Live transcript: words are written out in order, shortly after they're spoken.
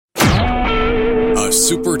a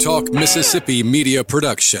Super Talk Mississippi media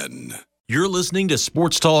production. You're listening to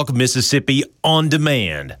Sports Talk Mississippi On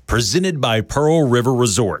Demand, presented by Pearl River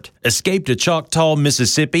Resort. Escape to Choctaw,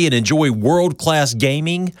 Mississippi and enjoy world-class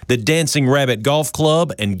gaming, the Dancing Rabbit Golf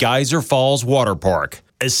Club, and Geyser Falls Water Park.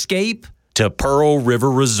 Escape to Pearl River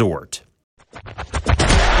Resort. To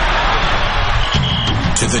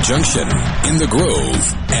the junction, in the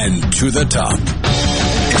Grove, and to the top.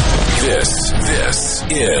 This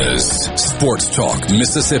is Sports Talk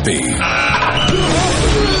Mississippi.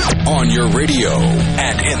 On your radio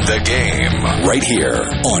and in the game, right here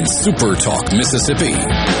on Super Talk Mississippi.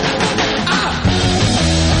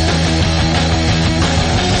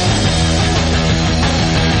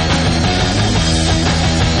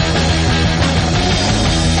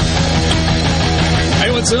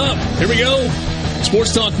 Hey, what's up? Here we go.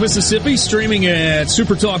 Sports Talk Mississippi, streaming at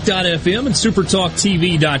supertalk.fm and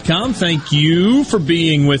supertalktv.com. Thank you for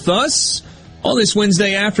being with us on this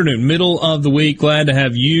Wednesday afternoon, middle of the week. Glad to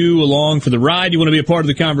have you along for the ride. You want to be a part of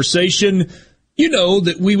the conversation? You know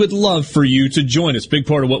that we would love for you to join us. Big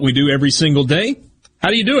part of what we do every single day.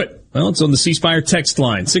 How do you do it? Well, it's on the C Spire text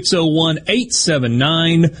line,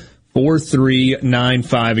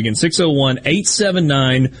 601-879-4395. Again,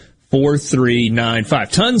 601-879-4395.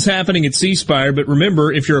 4395. Tons happening at C Spire, but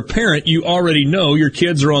remember, if you're a parent, you already know your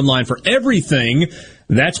kids are online for everything.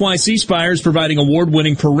 That's why C Spire is providing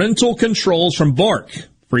award-winning parental controls from Bark,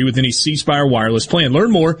 free with any C Spire wireless plan.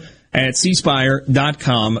 Learn more at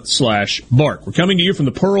cspire.com/Bark. We're coming to you from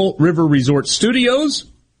the Pearl River Resort Studios.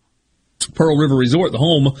 Pearl River Resort, the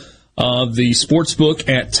home of the sportsbook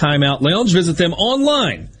at Timeout Lounge. Visit them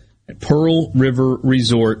online at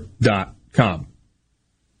pearlriverresort.com.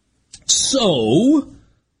 So,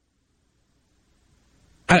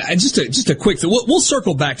 just a quick thing. We'll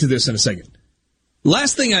circle back to this in a second.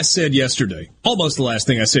 Last thing I said yesterday, almost the last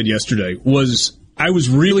thing I said yesterday, was I was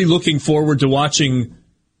really looking forward to watching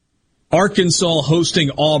Arkansas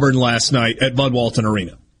hosting Auburn last night at Bud Walton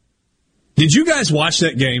Arena. Did you guys watch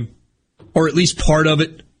that game? Or at least part of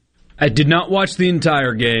it? I did not watch the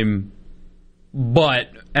entire game, but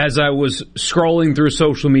as I was scrolling through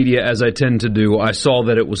social media, as I tend to do, I saw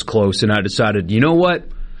that it was close, and I decided, you know what?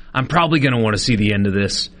 I'm probably going to want to see the end of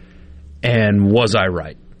this. And was I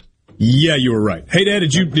right? Yeah, you were right. Hey, Dad,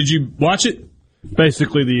 did you watch it?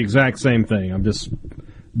 Basically the exact same thing. I'm just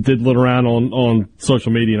diddling around on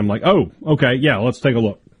social media, and I'm like, oh, okay, yeah, let's take a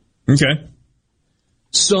look. Okay.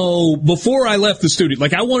 So before I left the studio,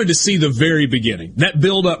 I wanted to see the very beginning, that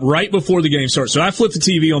build up right before the game starts. So I flipped the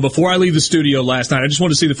TV on before I leave the studio last night. I just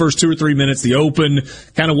wanted to see the first 2 or 3 minutes, the open,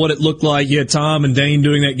 kind of what it looked like. You had Tom and Dane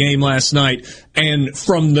doing that game last night. And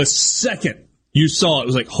from the second you saw it,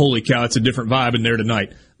 was like, holy cow, it's a different vibe in there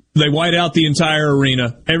tonight. They white out the entire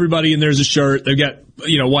arena. Everybody in there's a shirt. They've got,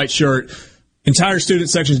 white shirt. Entire student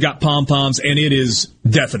section's got pom-poms, and it is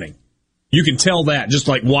deafening. You can tell that just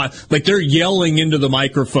they're yelling into the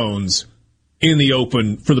microphones in the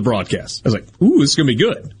open for the broadcast. I was like, ooh, this is going to be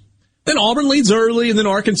good. Then Auburn leads early, and then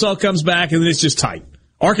Arkansas comes back, and then it's just tight.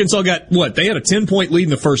 Arkansas got, they had a 10-point lead in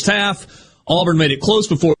the first half. Auburn made it close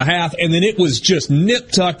before the half, and then it was just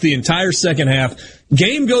nip-tucked the entire second half.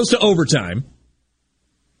 Game goes to overtime.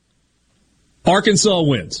 Arkansas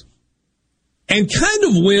wins. And kind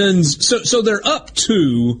of wins, so they're up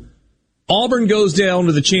 2. Auburn goes down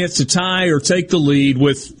with a chance to tie or take the lead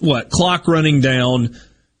with, clock running down.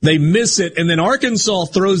 They miss it, and then Arkansas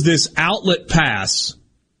throws this outlet pass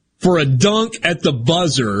for a dunk at the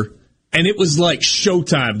buzzer, and it was like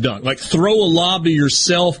Showtime dunk. Like, throw a lob to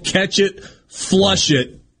yourself, catch it, flush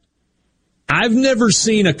it. I've never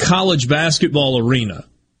seen a college basketball arena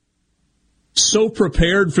so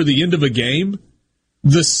prepared for the end of a game.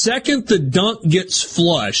 The second the dunk gets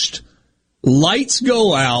flushed, lights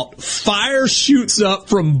go out, fire shoots up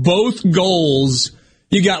from both goals.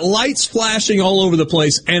 You got lights flashing all over the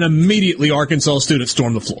place, and immediately Arkansas students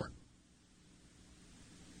storm the floor.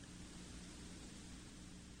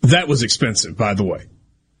 That was expensive, by the way.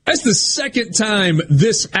 That's the second time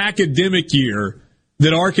this academic year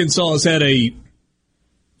that Arkansas has had a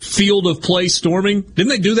field of play storming. Didn't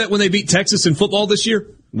they do that when they beat Texas in football this year?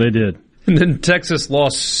 They did. And then Texas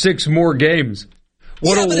lost 6 more games.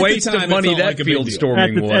 What a waste of money that field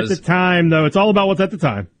storming was. At the time, though, it's all about what's at the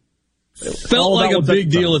time. Felt like a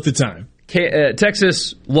big deal at the time.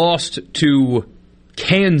 Texas lost to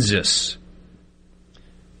Kansas.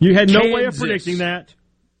 You had no way of predicting that.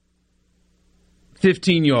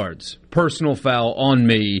 15 yards. Personal foul on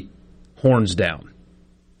me. Horns down.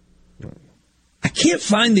 I can't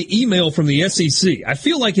find the email from the SEC. I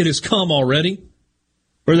feel like it has come already.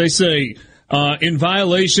 Where they say, in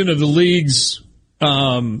violation of the league's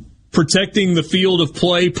protecting the field of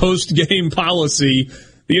play post-game policy,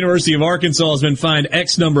 the University of Arkansas has been fined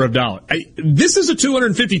X number of dollars. This is a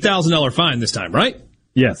 $250,000 fine this time, right?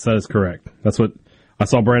 Yes, that is correct. That's what I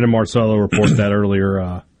saw Brandon Marcello report that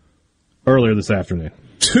earlier this afternoon.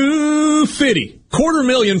 $250,000,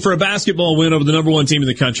 $250,000 for a basketball win over the number one team in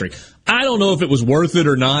the country. I don't know if it was worth it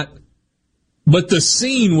or not, but the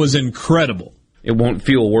scene was incredible. It won't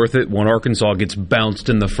feel worth it when Arkansas gets bounced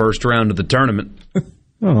in the first round of the tournament.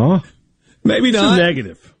 Oh, maybe not.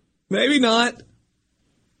 Negative. Maybe not.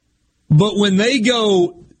 But when they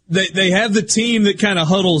go, they have the team that kind of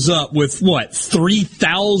huddles up with,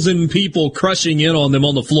 3,000 people crushing in on them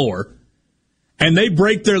on the floor. And they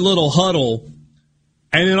break their little huddle.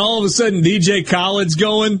 And then all of a sudden, DJ Khaled's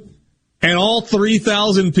going. And all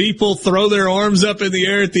 3,000 people throw their arms up in the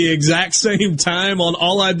air at the exact same time on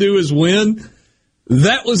All I Do Is Win.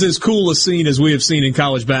 That was as cool a scene as we have seen in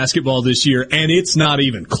college basketball this year, and it's not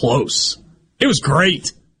even close. It was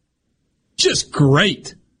great. Just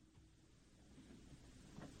great.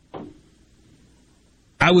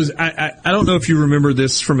 I don't know if you remember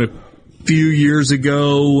this from a few years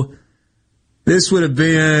ago. This would have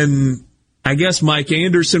been, I guess Mike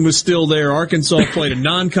Anderson was still there. Arkansas played a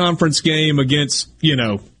non-conference game against,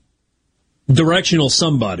 directional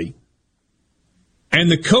somebody. And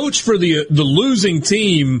the coach for the losing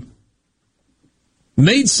team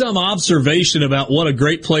made some observation about what a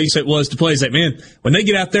great place it was to play. He's like, man, when they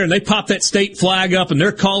get out there and they pop that state flag up and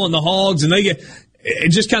they're calling the Hogs and it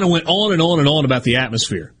just kind of went on and on and on about the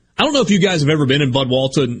atmosphere. I don't know if you guys have ever been in Bud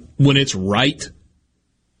Walton when it's right.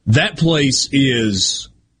 That place is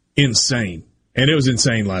insane. And it was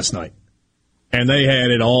insane last night. And they had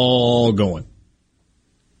it all going.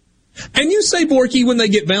 And you say, Borky, when they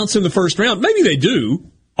get bounced in the first round, maybe they do.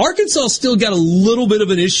 Arkansas still got a little bit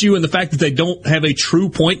of an issue in the fact that they don't have a true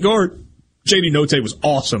point guard. J.D. Note was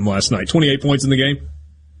awesome last night, 28 points in the game.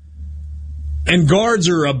 And guards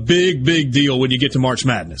are a big, big deal when you get to March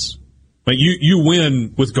Madness. Like you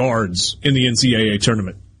win with guards in the NCAA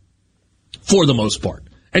tournament, for the most part.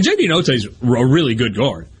 And J.D. Note is a really good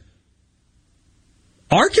guard.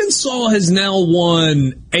 Arkansas has now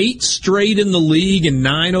won 8 straight in the league and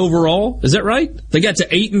 9 overall. Is that right? They got to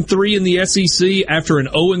 8-3 in the SEC after an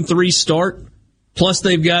 0-3 start. Plus,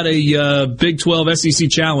 they've got a Big 12 SEC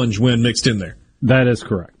Challenge win mixed in there. That is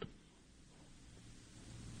correct.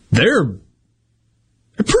 They're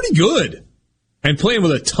pretty good and playing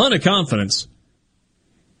with a ton of confidence.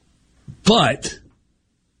 But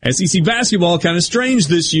SEC basketball kind of strange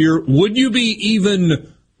this year. Would you be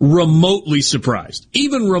even remotely surprised if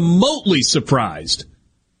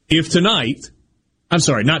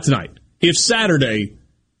Saturday,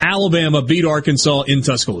 Alabama beat Arkansas in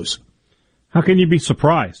Tuscaloosa? How can you be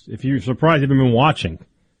surprised? If you're surprised, you've been watching.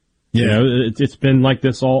 Yeah. It's been like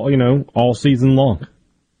this all season long.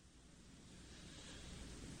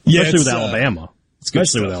 Yeah, Especially with Alabama.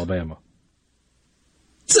 Especially with Alabama.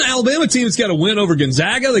 It's an Alabama team that's got to win over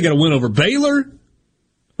Gonzaga. They got to win over Baylor.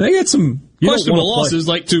 They got some questionable losses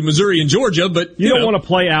like to Missouri and Georgia, but you don't want to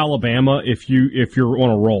play Alabama if you're on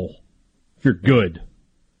a roll. If you're good.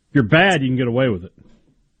 If you're bad, you can get away with it.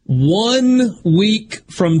 1 week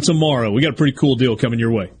from tomorrow, we got a pretty cool deal coming your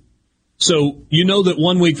way. So you know that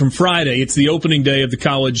 1 week from Friday, it's the opening day of the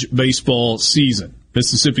college baseball season.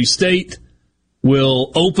 Mississippi State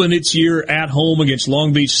will open its year at home against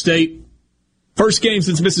Long Beach State. First game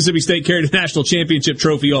since Mississippi State carried a national championship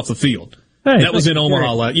trophy off the field. Hey, that was in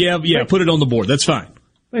Omaha. Yeah, put it on the board. That's fine.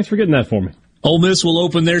 Thanks for getting that for me. Ole Miss will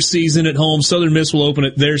open their season at home. Southern Miss will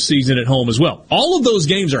open their season at home as well. All of those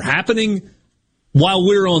games are happening while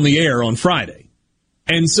we're on the air on Friday.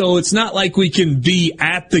 And so it's not like we can be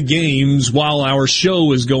at the games while our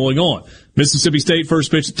show is going on. Mississippi State first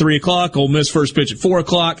pitch at 3 o'clock. Ole Miss first pitch at 4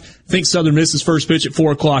 o'clock. I think Southern Miss's first pitch at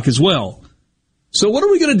 4 o'clock as well. So what are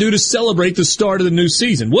we going to do to celebrate the start of the new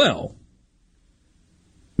season? Well,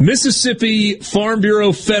 Mississippi Farm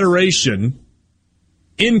Bureau Federation,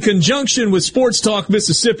 in conjunction with Sports Talk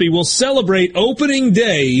Mississippi, will celebrate opening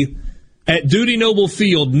day at Dudy Noble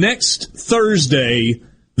Field next Thursday,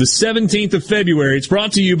 the 17th of February. It's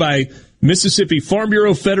brought to you by Mississippi Farm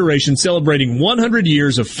Bureau Federation, celebrating 100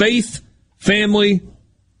 years of faith, family,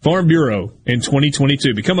 Farm Bureau in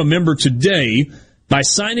 2022. Become a member today by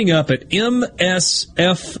signing up at msfb.org.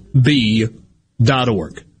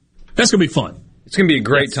 That's going to be fun. It's going to be a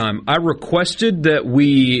great time. I requested that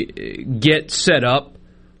we get set up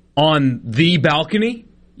on the balcony.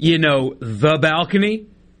 The balcony.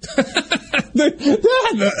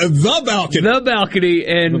 the balcony. The balcony.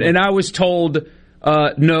 And I was told,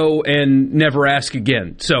 no, and never ask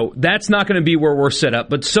again. So that's not going to be where we're set up,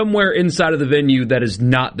 but somewhere inside of the venue that is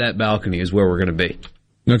not that balcony is where we're going to be.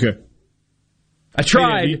 Okay. I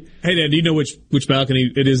tried. Hey, Dan, do you know which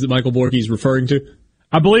balcony it is that Michael Borky's referring to?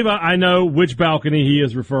 I believe I know which balcony he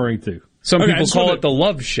is referring to. Some people call it the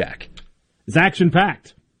Love Shack. It's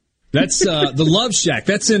action-packed. That's the Love Shack.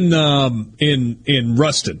 That's in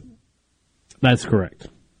Ruston. That's correct.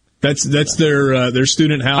 That's their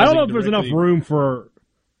student housing. I don't know if there's enough room for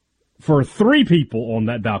 3 people on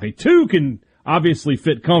that balcony. 2 can obviously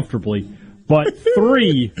fit comfortably, but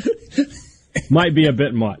 3 might be a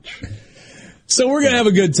bit much. So we're going to have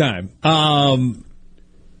a good time.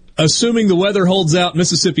 Assuming the weather holds out,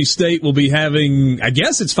 Mississippi State will be having, I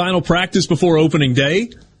guess, its final practice before opening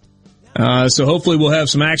day. So hopefully we'll have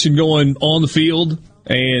some action going on the field,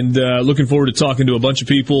 and looking forward to talking to a bunch of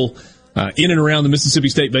people in and around the Mississippi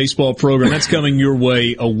State baseball program. That's coming your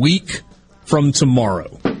way a week from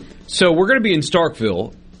tomorrow. So we're going to be in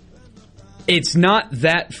Starkville. It's not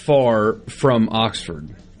that far from Oxford.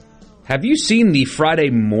 Have you seen the Friday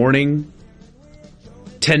morning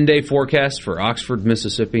 10-day forecast for Oxford,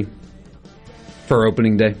 Mississippi for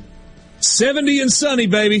opening day? 70 and sunny,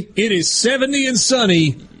 baby. It is 70 and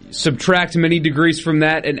sunny. Subtract many degrees from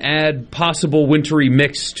that and add possible wintry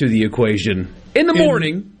mix to the equation in the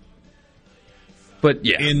morning. But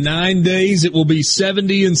yeah. In 9 days, it will be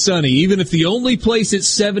 70 and sunny. Even if the only place it's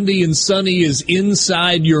 70 and sunny is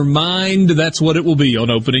inside your mind, that's what it will be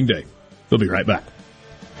on opening day. We'll be right back.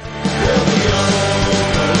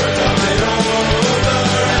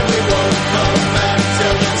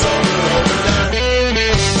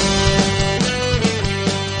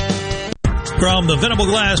 From the Venable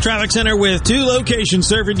Glass Traffic Center with 2 locations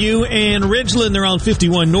serving you in Ridgeland. They're on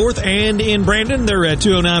 51 North, and in Brandon, they're at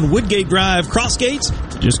 209 Woodgate Drive, Crossgates.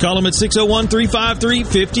 Just call them at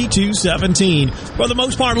 601-353-5217. For the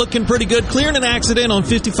most part, looking pretty good. Clearing an accident on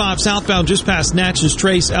 55 southbound just past Natchez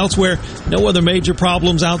Trace. Elsewhere, no other major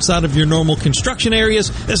problems outside of your normal construction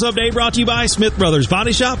areas. This update brought to you by Smith Brothers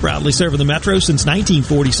Body Shop, proudly serving the Metro since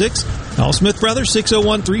 1946. Call Smith Brothers,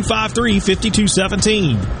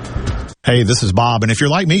 601-353-5217. Hey, this is Bob, and if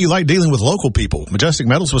you're like me, you like dealing with local people. Majestic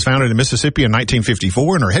Metals was founded in Mississippi in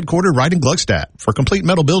 1954 and are headquartered right in Gluckstadt. For complete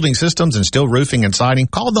metal building systems and steel roofing and siding,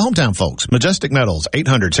 call the hometown folks. Majestic Metals,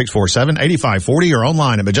 800-647-8540 or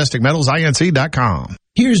online at majesticmetalsinc.com.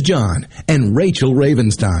 Here's John and Rachel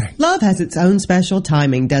Ravenstein. Love has its own special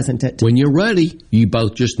timing, doesn't it? When you're ready, you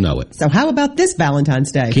both just know it. So how about this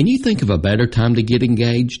Valentine's Day? Can you think of a better time to get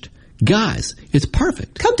engaged? Guys, it's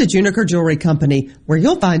perfect. Come to Juniker Jewelry Company, where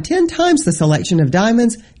you'll find 10 times the selection of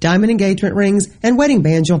diamonds, diamond engagement rings, and wedding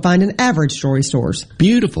bands you'll find in average jewelry stores.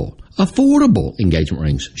 Beautiful, affordable engagement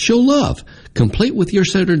rings she'll love, complete with your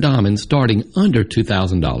Soder diamonds starting under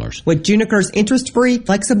 $2,000. With Juniker's interest-free,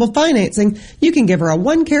 flexible financing, you can give her a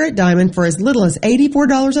 1-carat diamond for as little as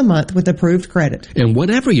 $84 a month with approved credit. And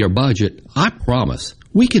whatever your budget, I promise,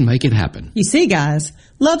 we can make it happen. You see, guys,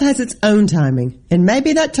 love has its own timing, and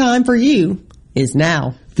maybe that time for you is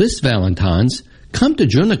now. This Valentine's, come to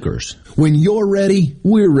Juniker's. When you're ready,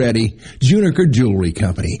 we're ready. Juniker Jewelry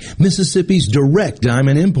Company, Mississippi's direct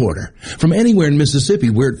diamond importer. From anywhere in Mississippi,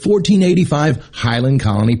 we're at 1485 Highland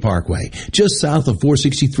Colony Parkway, just south of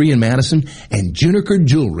 463 in Madison, and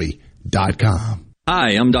JunikerJewelry.com. Hi,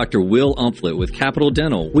 I'm Dr. Will Umflett with Capital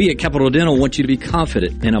Dental. We at Capital Dental want you to be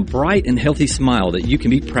confident in a bright and healthy smile that you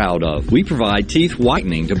can be proud of. We provide teeth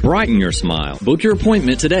whitening to brighten your smile. Book your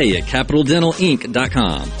appointment today at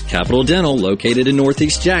CapitalDentalInc.com. Capital Dental, located in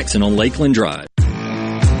Northeast Jackson on Lakeland Drive.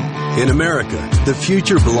 In America, the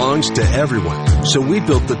future belongs to everyone. So we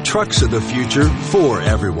built the trucks of the future for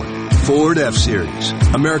everyone. Ford F-Series,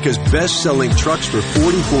 America's best-selling trucks for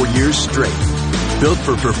 44 years straight. Built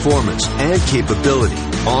for performance and capability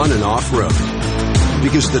on and off-road.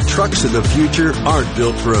 Because the trucks of the future aren't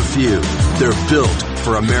built for a few. They're built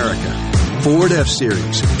for America. Ford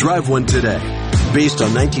F-Series. Drive one today. Based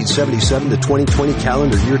on 1977 to 2020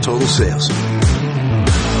 calendar year total sales.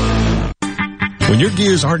 When your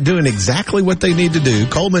gears aren't doing exactly what they need to do,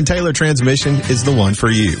 Coleman Taylor Transmission is the one for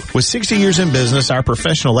you. With 60 years in business, our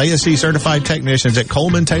professional ASE certified technicians at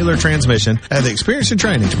Coleman Taylor Transmission have the experience and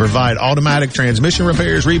training to provide automatic transmission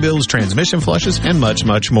repairs, rebuilds, transmission flushes, and much,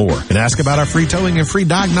 much more. And ask about our free towing and free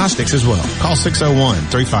diagnostics as well. Call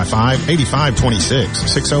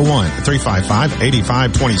 601-355-8526,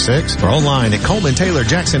 601-355-8526, or online at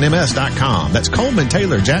ColemanTaylorJacksonMS.com. That's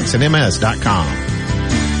ColemanTaylorJacksonMS.com.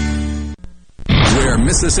 Where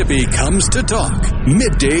Mississippi comes to talk.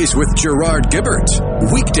 Middays with Gerard Gibbert.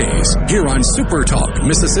 Weekdays here on Super Talk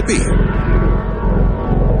Mississippi.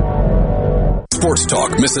 Sports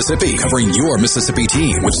Talk Mississippi, covering your Mississippi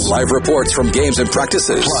team with live reports from games and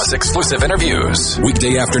practices, plus exclusive interviews.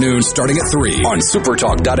 Weekday afternoons starting at 3 on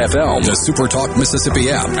supertalk.fm, the Supertalk Mississippi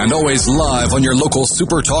app, and always live on your local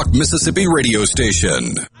Supertalk Mississippi radio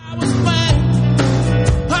station. I was fine.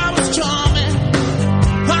 I was charming.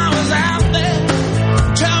 I was out there.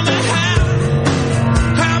 Tell me how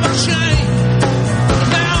I changed.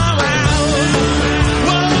 Now I'm out.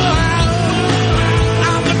 Whoa,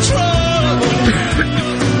 out of trouble.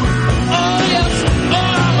 Oh, yes. Oh,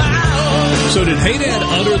 I'm out. So did Haydad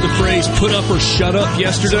utter the phrase "put up or shut up"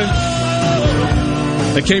 yesterday?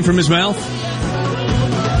 That came from his mouth?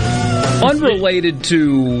 Unrelated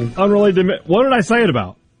to... What did I say it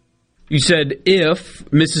about? You said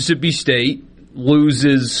if Mississippi State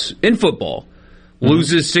loses in football,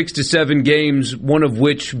 loses 6 to 7 games, one of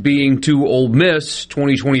which being to Ole Miss,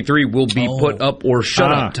 2023 will be put up or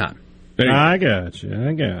shut up time. I got you.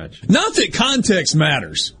 Not that context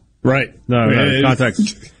matters. Right. No,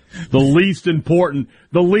 context. The least important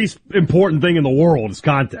thing in the world is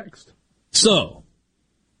context. So,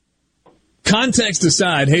 context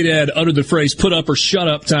aside, Haydad uttered the phrase "put up or shut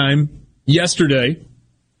up" time yesterday.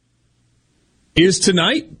 Is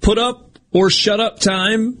tonight put up or shut up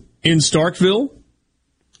time in Starkville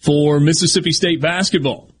for Mississippi State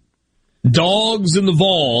basketball? Dogs and the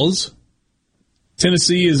Vols.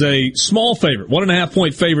 Tennessee is a small favorite, 1.5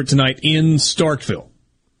 point favorite tonight in Starkville.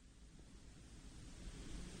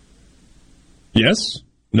 Yes?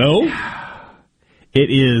 No? It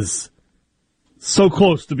is so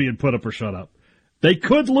close to being put up or shut up. They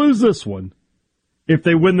could lose this one. If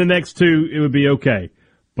they win the next two, it would be okay.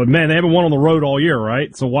 But, man, they haven't won on the road all year,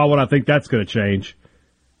 right? So why would I think that's going to change?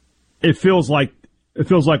 It feels like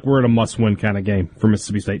we're in a must-win kind of game for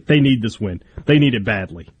Mississippi State. They need this win. They need it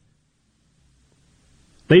badly.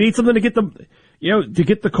 They need something to get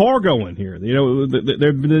the car going here.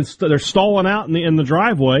 They're stalling out in the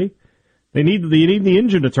driveway. They need the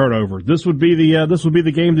engine to turn over. This would be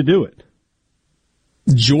the game to do it.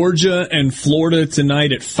 Georgia and Florida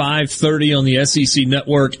tonight at 5:30 on the SEC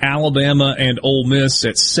Network. Alabama and Ole Miss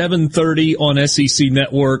at 7:30 on SEC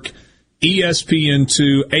Network.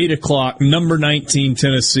 ESPN2, 8 o'clock, number 19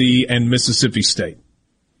 Tennessee and Mississippi State.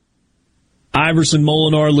 Iverson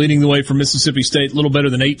Molinar leading the way for Mississippi State, a little better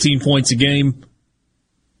than 18 points a game.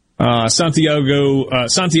 Santiago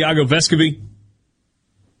Vescovi.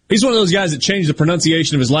 He's one of those guys that changed the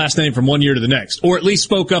pronunciation of his last name from one year to the next, or at least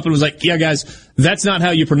spoke up and was like, yeah, guys, that's not how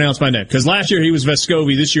you pronounce my name. Because last year he was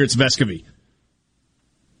Vescovi, this year it's Vescovi.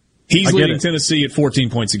 He's leading Tennessee at 14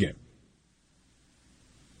 points a game.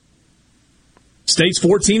 State's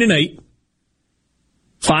 14-8,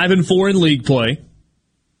 5-4 in league play.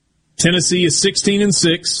 Tennessee is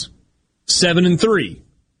 16-6, 7-3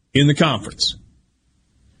 in the conference.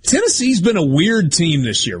 Tennessee's been a weird team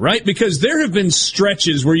this year, right? Because there have been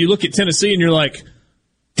stretches where you look at Tennessee and you're like,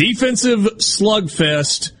 defensive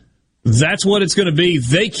slugfest, that's what it's going to be.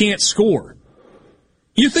 They can't score.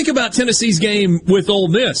 You think about Tennessee's game with Ole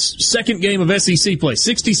Miss, second game of SEC play,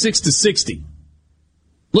 66-60.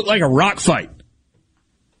 Looked like a rock fight.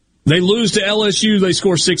 They lose to LSU, they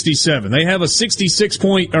score 67. They have a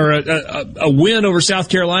 66-point or a win over South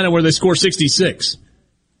Carolina where they score 66.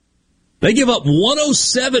 They give up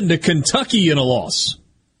 107 to Kentucky in a loss.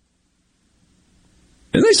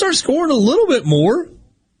 And they start scoring a little bit more,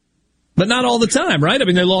 but not all the time, right? I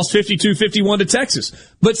mean, they lost 52-51 to Texas.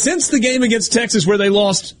 But since the game against Texas where they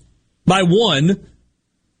lost by 1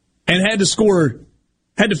 and had to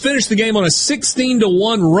finish the game on a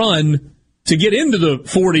 16-1 run to get into the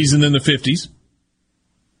 40s and then the 50s,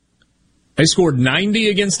 they scored 90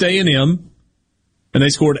 against A&M, and they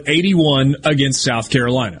scored 81 against South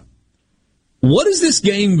Carolina. What is this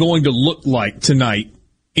game going to look like tonight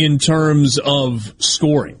in terms of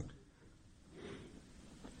scoring?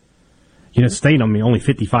 State, only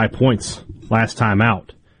 55 points last time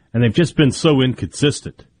out, and they've just been so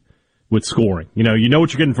inconsistent with scoring. You know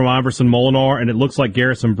what you're getting from Iverson Molinar, and it looks like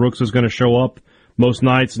Garrison Brooks is going to show up most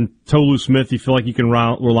nights, and Tolu Smith, you feel like you can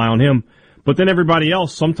rely on him. But then everybody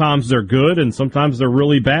else, sometimes they're good, and sometimes they're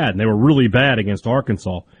really bad, and they were really bad against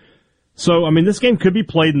Arkansas. So, this game could be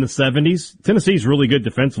played in the 70s. Tennessee's really good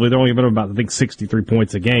defensively. They're only about, 63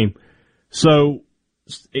 points a game. So,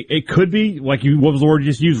 it could be, like what was the word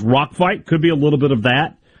you just used, rock fight? Could be a little bit of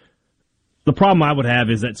that. The problem I would have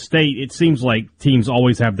is that State, it seems like teams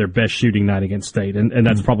always have their best shooting night against State, and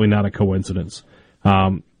that's probably not a coincidence.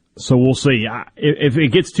 So we'll see. If it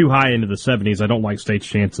gets too high into the 70s, I don't like State's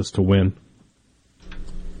chances to win.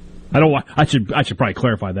 I should probably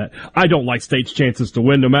clarify that. I don't like State's chances to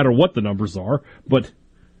win no matter what the numbers are, but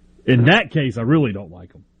in that case, I really don't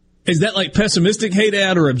like them. Is that like pessimistic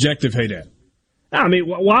Haydad or objective Haydad? I mean,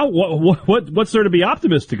 what's there to be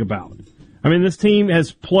optimistic about? I mean, this team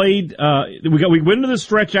has played. We went into the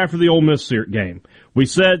stretch after the Ole Miss game. We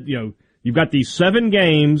said, you've got these 7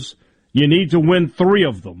 games. You need to win 3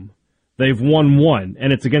 of them. They've won 1,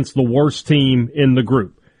 and it's against the worst team in the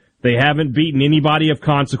group. They haven't beaten anybody of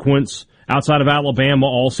consequence outside of Alabama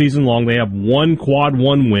all season long. They have 1 quad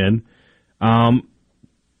 1 win.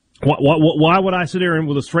 Why would I sit here and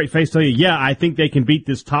with a straight face tell you, yeah, I think they can beat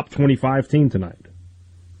this top 25 team tonight?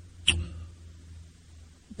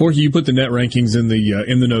 Borky, you put the net rankings in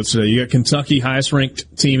the notes today. You got Kentucky, highest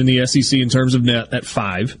ranked team in the SEC in terms of net at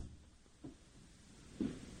 5.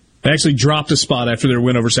 They actually dropped a spot after their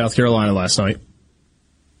win over South Carolina last night.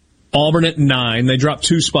 Auburn at 9. They dropped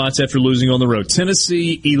 2 spots after losing on the road.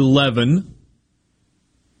 Tennessee, 11.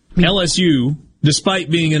 LSU, despite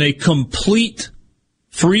being in a complete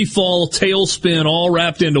free fall tailspin all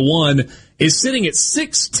wrapped into one, is sitting at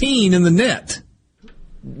 16 in the net.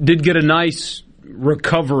 Did get a nice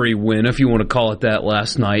recovery win, if you want to call it that,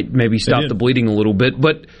 last night. Maybe stopped the bleeding a little bit.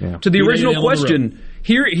 But to the original question,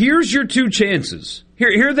 here's your 2 chances.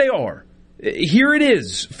 Here they are. Here it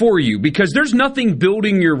is for you, because there's nothing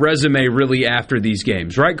building your resume really after these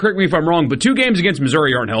games, right? Correct me if I'm wrong, but 2 games against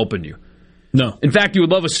Missouri aren't helping you. No. In fact, you would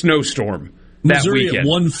love a snowstorm that Missouri weekend. At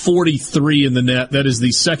 143 in the net. That is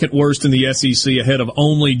the second worst in the SEC, ahead of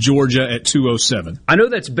only Georgia at 207. I know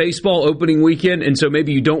that's baseball opening weekend, and so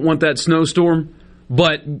maybe you don't want that snowstorm,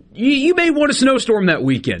 but you may want a snowstorm that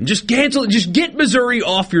weekend. Just cancel it. Just get Missouri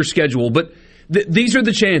off your schedule. But these are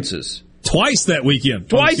the chances. Twice that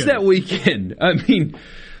weekend. I mean,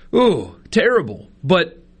 terrible.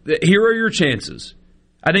 But here are your chances.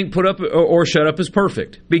 I think put up or shut up is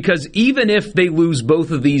perfect, because even if they lose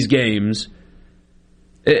both of these games,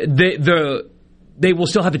 they will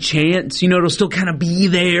still have a chance. It'll still kind of be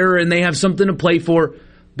there, and they have something to play for.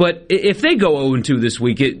 But if they go 0-2 this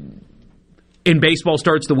week, and baseball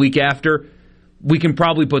starts the week after, we can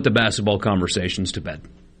probably put the basketball conversations to bed.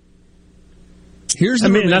 Here's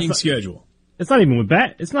the remaining schedule. It's not even with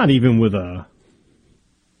that. It's not even with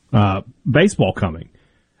baseball coming.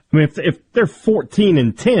 I mean, if they're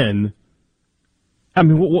 14-10, I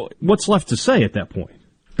mean, what's left to say at that point?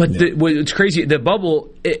 But it's crazy. The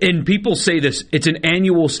bubble, and people say this, it's an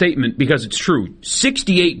annual statement because it's true.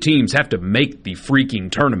 68 teams have to make the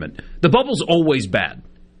freaking tournament. The bubble's always bad.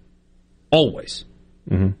 Always.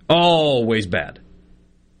 Mm-hmm. Always bad.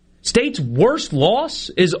 State's worst loss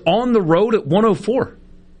is on the road at 104.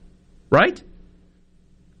 Right?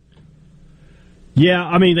 Yeah,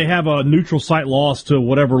 I mean, they have a neutral site loss to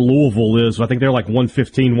whatever Louisville is. I think they're like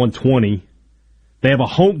 115, 120. They have a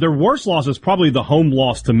home. Their worst loss is probably the home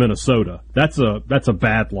loss to Minnesota. That's a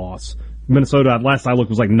bad loss. Minnesota, last I looked,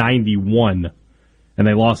 was like 91, and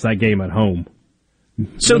they lost that game at home.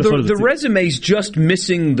 So the resume's just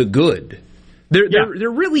missing the good.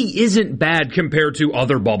 There really isn't bad compared to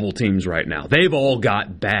other bubble teams right now. They've all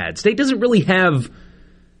got bad. State doesn't really have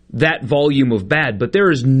that volume of bad, but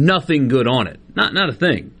there is nothing good on it. Not a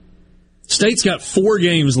thing. State's got 4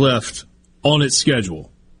 games left on its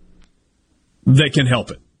schedule that can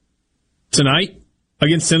help it. Tonight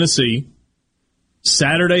against Tennessee,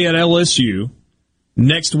 Saturday at LSU,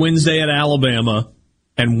 next Wednesday at Alabama,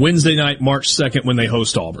 and Wednesday night, March 2nd, when they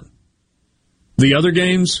host Auburn. The other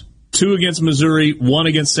games, 2 against Missouri, 1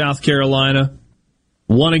 against South Carolina,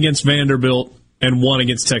 1 against Vanderbilt, and 1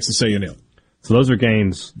 against Texas A&M. So those are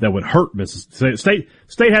games that would hurt Mississippi.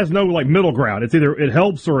 State has no middle ground. It's either it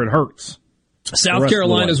helps or it hurts. South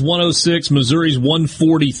Carolina's 106, Missouri's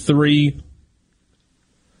 143.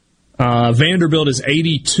 Vanderbilt is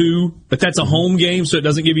 82, but that's a home game, so it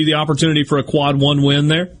doesn't give you the opportunity for a quad 1 win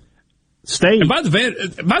there. State. And by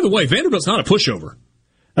the way, Vanderbilt's not a pushover.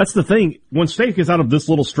 That's the thing. When State gets out of this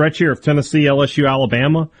little stretch here of Tennessee, LSU,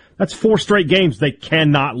 Alabama, that's 4 straight games they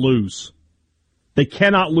cannot lose. They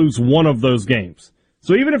cannot lose one of those games.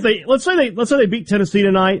 So even if let's say they beat Tennessee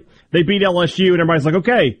tonight, they beat LSU, and everybody's like,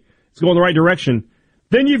 okay, it's going the right direction.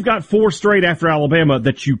 Then you've got 4 straight after Alabama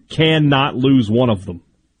that you cannot lose one of them.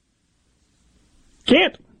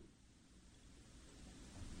 Can't.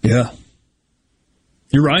 Yeah.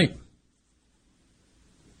 You're right.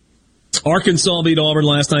 Arkansas beat Auburn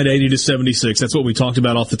last night 80-76. That's what we talked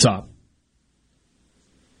about off the top.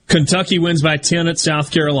 Kentucky wins by 10 at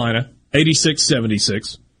South Carolina,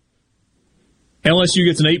 86-76. LSU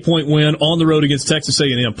gets an 8-point win on the road against Texas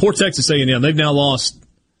A&M. Poor Texas A&M. They've now lost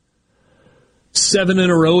 7 in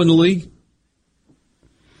a row in the league.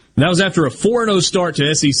 And that was after a 4-0 start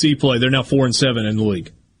to SEC play. They're now 4-7 in the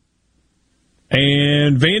league.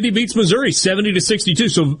 And Vandy beats Missouri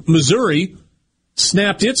 70-62. So Missouri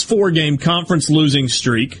snapped its 4-game conference losing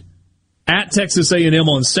streak at Texas A&M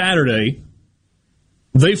on Saturday.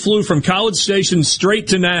 They flew from College Station straight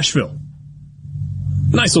to Nashville.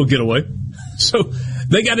 Nice little getaway. So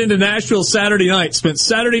they got into Nashville Saturday night, spent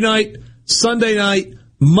Saturday night, Sunday night,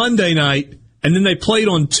 Monday night, and then they played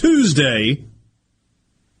on Tuesday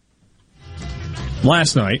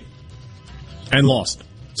last night and lost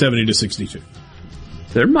 70-62.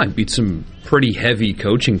 There might be some pretty heavy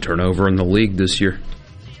coaching turnover in the league this year.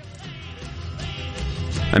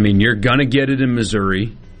 I mean, you're going to get it in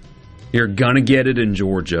Missouri. You're going to get it in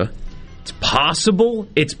Georgia. It's possible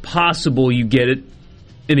you get it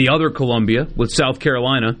in the other Columbia with South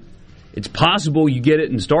Carolina. It's possible you get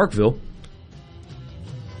it in Starkville.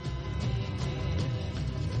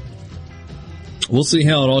 We'll see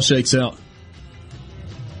how it all shakes out.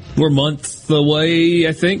 We're a month away,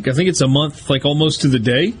 I think. I think it's a month, like almost to the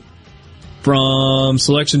day, from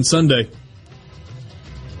Selection Sunday.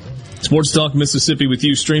 Sports Talk Mississippi with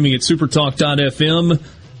you, streaming at supertalk.fm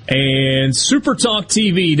and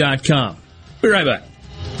supertalktv.com. Be right back.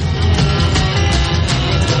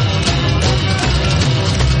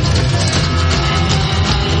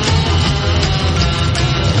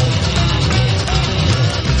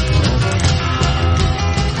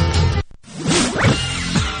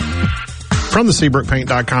 From the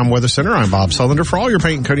SeabrookPaint.com Weather Center, I'm Bob Sullender. For all your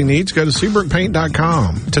paint and coating needs, go to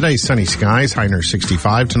SeabrookPaint.com. Today's sunny skies, high near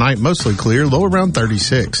 65. Tonight, mostly clear, low around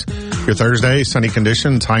 36. Your Thursday, sunny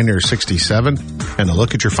conditions, high near 67. And a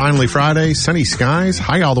look at your finally Friday, sunny skies,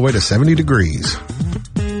 high all the way to 70 degrees.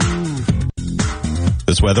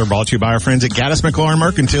 This weather brought to you by our friends at Gaddis McLaurin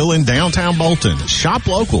Mercantile in downtown Bolton. Shop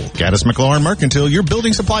local. Gaddis McLaurin Mercantile, your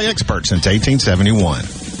building supply expert since 1871.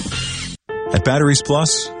 At Batteries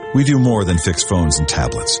Plus, we do more than fix phones and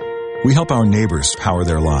tablets. We help our neighbors power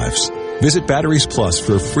their lives. Visit Batteries Plus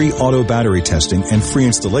for free auto battery testing and free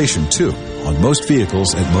installation, too, on most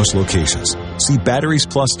vehicles at most locations. See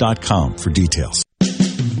batteriesplus.com for details.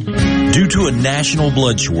 Due to a national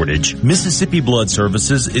blood shortage, Mississippi Blood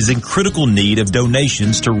Services is in critical need of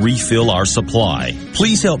donations to refill our supply.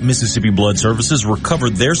 Please help Mississippi Blood Services recover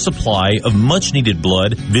their supply of much-needed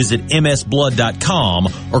blood. Visit msblood.com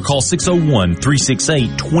or call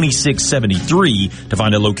 601-368-2673 to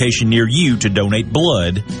find a location near you to donate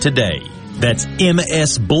blood today. That's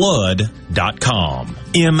msblood.com.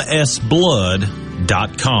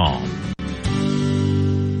 msblood.com.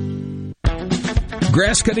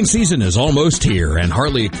 Grass cutting season is almost here, and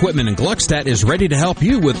Hartley Equipment in Gluckstadt is ready to help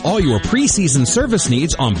you with all your preseason service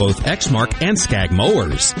needs on both Exmark and Skag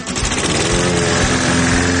mowers.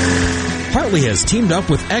 Hartley has teamed up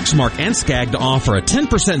with Exmark and Skag to offer a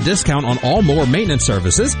 10% discount on all mower maintenance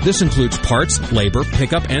services. This includes parts, labor,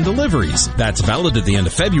 pickup, and deliveries. That's valid at the end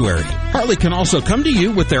of February. Hartley can also come to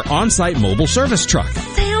you with their on-site mobile service truck.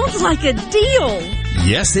 Sounds like a deal.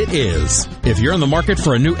 Yes, it is. If you're in the market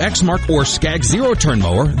for a new Exmark or Skag zero-turn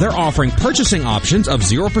mower, they're offering purchasing options of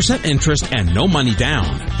 0% interest and no money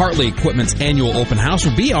down. Hartley Equipment's annual open house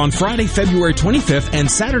will be on Friday, February 25th and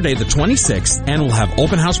Saturday the 26th, and will have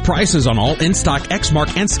open house prices on all in-stock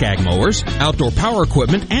Exmark and Skag mowers, outdoor power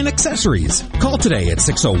equipment, and accessories. Call today at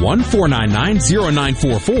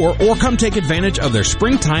 601-499-0944 or come take advantage of their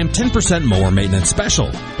springtime 10% mower maintenance special.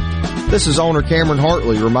 This is owner Cameron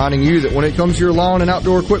Hartley reminding you that when it comes to your lawn and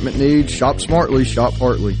outdoor equipment needs, shop smartly, shop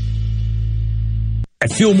Hartley.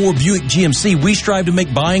 At Fillmore Buick GMC, we strive to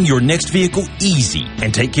make buying your next vehicle easy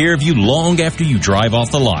and take care of you long after you drive off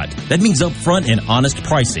the lot. That means upfront and honest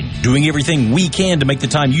pricing, doing everything we can to make the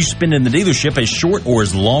time you spend in the dealership as short or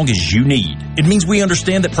as long as you need. It means we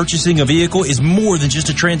understand that purchasing a vehicle is more than just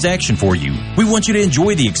a transaction for you. We want you to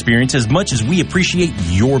enjoy the experience as much as we appreciate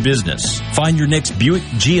your business. Find your next Buick,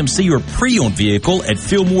 GMC, or pre-owned vehicle at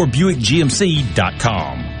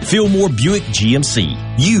FillmoreBuickGMC.com. Fillmore Buick GMC.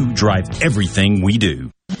 You drive everything we do.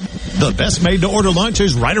 The best made-to-order lunch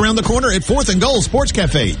is right around the corner at 4th and Gold Sports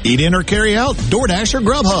Cafe. Eat in or carry out, DoorDash or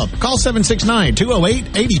Grubhub. Call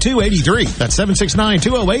 769-208-8283. That's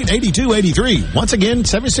 769-208-8283. Once again,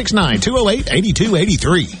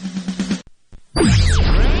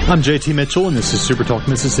 769-208-8283. I'm JT Mitchell, and this is Super Talk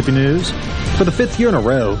Mississippi News. For the 5th year in a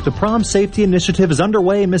row, the Prom Safety Initiative is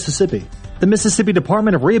underway in Mississippi. The Mississippi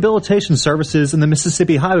Department of Rehabilitation Services and the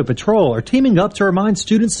Mississippi Highway Patrol are teaming up to remind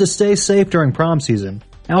students to stay safe during prom season.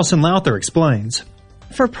 Allison Lowther explains.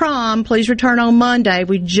 For prom, please return on Monday.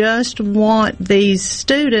 We just want these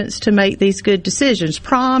students to make these good decisions.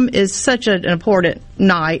 Prom is such an important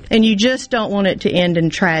night, and you just don't want it to end in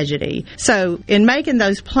tragedy. So in making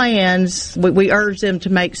those plans, we urge them to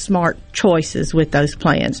make smart choices with those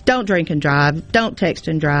plans. Don't drink and drive. Don't text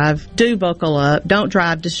and drive. Do buckle up. Don't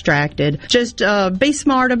drive distracted. Just be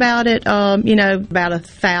smart about it. About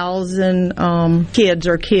 1,000 kids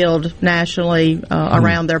are killed nationally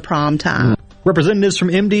around their prom time. Representatives from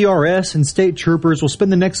MDRS and state troopers will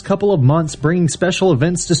spend the next couple of months bringing special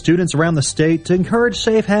events to students around the state to encourage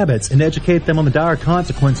safe habits and educate them on the dire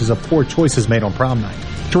consequences of poor choices made on prom night.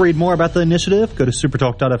 To read more about the initiative, go to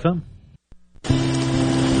supertalk.fm.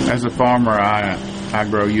 As a farmer, I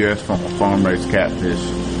grow U.S. farm-raised catfish.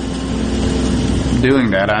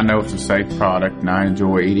 Doing that, I know it's a safe product, and I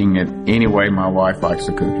enjoy eating it any way my wife likes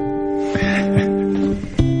to cook it.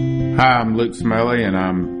 Hi, I'm Luke Smelly, and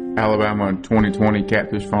I'm Alabama 2020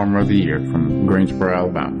 Catfish Farmer of the Year from Greensboro,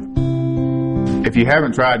 Alabama. If you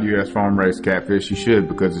haven't tried U.S. farm-raised catfish, you should,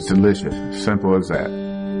 because it's delicious. Simple as that.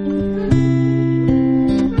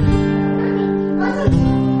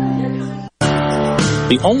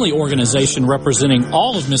 The only organization representing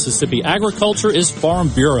all of Mississippi agriculture is Farm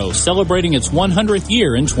Bureau, celebrating its 100th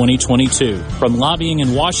year in 2022. From lobbying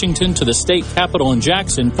in Washington to the state capitol in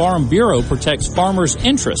Jackson, Farm Bureau protects farmers'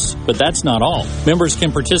 interests. But that's not all. Members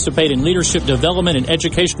can participate in leadership development and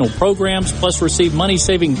educational programs, plus receive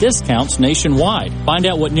money-saving discounts nationwide. Find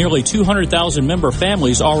out what nearly 200,000 member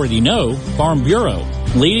families already know. Farm Bureau,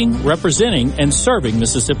 leading, representing, and serving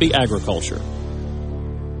Mississippi agriculture.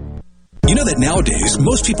 You know that nowadays,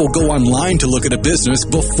 most people go online to look at a business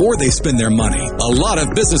before they spend their money. A lot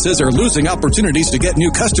of businesses are losing opportunities to get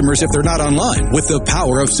new customers if they're not online. With the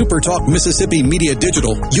power of SuperTalk Mississippi Media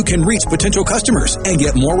Digital, you can reach potential customers and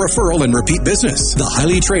get more referral and repeat business. The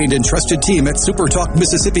highly trained and trusted team at SuperTalk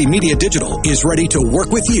Mississippi Media Digital is ready to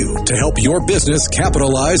work with you to help your business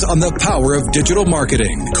capitalize on the power of digital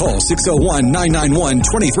marketing. Call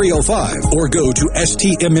 601-991-2305 or go to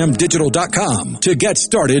stmmdigital.com to get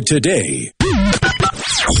started today.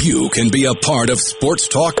 You can be a part of Sports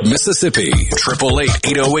Talk Mississippi.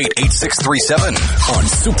 888-808-8637 on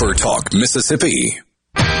Super Talk Mississippi.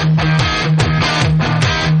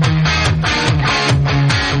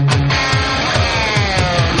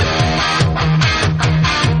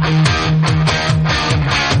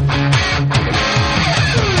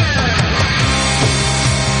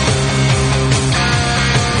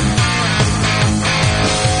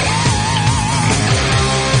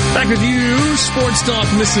 With you, Sports Talk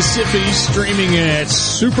Mississippi, streaming at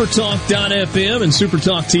supertalk.fm and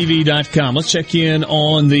supertalktv.com. Let's check in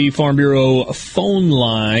on the Farm Bureau phone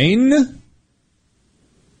line.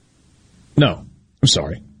 No, I'm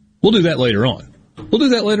sorry. We'll do that later on.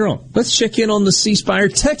 Let's check in on the C Spire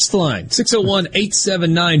text line,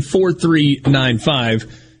 601-879-4395.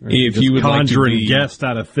 If you would like to be guest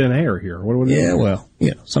out of thin air here. What do we do? Well,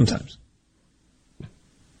 sometimes.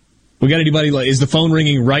 We got anybody? Is the phone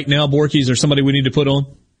ringing right now, Borky? Is there somebody we need to put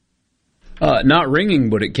on? Not ringing,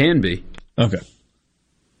 but it can be. Okay.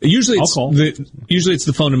 Usually it's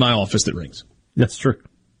the phone in my office that rings. That's true.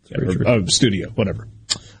 Or studio, whatever.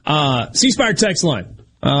 C Spire text line.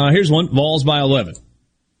 Here's one. Vols by 11.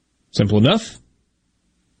 Simple enough.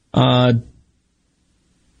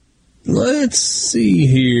 Let's see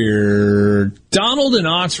here. Donald in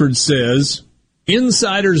Oxford says,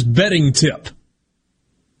 insider's betting tip.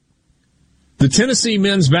 The Tennessee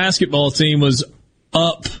men's basketball team was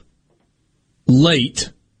up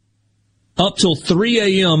late, up till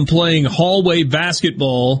 3 a.m. playing hallway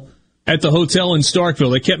basketball at the hotel in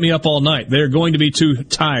Starkville. They kept me up all night. They're going to be too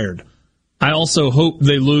tired. I also hope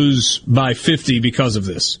they lose by 50 because of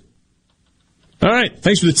this. All right.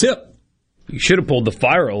 Thanks for the tip. You should have pulled the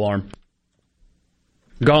fire alarm.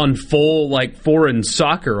 Gone full, like, foreign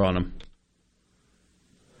soccer on them.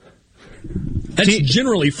 That's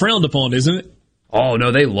generally frowned upon, isn't it? Oh,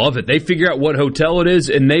 no, they love it. They figure out what hotel it is,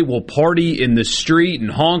 and they will party in the street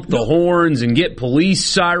and honk the horns and get police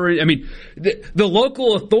sirens. I mean, the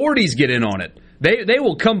local authorities get in on it. They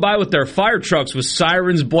will come by with their fire trucks with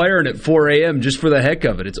sirens blaring at 4 a.m. just for the heck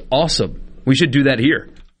of it. It's awesome. We should do that here.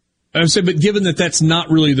 I would say, but given that that's not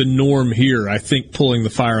really the norm here, I think pulling the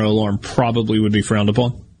fire alarm probably would be frowned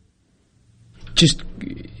upon. Just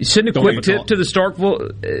send a quick tip to the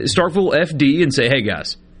Starkville FD and say, hey,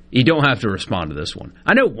 guys, you don't have to respond to this one.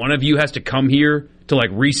 I know one of you has to come here to,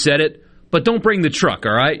 like, reset it, but don't bring the truck,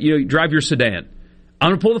 all right? You drive your sedan.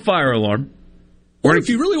 I'm going to pull the fire alarm. Or if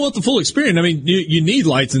you really want the full experience, I mean, you need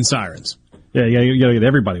lights and sirens. Yeah, you got to get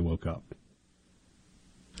everybody woke up.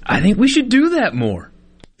 I think we should do that more.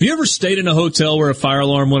 Have you ever stayed in a hotel where a fire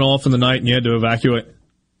alarm went off in the night and you had to evacuate?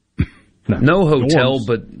 No hotel,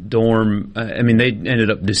 but dorm. I mean, they ended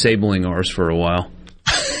up disabling ours for a while.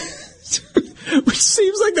 Which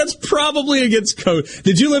seems like that's probably against code.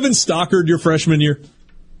 Did you live in Stockard your freshman year?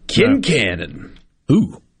 Kincannon.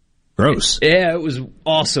 Ooh, gross. Yeah, it was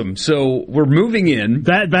awesome. So we're moving in.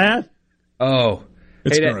 That bad? Oh.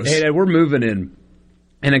 It's hey, gross. Dad, we're moving in.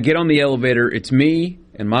 And I get on the elevator. It's me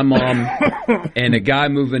and my mom and a guy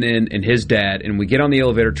moving in and his dad. And we get on the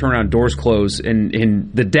elevator, turn around, doors close.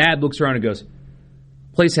 And the dad looks around and goes,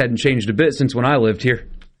 place hadn't changed a bit since when I lived here.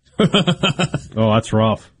 Oh, that's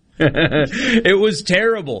rough. It was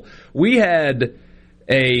terrible. We had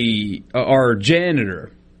our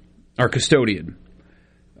janitor, our custodian,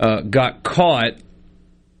 got caught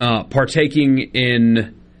partaking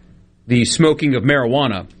in the smoking of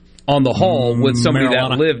marijuana on the hall with somebody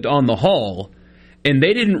that lived on the hall, and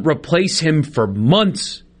they didn't replace him for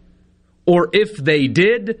months. Or if they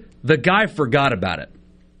did, the guy forgot about it.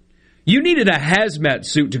 You needed a hazmat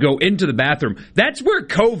suit to go into the bathroom. That's where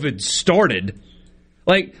COVID started.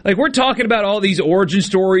 Like we're talking about all these origin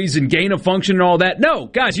stories and gain of function and all that. No,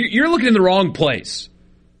 guys, you're looking in the wrong place.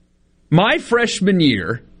 My freshman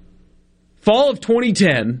year, fall of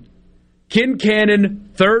 2010,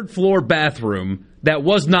 Kincannon, third floor bathroom that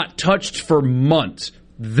was not touched for months.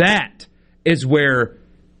 That is where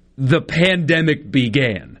the pandemic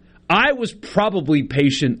began. I was probably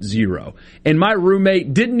patient zero. And my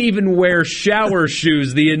roommate didn't even wear shower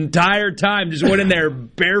shoes the entire time. Just went in there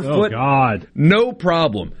barefoot. Oh, God. No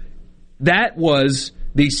problem. That was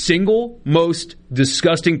the single most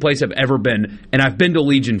disgusting place I've ever been. And I've been to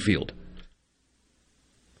Legion Field.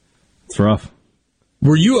 It's rough.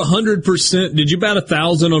 Were you 100%? Did you bat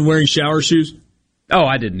 1,000 on wearing shower shoes? Oh,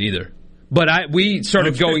 I didn't either. But we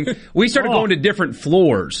started going to different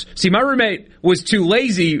floors. See, my roommate was too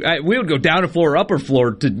lazy. We would go down a floor or upper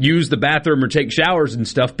floor to use the bathroom or take showers and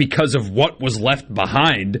stuff because of what was left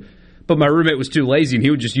behind. But my roommate was too lazy, and he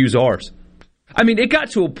would just use ours. I mean, it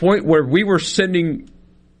got to a point where we were the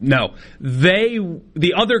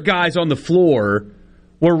other guys on the floor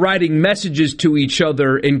were writing messages to each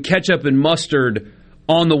other in ketchup and mustard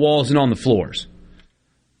on the walls and on the floors.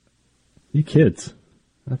 You kids,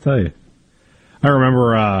 I tell you. I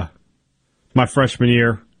remember my freshman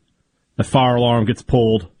year, the fire alarm gets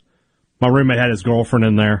pulled. My roommate had his girlfriend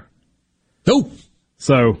in there. Oh.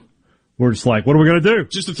 So we're just like, what are we going to do?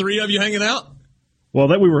 Just the three of you hanging out? Well,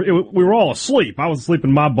 we were all asleep. I was asleep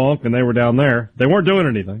in my bunk, and they were down there. They weren't doing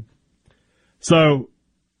anything. So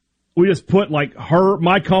we just put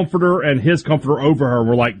my comforter and his comforter over her.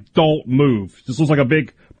 We're like, don't move. This looks like a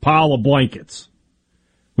big pile of blankets.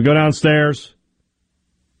 We go downstairs.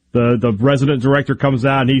 The resident director comes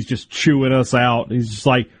out, and he's just chewing us out. He's just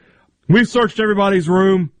like, we searched everybody's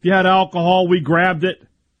room. If you had alcohol, we grabbed it.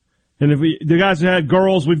 And if the guys who had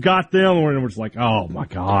girls, we've got them. And we're just like, oh, my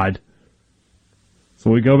God.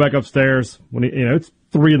 So we go back upstairs. It's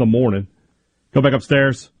 3 a.m. Go back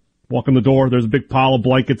upstairs, walk in the door. There's a big pile of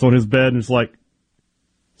blankets on his bed, and it's like,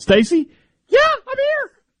 Stacy? Yeah, I'm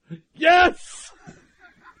here. Yes.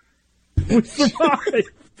 We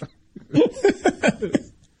survived.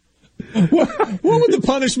 What would the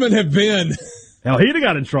punishment have been? Hell, he'd have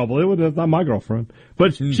got in trouble. It was not my girlfriend.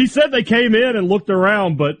 But she said they came in and looked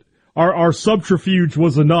around, but our subterfuge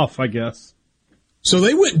was enough, I guess. So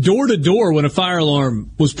they went door to door when a fire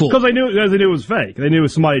alarm was pulled? Because they knew it was fake. They knew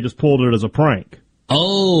somebody just pulled it as a prank.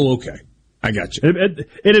 Oh, okay. I got you.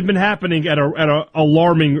 It had been happening at a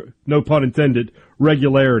alarming, no pun intended,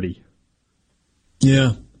 regularity.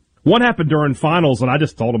 Yeah. One happened during finals, and I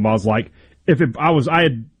just told him, I was like, I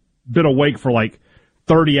had been awake for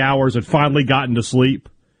 30 hours and finally gotten to sleep.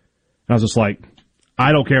 And I was just like,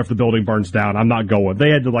 I don't care if the building burns down. I'm not going.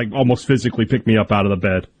 They had to almost physically pick me up out of the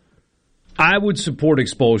bed. I would support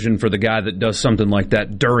expulsion for the guy that does something like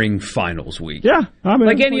that during finals week. Yeah, I mean,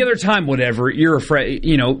 like any other time, whatever. You're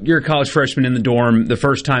a college freshman in the dorm. The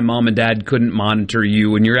first time mom and dad couldn't monitor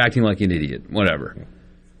you, and you're acting like an idiot. Whatever.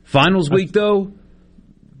 Finals week, though,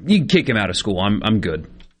 you can kick him out of school. I'm good.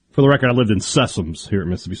 For the record, I lived in Sessoms here at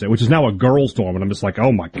Mississippi State, which is now a girls' dorm, and I'm just like,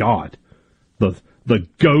 oh my God, the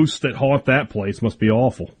ghosts that haunt that place must be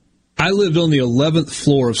awful. I lived on the 11th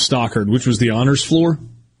floor of Stockard, which was the honors floor.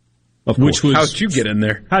 How'd you get in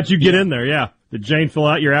there? How'd you get in there? Yeah. Did Jane fill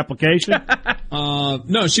out your application?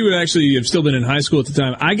 No, she would actually have still been in high school at the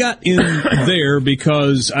time. I got in there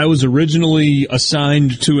because I was originally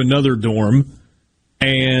assigned to another dorm,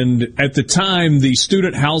 and at the time, the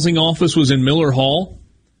student housing office was in Miller Hall,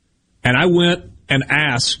 and I went and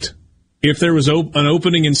asked if there was an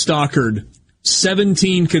opening in Stockard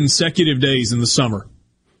 17 consecutive days in the summer.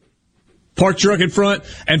 parked truck in front,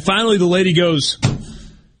 and finally the lady goes,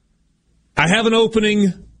 I have an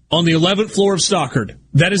opening on the 11th floor of Stockard.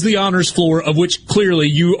 That is the honors floor, of which clearly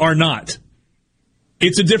you are not.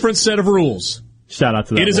 It's a different set of rules. Shout out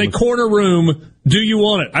to that. It is a corner room. Do you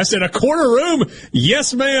want it? I said, a corner room?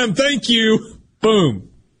 Yes, ma'am. Thank you. Boom.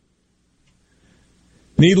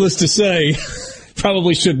 Needless to say,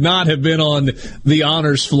 probably should not have been on the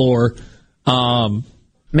honors floor. Man,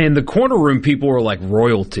 the corner room people were like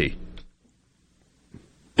royalty.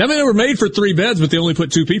 I mean, they were made for 3 beds, but they only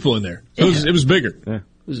put 2 people in there. So it was bigger. Yeah.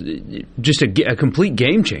 It was just a complete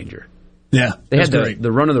game changer. Yeah, they had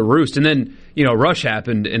the run of the roost, and then Rush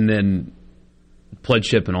happened, and then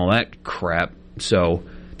pledgeship and all that crap. So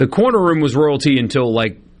the corner room was royalty until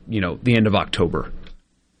the end of October.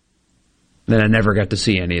 Then I never got to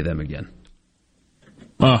see any of them again.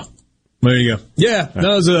 Oh, there you go. Yeah, that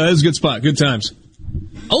was a good spot. Good times.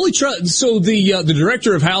 So the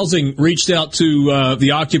director of housing reached out to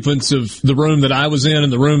the occupants of the room that I was in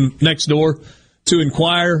and the room next door to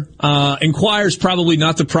inquire. Inquire's probably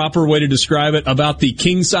not the proper way to describe it, about the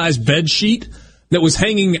king-size bed sheet that was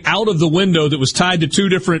hanging out of the window that was tied to 2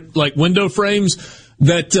 different window frames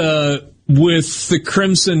that with the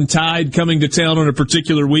Crimson Tide coming to town on a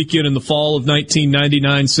particular weekend in the fall of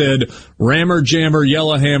 1999 said, Rammer, Jammer,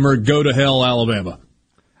 Yellowhammer, go to hell, Alabama.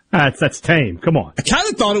 That's tame. Come on. I kind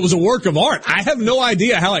of thought it was a work of art. I have no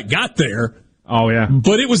idea how it got there. Oh, yeah.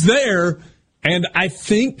 But it was there, and I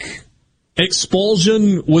think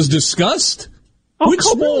expulsion was discussed, which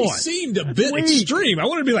really seemed a bit extreme. I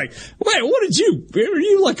wanted to be like, wait, what did you, are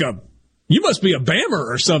you you must be a Bammer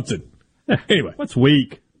or something. Anyway. What's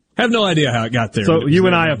weak? I have no idea how it got there. So you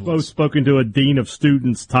and I have both spoken to a dean of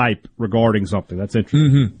students type regarding something. That's interesting.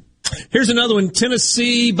 Mm-hmm. Here's another one.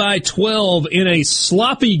 Tennessee by 12 in a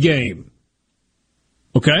sloppy game.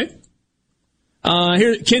 Okay.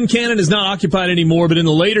 Here, Ken Cannon is not occupied anymore, but in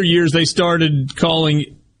the later years they started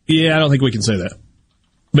calling. Yeah, I don't think we can say that.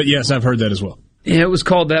 But yes, I've heard that as well. Yeah, it was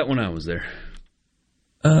called that when I was there.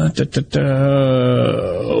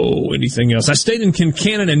 Anything else? I stayed in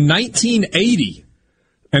Kincannon in 1980,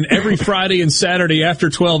 and every Friday and Saturday after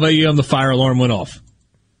 12 a.m. the fire alarm went off.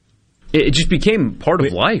 It just became part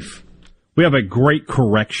of life. We have a great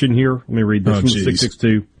correction here. Let me read this from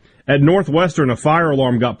 662. At Northwestern, a fire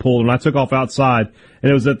alarm got pulled, and I took off outside.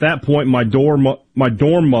 And it was at that point my dorm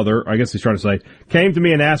mother, I guess he's trying to say, came to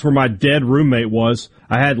me and asked where my dead roommate was.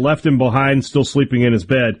 I had left him behind, still sleeping in his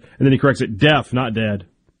bed. And then he corrects it, deaf, not dead.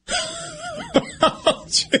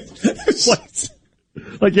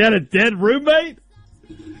 Like you had a dead roommate?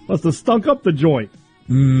 Must have stunk up the joint.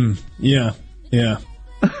 Yeah.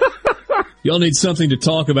 Y'all need something to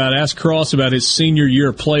talk about. Ask Cross about his senior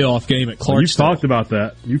year playoff game at Clarksdale. You've talked about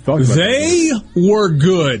that. They were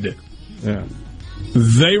good. Yeah.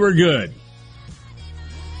 They were good.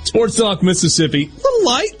 Sports Talk Mississippi. A little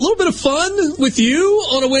light, a little bit of fun with you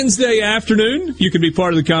on a Wednesday afternoon. You can be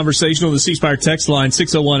part of the conversation on the C Spire text line,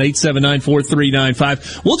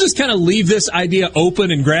 601-879-4395. We'll just kind of leave this idea open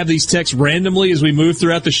and grab these texts randomly as we move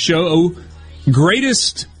throughout the show.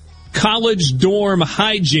 Greatest college dorm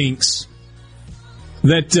hijinks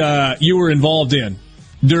that you were involved in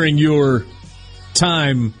during your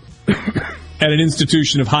time at an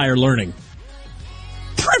institution of higher learning.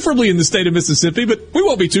 Preferably in the state of Mississippi, but we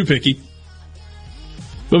won't be too picky.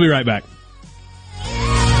 We'll be right back.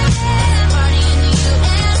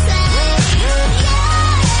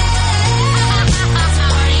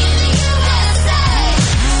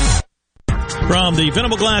 From the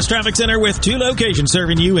Venable Glass Traffic Center with 2 locations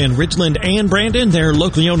serving you in Richland and Brandon. They're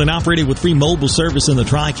locally owned and operated with free mobile service in the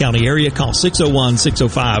Tri-County area. Call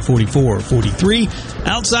 601-605-4443.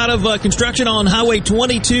 Outside of construction on Highway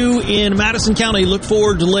 22 in Madison County, look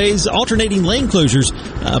for delays, alternating lane closures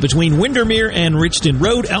between Windermere and Richton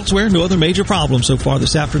Road. Elsewhere, no other major problems so far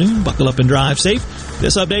this afternoon. Buckle up and drive safe.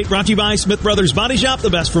 This update brought to you by Smith Brothers Body Shop. The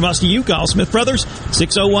best from us to you. Call Smith Brothers,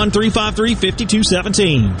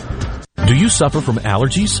 601-353-5217. Do you suffer from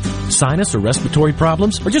allergies, sinus, or respiratory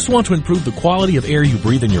problems, or just want to improve the quality of air you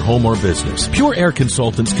breathe in your home or business? Pure Air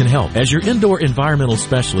Consultants can help. As your indoor environmental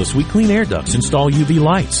specialists, we clean air ducts, install UV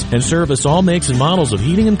lights, and service all makes and models of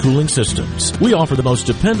heating and cooling systems. We offer the most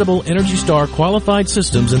dependable Energy Star qualified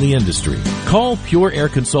systems in the industry. Call Pure Air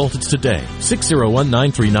Consultants today,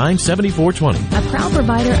 601-939-7420. A proud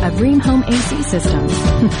provider of Rheem Home AC systems.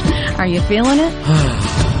 Are you feeling it?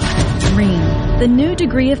 Rheem, the new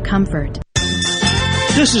degree of comfort.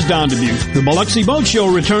 This is Don Dubuque. The Biloxi Boat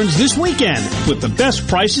Show returns this weekend with the best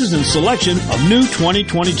prices and selection of new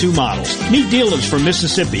 2022 models. Meet dealers from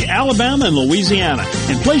Mississippi, Alabama, and Louisiana,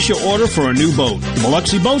 and place your order for a new boat. The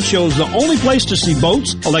Biloxi Boat Show is the only place to see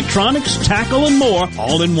boats, electronics, tackle, and more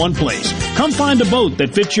all in one place. Come find a boat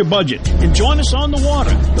that fits your budget and join us on the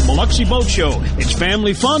water. The Biloxi Boat Show. It's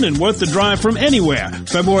family fun and worth the drive from anywhere.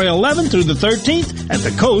 February 11th through the 13th at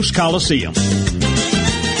the Coast Coliseum.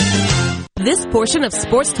 This portion of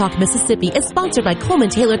Sports Talk Mississippi is sponsored by Coleman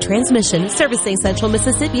Taylor Transmission, servicing Central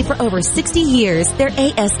Mississippi for over 60 years. Their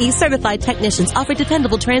ASE certified technicians offer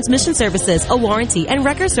dependable transmission services, a warranty, and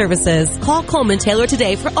record services. Call Coleman Taylor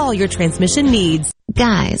today for all your transmission needs.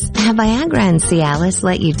 Guys, have Viagra and Cialis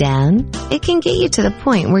let you down? It can get you to the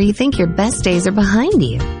point where you think your best days are behind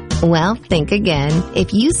you. Well, think again.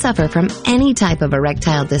 If you suffer from any type of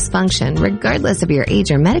erectile dysfunction, regardless of your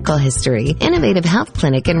age or medical history, Innovative Health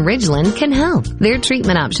Clinic in Ridgeland can help. Their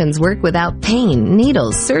treatment options work without pain,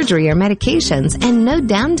 needles, surgery, or medications, and no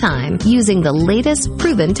downtime, using the latest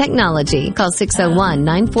proven technology. Call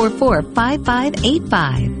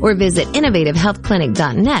 601-944-5585 or visit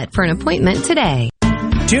innovativehealthclinic.net for an appointment today.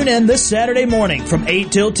 Tune in this Saturday morning from 8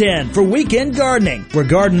 till 10 for Weekend Gardening, where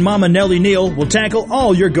Garden Mama Nellie Neal will tackle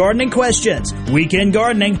all your gardening questions. Weekend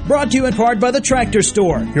Gardening, brought to you in part by The Tractor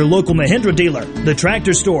Store, your local Mahindra dealer. The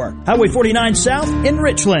Tractor Store, Highway 49 South in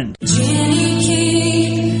Richland.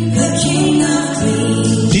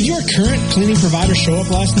 Did your current cleaning provider show up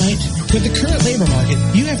last night? With the current labor market,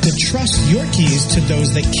 you have to trust your keys to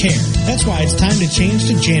those that care. That's why it's time to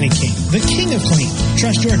change to Jani King, the king of clean.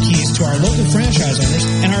 Trust your keys to our local franchise owners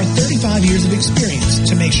and our 35 years of experience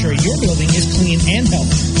to make sure your building is clean and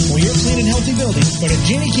healthy. For your clean and healthy building, go to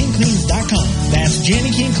JannyKingCleans.com. That's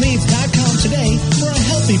JannyKingCleans.com today for a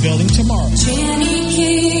healthy building tomorrow. Jani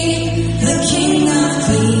King, the king of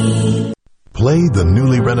clean. Play the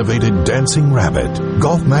newly renovated Dancing Rabbit.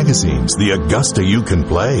 Golf Magazine's The Augusta You Can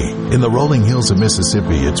Play. In the rolling hills of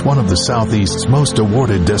Mississippi, it's one of the Southeast's most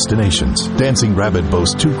awarded destinations. Dancing Rabbit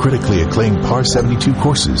boasts two critically acclaimed par 72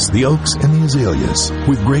 courses, the Oaks and the Azaleas.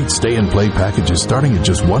 With great stay-and-play packages starting at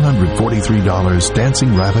just $143,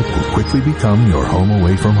 Dancing Rabbit will quickly become your home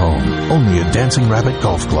away from home. Only at Dancing Rabbit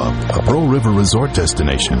Golf Club, a Pearl River resort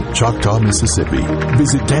destination, Choctaw, Mississippi.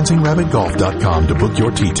 Visit DancingRabbitGolf.com to book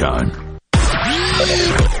your tee time.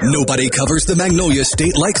 Nobody covers the Magnolia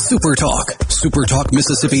State like Super Talk. Super Talk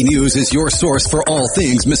Mississippi News is your source for all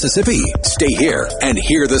things Mississippi. Stay here and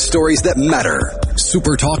hear the stories that matter.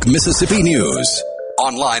 Super Talk Mississippi News.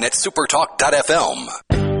 Online at supertalk.fm.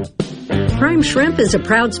 Prime Shrimp is a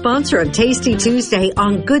proud sponsor of Tasty Tuesday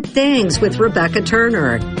on Good Things with Rebecca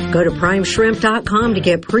Turner. Go to primeshrimp.com to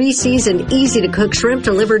get pre-seasoned, easy-to-cook shrimp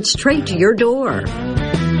delivered straight to your door.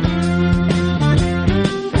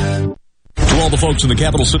 To all the folks in the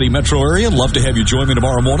Capital City metro area, love to have you join me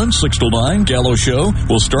tomorrow morning, 6 till 9, Gallo Show.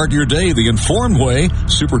 We'll start your day the informed way.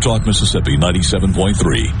 Super Talk Mississippi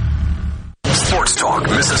 97.3. Sports Talk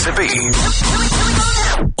Mississippi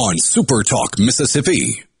on Super Talk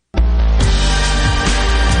Mississippi.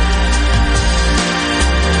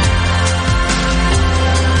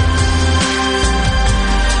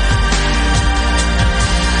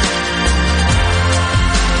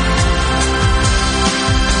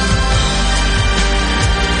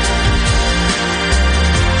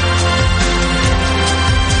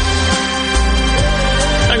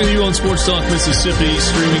 Sports Talk Mississippi,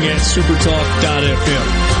 streaming at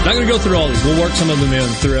supertalk.fm. Not going to go through all these. We'll work some of them in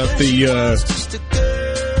throughout the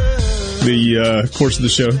course of the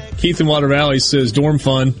show. Keith in Water Valley says, dorm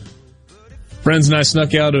fun. Friends and I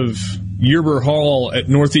snuck out of Yerber Hall at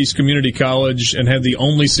Northeast Community College and had the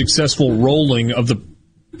only successful rolling of the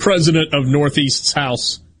president of Northeast's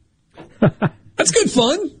house. That's good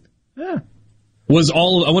fun. Yeah. I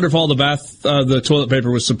wonder if all the toilet paper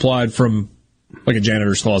was supplied from like a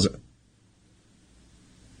janitor's closet.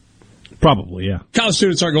 Probably, yeah. College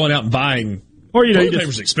students aren't going out and buying. Or toilet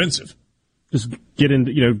paper's expensive. Just get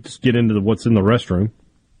into what's in the restroom.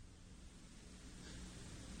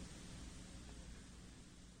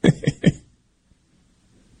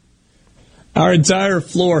 Our entire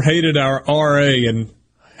floor hated our RA in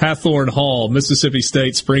Hathorne Hall, Mississippi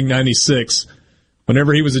State, spring '96.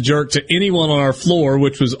 Whenever he was a jerk to anyone on our floor,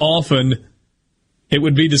 which was often, it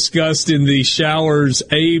would be discussed in the showers.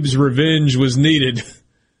 Abe's revenge was needed.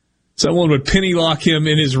 Someone would penny lock him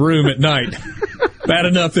in his room at night. Bad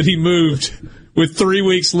enough that he moved with 3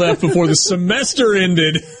 weeks left before the semester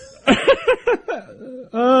ended.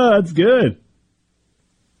 Oh, that's good.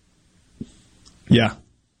 Yeah.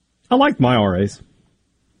 I liked my RAs.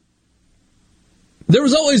 There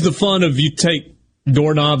was always the fun of you take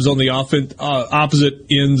doorknobs on the opposite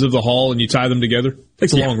ends of the hall and you tie them together.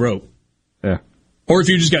 Takes a long rope. Yeah. Or if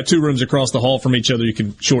you just got 2 rooms across the hall from each other, you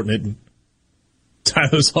can shorten it and tie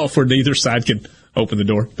those off where neither side can open the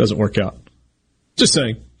door. Doesn't work out. Just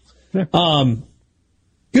saying. Yeah.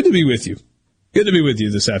 Good to be with you. Good to be with you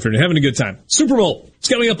this afternoon. Having a good time. Super Bowl. It's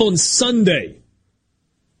coming up on Sunday.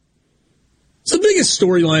 It's the biggest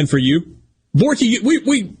storyline for you.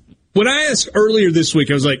 Borky, when I asked earlier this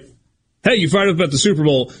week, I was like, hey, you fired up about the Super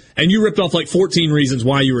Bowl, and you ripped off like 14 reasons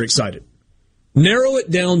why you were excited. Narrow it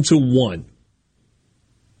down to one.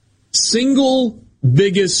 Single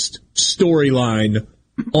biggest storyline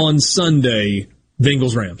on Sunday,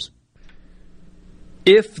 Bengals-Rams.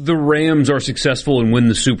 If the Rams are successful and win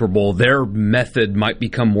the Super Bowl, their method might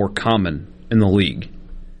become more common in the league.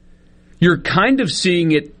 You're kind of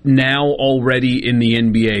seeing it now already in the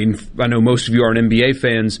NBA, and I know most of you aren't NBA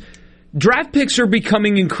fans. Draft picks are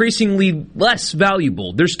becoming increasingly less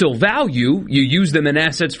valuable. There's still value. You use them in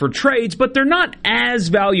assets for trades, but they're not as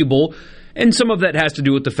valuable, and some of that has to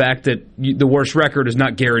do with the fact that the worst record is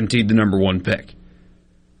not guaranteed the number 1 pick.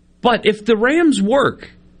 But if the Rams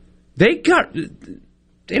work, they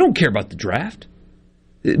don't care about the draft.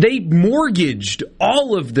 They mortgaged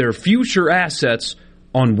all of their future assets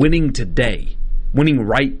on winning today, winning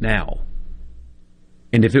right now.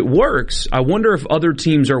 And if it works, I wonder if other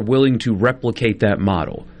teams are willing to replicate that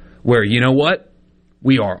model where, you know what?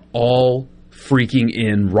 We are all freaking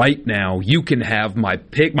in right now. You can have my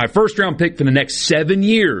pick, my first-round pick for the next 7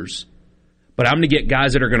 years, but I'm going to get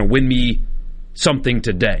guys that are going to win me something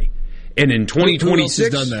today. And in 2026... Who else has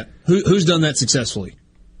done that? Who's done that successfully?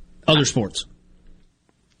 Other sports.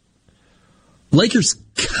 Lakers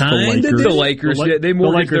kind of did. The Lakers, they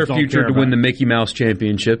mortgaged their future to win the Mickey Mouse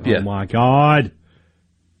Championship. Oh, my God.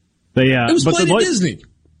 It was played at Disney.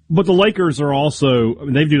 But the Lakers are also,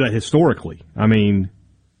 they do that historically. I mean,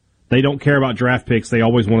 they don't care about draft picks. They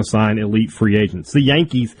always want to sign elite free agents. The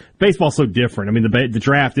Yankees, baseball's so different. I mean, the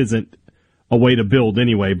draft isn't a way to build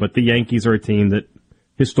anyway, but the Yankees are a team that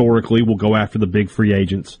historically will go after the big free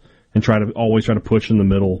agents and always try to push in the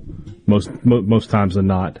middle most times than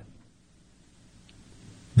not.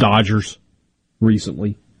 Dodgers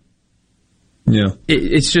recently. Yeah.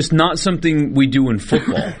 It's just not something we do in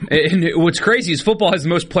football. And what's crazy is football has the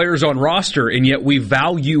most players on roster, and yet we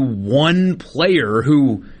value one player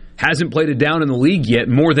who hasn't played it down in the league yet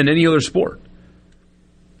more than any other sport.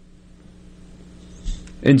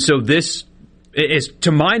 And so this is,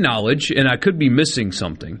 to my knowledge, and I could be missing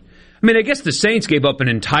something. I mean, I guess the Saints gave up an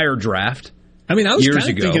entire draft. I mean, I was kind of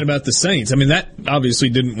thinking about the Saints. I mean, that obviously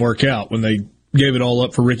didn't work out when they gave it all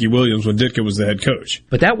up for Ricky Williams when Ditka was the head coach.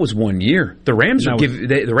 But that was 1 year. The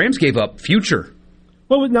Rams gave up future.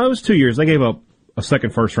 Well, no, it was 2 years. They gave up a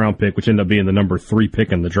second first-round pick, which ended up being the number 3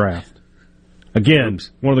 pick in the draft. Again,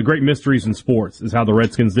 one of the great mysteries in sports is how the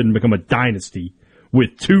Redskins didn't become a dynasty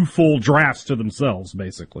with 2 full drafts to themselves,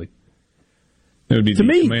 basically. It would be the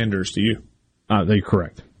Commanders to you. You're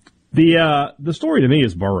correct. The story to me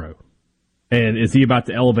is Burrow. And is he about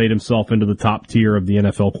to elevate himself into the top tier of the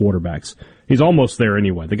NFL quarterbacks? He's almost there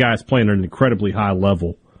anyway. The guy's playing at an incredibly high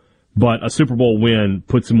level. But a Super Bowl win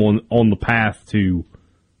puts him on the path to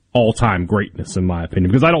all-time greatness, in my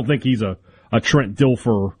opinion. Because I don't think he's a Trent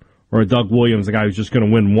Dilfer or a Doug Williams, a guy who's just going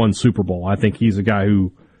to win one Super Bowl. I think he's a guy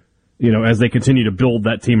who, as they continue to build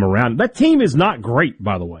that team around. That team is not great,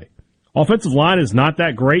 by the way. Offensive line is not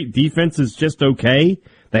that great. Defense is just okay.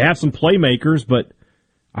 They have some playmakers, but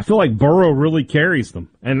I feel like Burrow really carries them.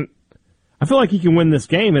 And I feel like he can win this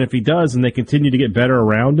game, and if he does and they continue to get better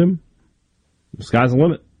around him, the sky's the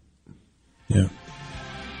limit. Yeah.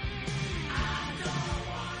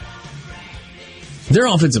 Their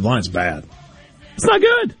offensive line's bad. It's not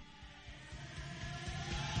good.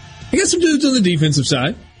 You got some dudes on the defensive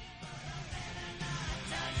side.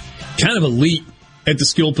 Kind of elite at the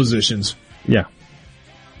skill positions. Yeah.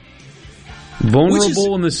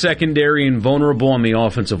 Vulnerable in the secondary and vulnerable on the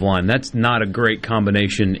offensive line. That's not a great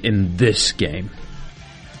combination in this game.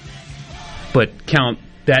 But count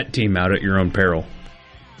that team out at your own peril.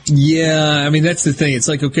 Yeah, I mean, that's the thing. It's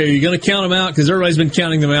like, okay, you're going to count them out because everybody's been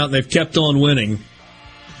counting them out and they've kept on winning.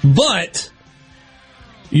 But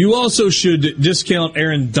you also should discount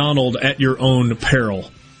Aaron Donald at your own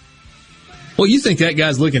peril. Well, you think that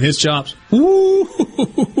guy's licking his chops? Woo!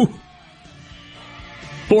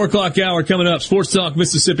 4 o'clock hour coming up. Sports Talk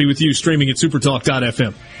Mississippi with you, streaming at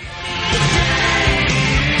supertalk.fm.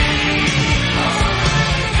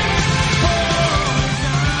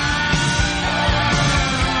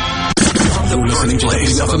 The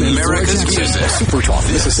birthplace of America's music. Super Talk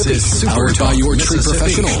Mississippi. Powered by your tree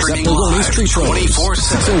professionals at Baloney's Tree Pros.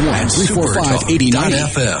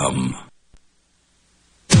 601-345-89FM.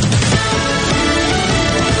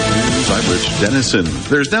 I'm Rich Dennison.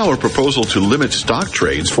 There's now a proposal to limit stock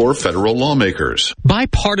trades for federal lawmakers.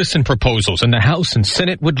 Bipartisan proposals in the House and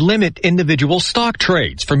Senate would limit individual stock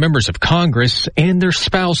trades for members of Congress and their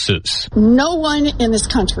spouses. No one in this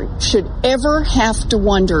country should ever have to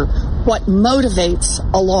wonder what motivates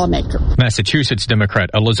a lawmaker. Massachusetts Democrat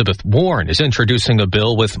Elizabeth Warren is introducing a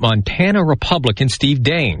bill with Montana Republican Steve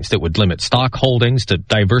Daines that would limit stock holdings to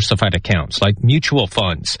diversified accounts like mutual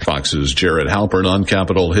funds. Fox's Jared Halpern on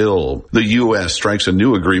Capitol Hill. The U.S. strikes a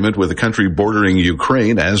new agreement with the country bordering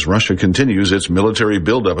Ukraine as Russia continues its military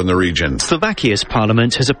buildup in the region. Slovakia's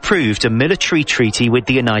parliament has approved a military treaty with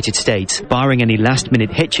the United States. Barring any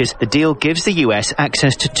last-minute hitches, the deal gives the U.S.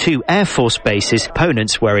 access to 2 Air Force bases.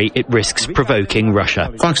 Opponents worry it risks provoking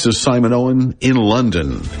Russia. Fox's Simon Owen in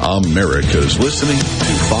London. America's listening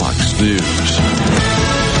to Fox News.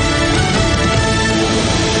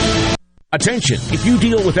 Attention! If you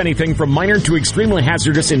deal with anything from minor to extremely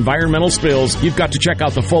hazardous environmental spills, you've got to check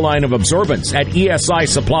out the full line of absorbents at ESI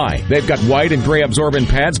Supply. They've got white and gray absorbent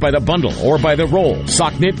pads by the bundle or by the roll,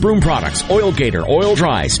 sock knit broom products, oil gator, oil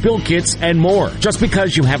dry, spill kits, and more. Just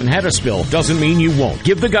because you haven't had a spill doesn't mean you won't.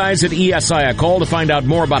 Give the guys at ESI a call to find out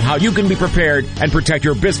more about how you can be prepared and protect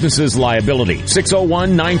your business's liability.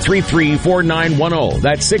 601-933-4910.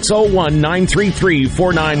 That's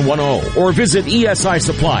 601-933-4910. Or visit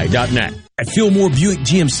esisupply.net. At Fillmore Buick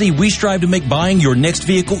GMC, we strive to make buying your next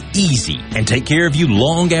vehicle easy and take care of you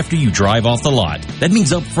long after you drive off the lot. That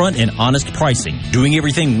means upfront and honest pricing, doing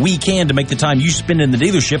everything we can to make the time you spend in the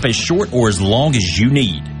dealership as short or as long as you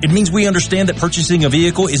need. It means we understand that purchasing a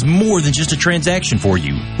vehicle is more than just a transaction for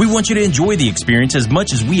you. We want you to enjoy the experience as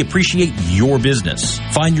much as we appreciate your business.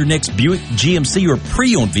 Find your next Buick, GMC, or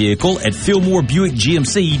pre-owned vehicle at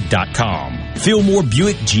FillmoreBuickGMC.com. Fillmore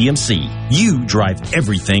Buick GMC. You drive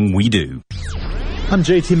everything we do. I'm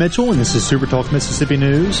JT Mitchell, and this is Super Talk Mississippi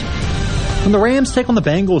News. When the Rams take on the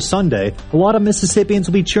Bengals Sunday, a lot of Mississippians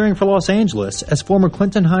will be cheering for Los Angeles as former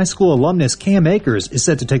Clinton High School alumnus Cam Akers is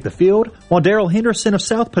set to take the field, while Darrell Henderson of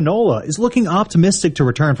South Panola is looking optimistic to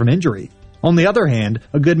return from injury. On the other hand,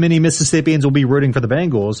 a good many Mississippians will be rooting for the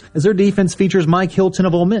Bengals as their defense features Mike Hilton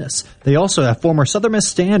of Ole Miss. They also have former Southern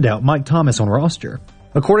Miss standout Mike Thomas on roster.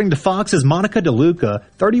 According to Fox's Monica DeLuca,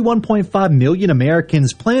 31.5 million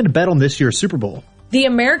Americans plan to bet on this year's Super Bowl. The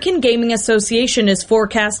American Gaming Association is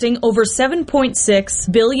forecasting over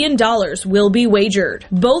 $7.6 billion will be wagered.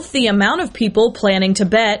 Both the amount of people planning to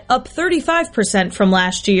bet, up 35% from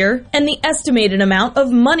last year, and the estimated amount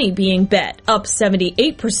of money being bet, up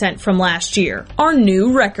 78% from last year, are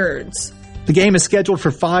new records. The game is scheduled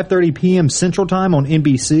for 5:30 p.m. Central Time on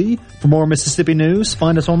NBC. For more Mississippi news,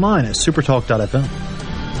 find us online at supertalk.fm.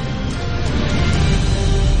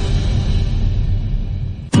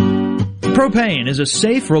 Propane is a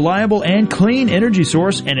safe, reliable, and clean energy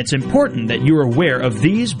source, and it's important that you are aware of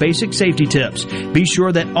these basic safety tips. Be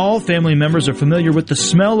sure that all family members are familiar with the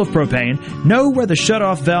smell of propane, know where the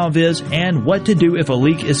shutoff valve is, and what to do if a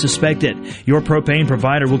leak is suspected. Your propane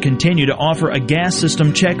provider will continue to offer a gas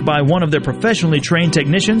system check by one of their professionally trained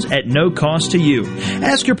technicians at no cost to you.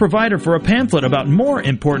 Ask your provider for a pamphlet about more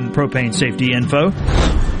important propane safety info.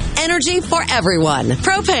 Energy for everyone.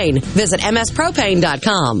 Propane. Visit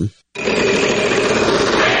mspropane.com.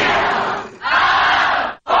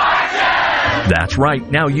 That's right.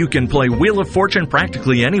 Now you can play Wheel of Fortune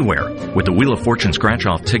practically anywhere. With the Wheel of Fortune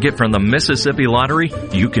scratch-off ticket from the Mississippi Lottery,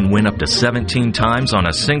 you can win up to 17 times on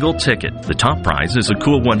a single ticket. The top prize is a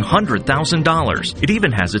cool $100,000. It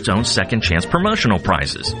even has its own second chance promotional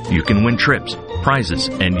prizes. You can win trips, prizes,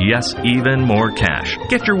 and yes, even more cash.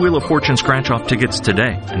 Get your Wheel of Fortune scratch-off tickets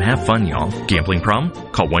today and have fun, y'all. Gambling problem?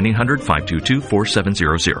 Call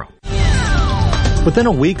 1-800-522-4700. Within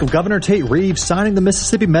a week of Governor Tate Reeves signing the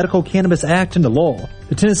Mississippi Medical Cannabis Act into law,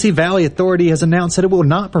 the Tennessee Valley Authority has announced that it will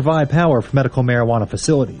not provide power for medical marijuana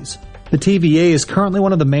facilities. The TVA is currently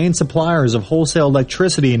one of the main suppliers of wholesale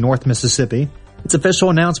electricity in North Mississippi. Its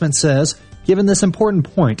official announcement says, given this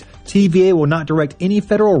important point, TVA will not direct any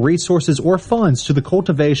federal resources or funds to the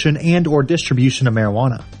cultivation and or distribution of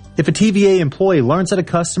marijuana. If a TVA employee learns that a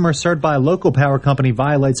customer served by a local power company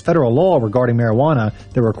violates federal law regarding marijuana,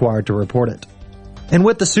 they're required to report it. And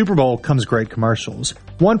with the Super Bowl comes great commercials.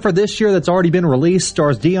 One for this year that's already been released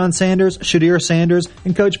stars Deion Sanders, Shadir Sanders,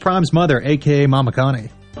 and Coach Prime's mother, a.k.a. Mama Connie.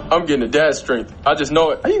 I'm getting a dad strength. I just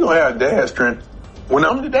know it. How you gonna have dad strength when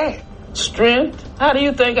I'm the dad? Strength? How do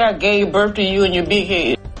you think I gave birth to you and your big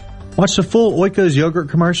head? Watch the full Oikos yogurt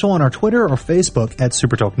commercial on our Twitter or Facebook at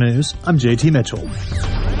Supertalk News. I'm JT Mitchell.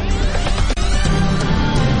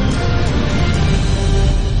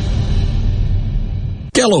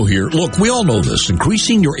 Gallo here. Look, we all know this.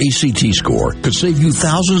 Increasing your ACT score could save you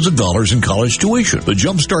thousands of dollars in college tuition. The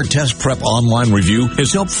Jumpstart Test Prep online review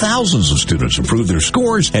has helped thousands of students improve their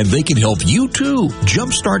scores, and they can help you too.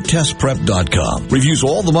 JumpstartTestPrep.com reviews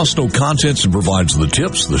all the must-know contents and provides the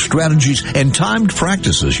tips, the strategies, and timed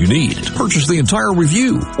practices you need. Purchase the entire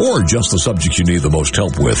review or just the subjects you need the most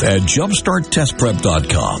help with at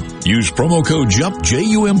JumpstartTestPrep.com. Use promo code JUMP,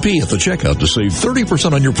 J-U-M-P at the checkout to save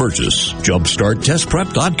 30% on your purchase. JumpstartTestPrep.com.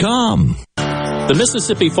 The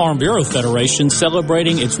Mississippi Farm Bureau Federation,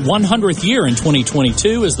 celebrating its 100th year in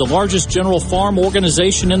 2022, is the largest general farm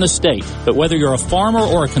organization in the state. But whether you're a farmer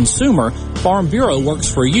or a consumer, Farm Bureau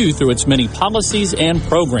works for you through its many policies and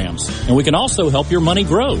programs. And we can also help your money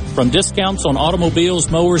grow. From discounts on automobiles,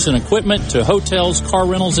 mowers, and equipment to hotels, car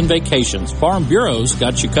rentals, and vacations, Farm Bureau's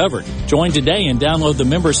got you covered. Join today and download the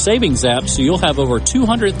Member Savings app so you'll have over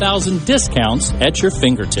 200,000 discounts at your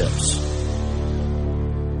fingertips.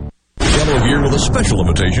 Gallo here with a special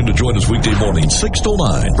invitation to join us weekday morning, 6 to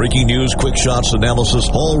 9. Breaking news, quick shots, analysis,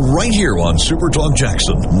 all right here on Super Talk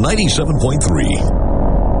Jackson 97.3.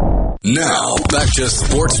 Now, back to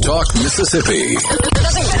Sports Talk Mississippi. It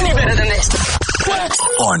doesn't get any better than this.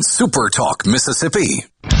 On Super Talk Mississippi.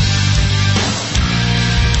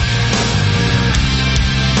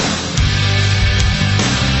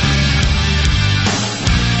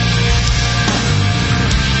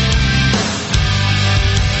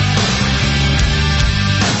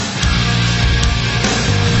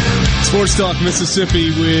 Sports Talk Mississippi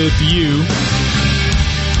with you.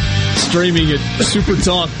 Streaming at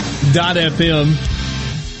supertalk.fm,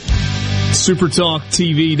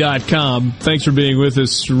 supertalktv.com. Thanks for being with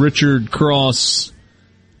us, Richard Cross,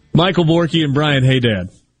 Michael Borky, and Brian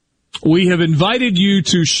Haydad. We have invited you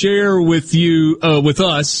to share with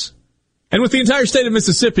us, and with the entire state of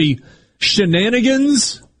Mississippi,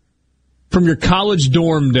 shenanigans from your college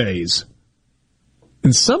dorm days.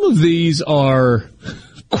 And some of these are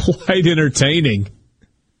quite entertaining.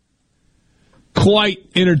 Quite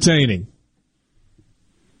entertaining.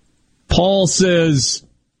 Paul says,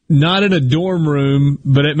 not in a dorm room,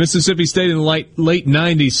 but at Mississippi State in the late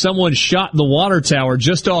 90s, someone shot the water tower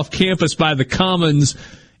just off campus by the Commons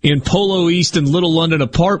in Polo East and Little London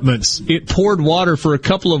apartments. It poured water for a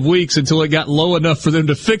couple of weeks until it got low enough for them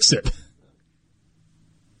to fix it.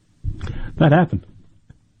 That happened.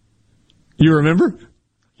 You remember?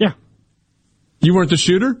 Yeah. You weren't the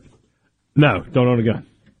shooter? No, don't own a gun.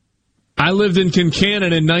 I lived in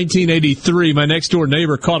Kincannon in 1983. My next-door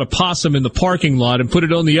neighbor caught a possum in the parking lot and put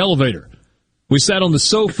it on the elevator. We sat on the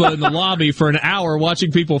sofa in the lobby for an hour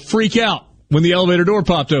watching people freak out when the elevator door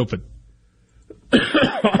popped open.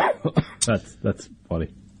 That's funny.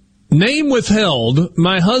 Name withheld,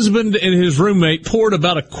 my husband and his roommate poured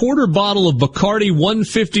about a quarter bottle of Bacardi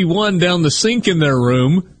 151 down the sink in their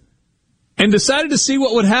room and decided to see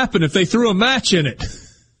what would happen if they threw a match in it.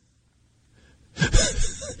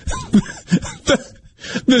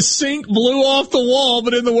 The sink blew off the wall,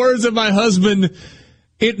 but in the words of my husband,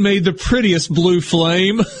 it made the prettiest blue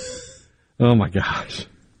flame. Oh, my gosh.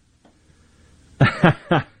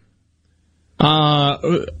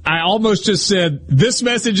 I almost just said, this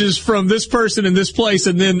message is from this person in this place,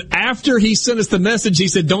 and then after he sent us the message, he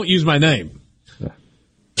said, don't use my name. Yeah.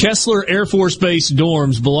 Kessler Air Force Base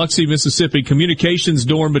dorms, Biloxi, Mississippi, communications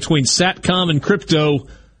dorm between SATCOM and crypto.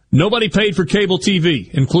 Nobody paid for cable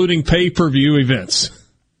TV, including pay-per-view events.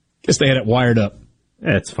 Guess they had it wired up.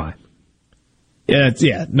 Yeah, it's fine.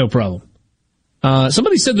 Yeah, no problem.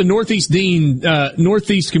 Somebody said the Northeast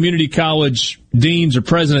Community College dean's or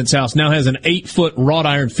president's house now has an 8-foot wrought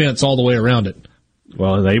iron fence all the way around it.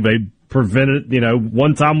 Well, they prevented,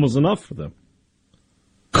 one time was enough for them.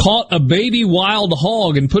 Caught a baby wild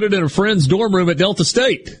hog and put it in a friend's dorm room at Delta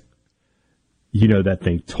State. That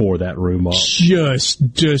thing tore that room up.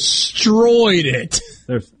 Just destroyed it.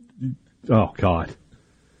 Oh, God.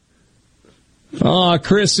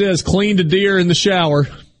 Chris says cleaned a deer in the shower.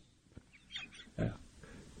 Yeah.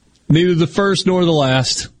 Neither the first nor the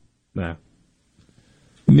last. No.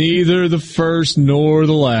 Neither the first nor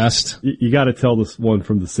the last. You got to tell this one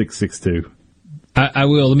from the 662. I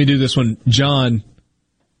will. Let me do this one. John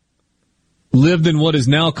lived in what is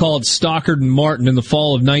now called Stockard and Martin in the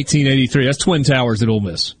fall of 1983. That's Twin Towers at Ole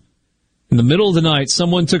Miss. In the middle of the night,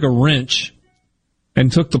 someone took a wrench and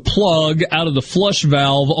took the plug out of the flush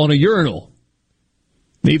valve on a urinal.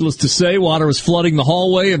 Needless to say, water was flooding the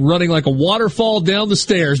hallway and running like a waterfall down the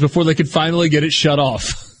stairs before they could finally get it shut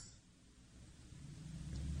off.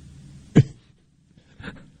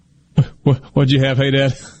 What'd you have, hey,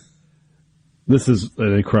 Dad? This is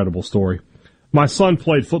an incredible story. My son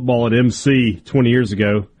played football at MC 20 years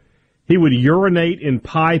ago. He would urinate in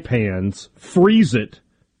pie pans, freeze it,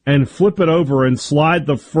 and flip it over and slide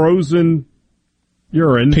the frozen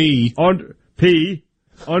urine under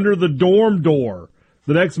the dorm door.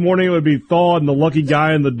 The next morning it would be thawed, and the lucky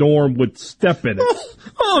guy in the dorm would step in it.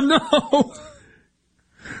 Oh, no.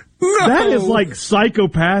 No. That is like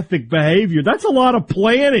psychopathic behavior. That's a lot of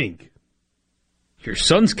planning. Your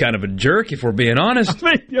son's kind of a jerk, if we're being honest.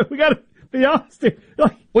 I mean, we got to be honest here.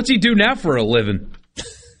 What's he do now for a living?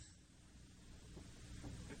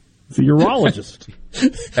 He's a urologist.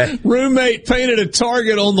 Roommate painted a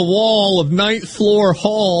target on the wall of 9th floor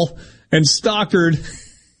hall in Stockard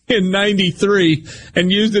in 93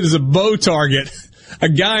 and used it as a bow target. A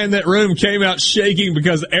guy in that room came out shaking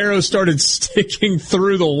because arrows started sticking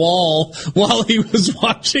through the wall while he was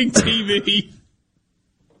watching TV.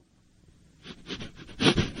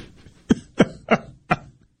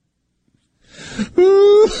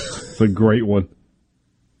 It's a great one.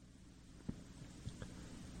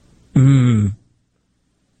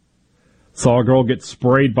 Saw a girl get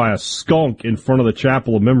sprayed by a skunk in front of the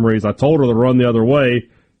Chapel of Memories. I told her to run the other way,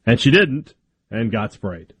 and she didn't, and got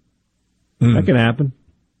sprayed. That can happen.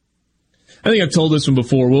 I think I've told this one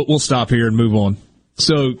before. We'll stop here and move on.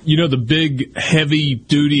 So, you know the big,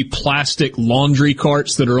 heavy-duty plastic laundry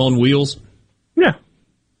carts that are on wheels? Yeah.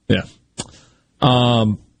 Yeah.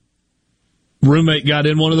 Roommate got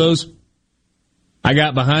in one of those. I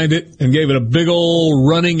got behind it and gave it a big old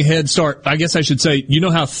running head start. I guess I should say, you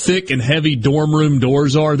know how thick and heavy dorm room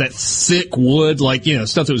doors are? That thick wood, like, you know,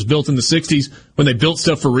 stuff that was built in the 60s when they built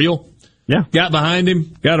stuff for real? Yeah. Got behind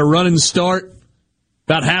him, got a running start.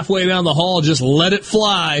 About halfway down the hall, just let it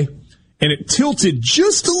fly. And it tilted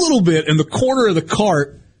just a little bit, and the corner of the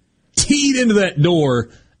cart teed into that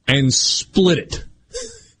door and split it.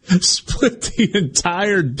 Split the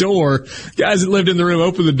entire door. Guys that lived in the room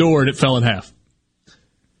opened the door, and it fell in half.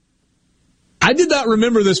 I did not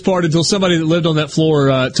remember this part until somebody that lived on that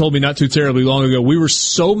floor told me not too terribly long ago. We were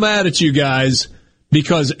so mad at you guys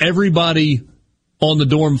because everybody on the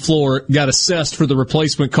dorm floor got assessed for the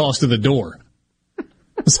replacement cost of the door.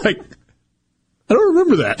 It's like, I don't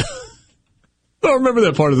remember that. I don't remember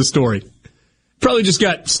that part of the story. Probably just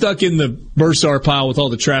got stuck in the Bursar pile with all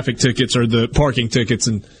the traffic tickets or the parking tickets,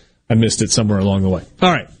 and I missed it somewhere along the way.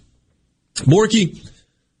 All right. Borky,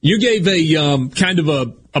 you gave a kind of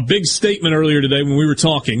a big statement earlier today when we were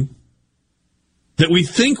talking that we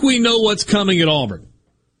think we know what's coming at Auburn.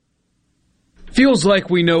 Feels like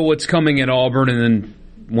we know what's coming at Auburn, and then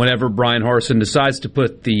whenever Brian Harsin decides to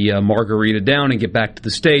put the margarita down and get back to the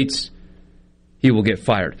States, he will get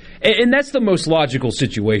fired. And that's the most logical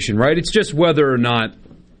situation, right? It's just whether or not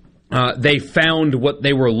they found what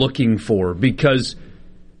they were looking for. Because,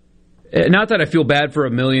 not that I feel bad for a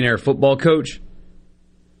millionaire football coach,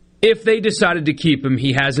 if they decided to keep him,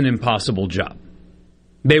 he has an impossible job.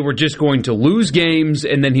 They were just going to lose games,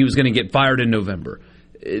 and then he was going to get fired in November.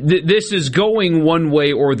 This is going one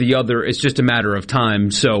way or the other. It's just a matter of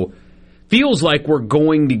time. So, feels like we're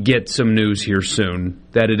going to get some news here soon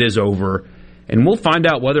that it is over. And we'll find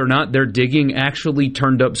out whether or not their digging actually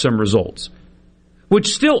turned up some results.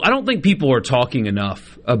 Which still, I don't think people are talking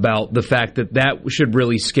enough about the fact that that should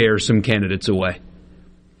really scare some candidates away.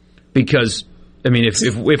 Because, I mean, if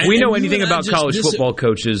we know anything about college football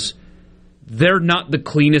coaches, they're not the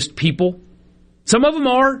cleanest people. Some of them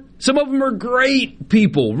are. Some of them are great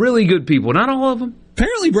people, really good people. Not all of them.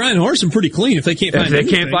 Apparently, Brian Harsin pretty clean if they can't find anything.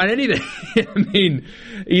 If they can't find anything. I mean,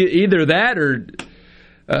 either that or...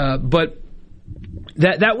 but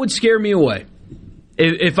that would scare me away.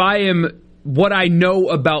 If I am... What I know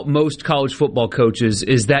about most college football coaches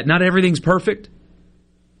is that not everything's perfect.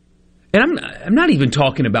 And I'm not even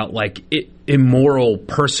talking about, like, immoral,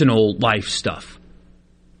 personal life stuff.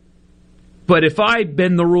 But if I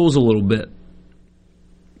bend the rules a little bit,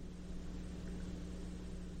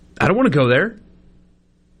 I don't want to go there.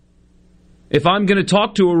 If I'm going to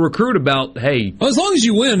talk to a recruit about, hey... Well, as long as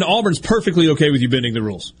you win, Auburn's perfectly okay with you bending the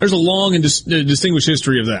rules. There's a long and distinguished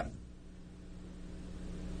history of that.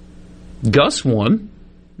 Gus won,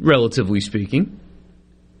 relatively speaking.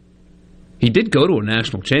 He did go to a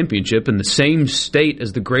national championship in the same state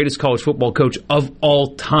as the greatest college football coach of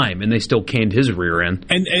all time, and they still canned his rear end.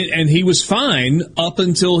 And he was fine up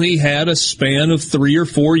until he had a span of 3 or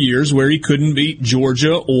 4 years where he couldn't beat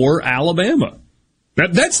Georgia or Alabama.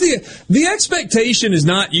 That's the expectation is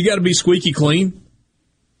not you got to be squeaky clean.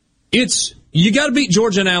 It's you got to beat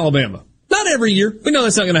Georgia and Alabama. Not every year. We know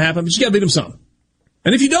that's not going to happen, but you got to beat them some.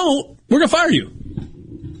 And if you don't, we're going to fire you.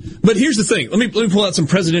 But here's the thing. Let me pull out some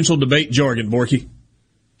presidential debate jargon, Borky.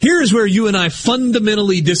 Here is where you and I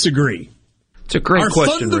fundamentally disagree. It's a great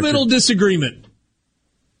question, Our fundamental Richard. disagreement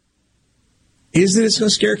is that it's going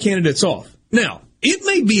to scare candidates off. Now, it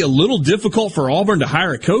may be a little difficult for Auburn to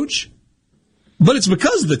hire a coach, but it's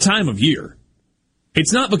because of the time of year.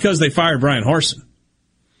 It's not because they fired Brian Harsin.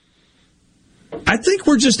 I think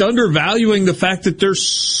we're just undervaluing the fact that they're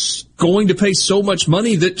going to pay so much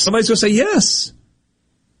money that somebody's going to say yes.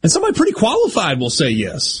 And somebody pretty qualified will say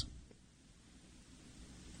yes.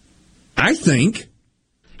 I think.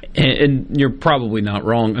 And you're probably not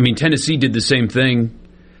wrong. I mean, Tennessee did the same thing.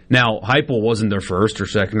 Now, Heupel wasn't their first or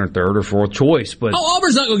second or third or fourth choice, but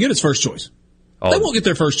Auburn's not going to get its first choice. They won't get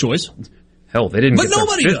their first choice. Hell, they didn't But get their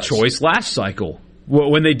nobody fifth does. choice last cycle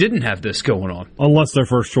when they didn't have this going on. Unless their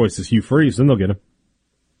first choice is Hugh Freeze, then they'll get him.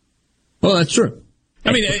 Well, that's true.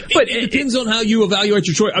 I mean, it depends on how you evaluate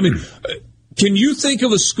your choice. I mean, can you think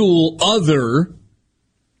of a school other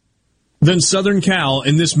than Southern Cal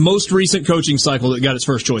in this most recent coaching cycle that got its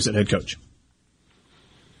first choice at head coach?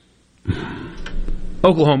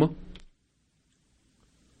 Oklahoma.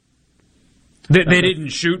 They didn't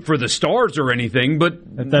shoot for the stars or anything, but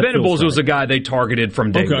Venables was a guy they targeted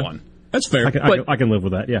from day one. That's fair. I can live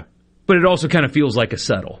with that, yeah. But it also kind of feels like a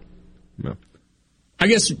settle. No. I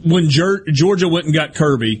guess when Georgia went and got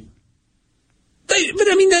Kirby,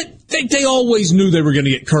 they always knew they were going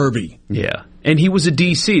to get Kirby. Yeah. And he was a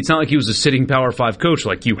DC. It's not like he was a sitting Power 5 coach.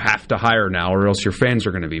 Like, you have to hire now or else your fans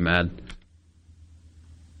are going to be mad.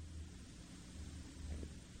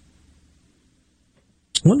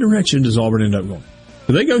 What direction does Auburn end up going?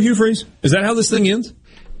 Do they go Hugh Freeze? Is that how this thing ends?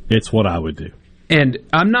 It's what I would do. And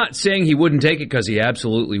I'm not saying he wouldn't take it because he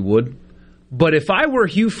absolutely would. But if I were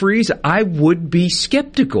Hugh Freeze, I would be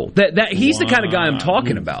skeptical. That he's the kind of guy I'm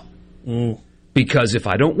talking about. Because if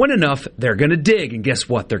I don't win enough, they're going to dig. And guess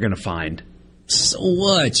what? They're going to find. So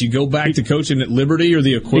what? You go back to coaching at Liberty or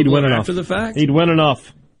the equivalent after the fact? He'd win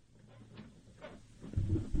enough.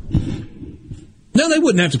 No, they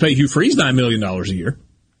wouldn't have to pay Hugh Freeze $9 million a year.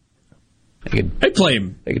 They'd play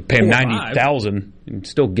him. They could pay him $90,000 and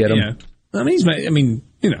still get him. Yeah. I mean,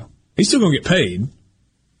 he's still going to get paid,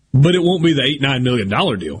 but it won't be the $8-9 million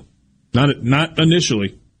deal. Not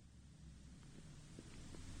initially.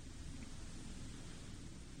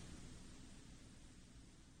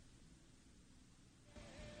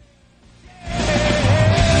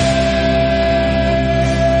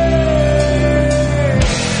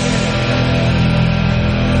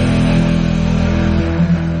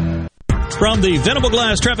 From the Venable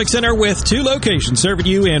Glass Traffic Center with two locations serving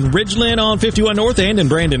you in Ridgeland on 51 North and in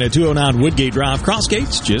Brandon at 209 Woodgate Drive.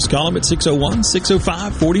 Crossgates, just call them at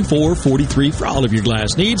 601-605-4443 for all of your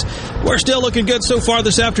glass needs. We're still looking good so far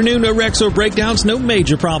this afternoon. No wrecks or breakdowns, no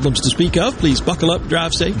major problems to speak of. Please buckle up,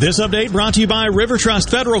 drive safe. This update brought to you by River Trust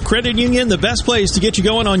Federal Credit Union, the best place to get you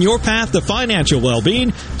going on your path to financial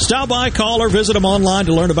well-being. Stop by, call, or visit them online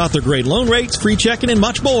to learn about their great loan rates, free checking, and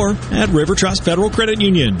much more at River Trust Federal Credit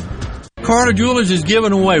Union. Carter Jewelers is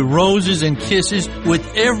giving away roses and kisses with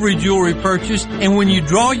every jewelry purchase, and when you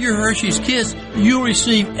draw your Hershey's Kiss, you'll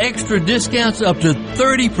receive extra discounts up to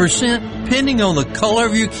 30% depending on the color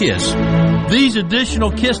of your kiss. These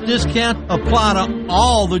additional Kiss discounts apply to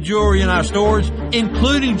all the jewelry in our stores,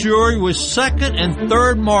 including jewelry with second and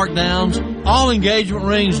third markdowns, all engagement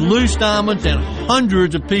rings, loose diamonds, and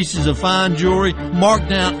hundreds of pieces of fine jewelry marked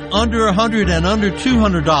down under $100 and under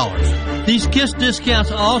 $200. These Kiss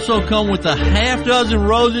discounts also come with a half dozen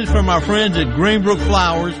roses from our friends at Greenbrook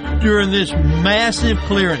Flowers during this massive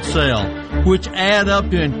clearance sale, which add up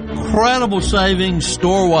to incredible savings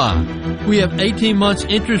store-wide. We have 18 months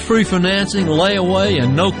interest-free financing, layaway,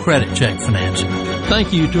 and no credit check financing.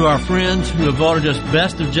 Thank you to our friends who have voted us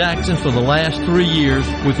Best of Jackson for the last 3 years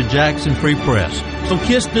with the Jackson Free Press. So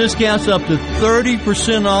Kiss discounts up to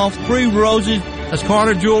 30% off, free roses. That's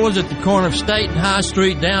Carter Jewelers at the corner of State and High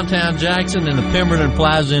Street, downtown Jackson, and the Pemberton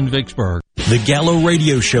Plaza in Vicksburg. The Gallo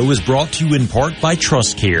Radio Show is brought to you in part by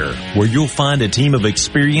TrustCare, where you'll find a team of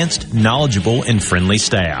experienced, knowledgeable, and friendly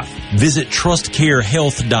staff. Visit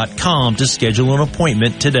TrustCareHealth.com to schedule an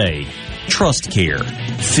appointment today. TrustCare.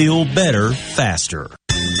 Feel better, faster.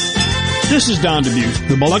 This is Don Dubuque.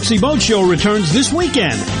 The Biloxi Boat Show returns this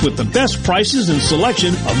weekend with the best prices and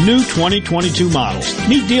selection of new 2022 models.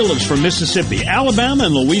 Meet dealers from Mississippi, Alabama,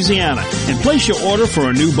 and Louisiana, and place your order for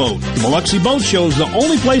a new boat. The Biloxi Boat Show is the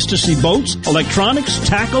only place to see boats, electronics,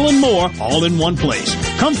 tackle, and more all in one place.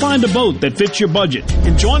 Come find a boat that fits your budget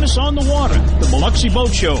and join us on the water. The Biloxi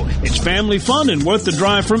Boat Show. It's family fun and worth the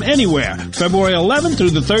drive from anywhere. February 11th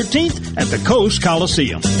through the 13th at the Coast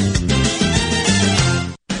Coliseum.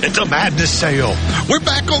 It's a madness sale. We're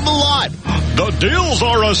back on the lot. The deals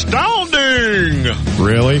are astounding.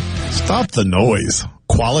 Really? Stop the noise.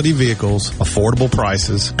 Quality vehicles, affordable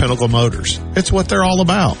prices, Pinnacle Motors. It's what they're all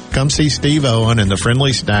about. Come see Steve Owen and the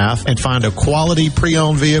friendly staff and find a quality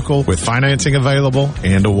pre-owned vehicle with financing available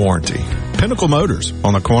and a warranty. Pinnacle Motors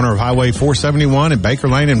on the corner of Highway 471 and Baker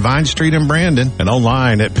Lane and Vine Street in Brandon, and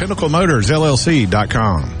online at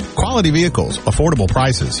PinnacleMotorsLLC.com. Quality vehicles, affordable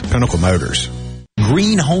prices, Pinnacle Motors.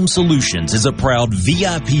 Green Home Solutions is a proud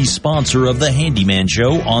VIP sponsor of the Handyman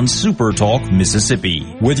Show on Super Talk, Mississippi.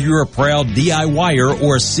 Whether you're a proud DIYer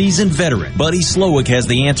or a seasoned veteran, Buddy Slowick has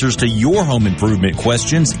the answers to your home improvement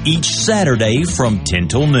questions each Saturday from 10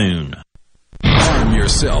 till noon. Arm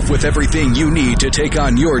yourself with everything you need to take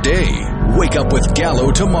on your day. Wake up with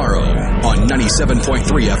Gallo tomorrow on 97.3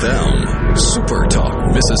 FM. Super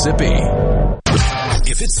Talk, Mississippi.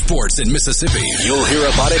 If it's sports in Mississippi, you'll hear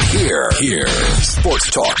about it here. Sports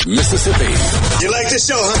Talk Mississippi. You like this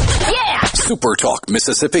show, huh? Yeah! Super Talk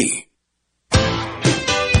Mississippi.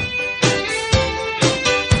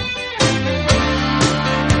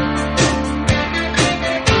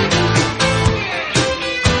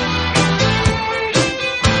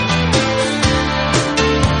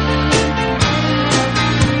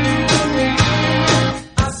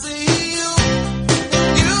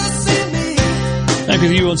 Back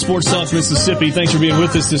with you on Sports Talk Mississippi. Thanks for being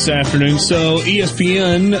with us this afternoon. So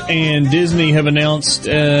ESPN and Disney have announced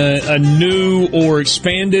a new or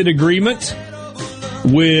expanded agreement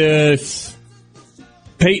with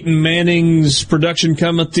Peyton Manning's production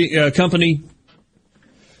company.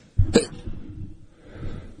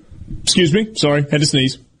 Excuse me. Sorry. Had to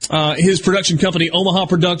sneeze. His production company, Omaha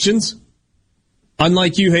Productions.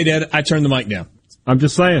 Unlike you, hey, Dad, I turned the mic down. I'm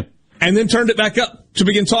just saying. And then turned it back up to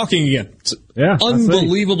begin talking again. It's an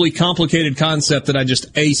unbelievably complicated concept that I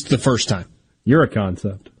just aced the first time. You're a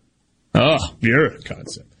concept. Oh, you're a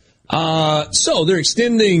concept. So they're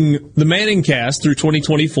extending the Manning cast through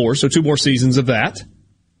 2024, so 2 more seasons of that.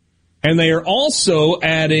 And they are also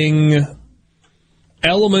adding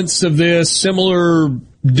elements of this, similar,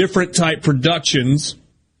 different type productions.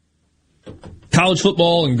 College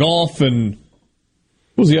football and golf and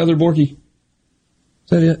what was the other, Borky? Is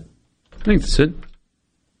that it? I think that's it.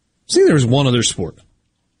 See, there was one other sport.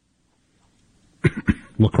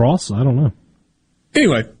 Lacrosse? I don't know.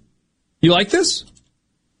 Anyway, you like this?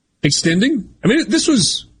 Extending? I mean, this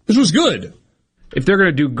was good. If they're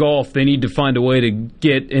going to do golf, they need to find a way to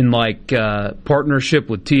get in partnership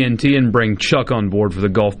with TNT and bring Chuck on board for the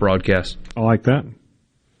golf broadcast. I like that.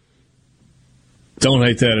 Don't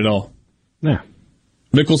hate that at all. Yeah.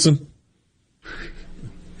 Mickelson?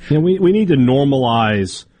 Yeah, we need to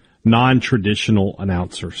normalize non-traditional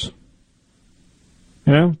announcers.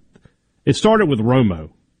 You know? It started with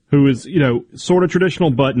Romo, who is, sort of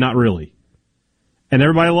traditional, but not really. And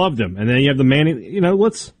everybody loved him. And then you have the Manning,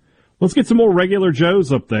 let's get some more regular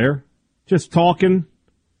Joes up there just talking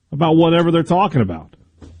about whatever they're talking about.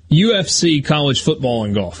 UFC, college football,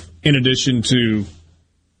 and golf, in addition to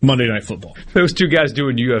Monday Night Football. Those 2 guys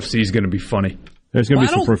doing UFC is going to be funny. There's going to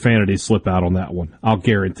be some profanity slip out on that one. I'll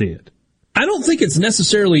guarantee it. I don't think it's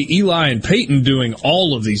necessarily Eli and Peyton doing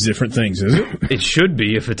all of these different things, is it? It should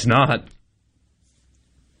be if it's not.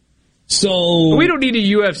 So we don't need a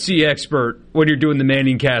UFC expert when you're doing the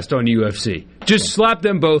Manning cast on UFC. Just slap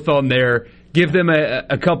them both on there, give them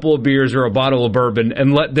a couple of beers or a bottle of bourbon,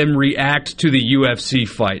 and let them react to the UFC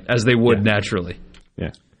fight as they would naturally.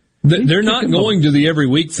 Yeah. They're not going to the every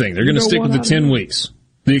week thing. They're going to stick with the 10 weeks.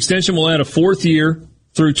 The extension will add a 4th year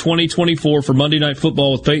through 2024 for Monday Night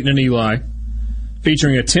Football with Peyton and Eli,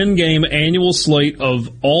 featuring a 10-game annual slate of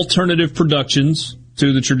alternative productions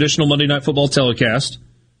to the traditional Monday Night Football telecast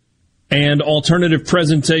and alternative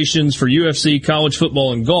presentations for UFC, college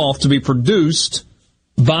football, and golf to be produced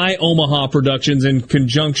by Omaha Productions in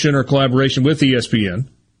conjunction or collaboration with ESPN.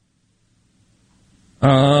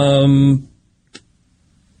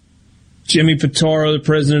 Jimmy Pitaro, the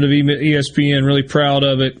president of ESPN, really proud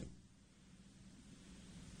of it.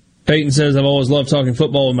 Peyton says, I've always loved talking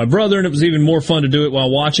football with my brother, and it was even more fun to do it while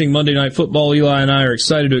watching Monday Night Football. Eli and I are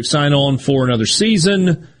excited to sign on for another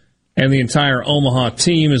season, and the entire Omaha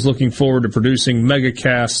team is looking forward to producing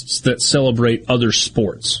megacasts that celebrate other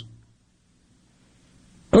sports.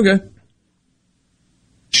 Okay.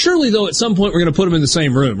 Surely, though, at some point we're going to put them in the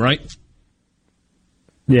same room, right?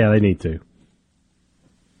 Yeah, they need to.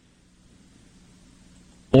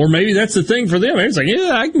 Or maybe that's the thing for them. It's like,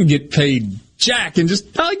 yeah, I can get paid jack and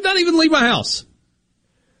just not even leave my house.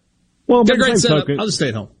 Well, get a great setup. I'll just stay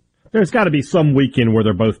at home. There's got to be some weekend where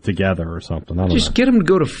they're both together or something. I don't know. Get them to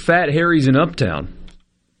go to Fat Harry's in Uptown.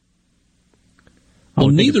 Well,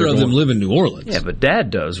 neither of them live in New Orleans. Yeah, but Dad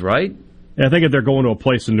does, right? Yeah, I think if they're going to a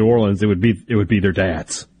place in New Orleans, it would be their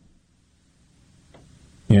dad's.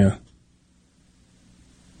 Yeah.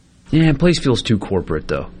 Yeah, place feels too corporate,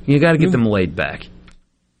 though. You got to get them laid back.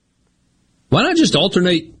 Why not just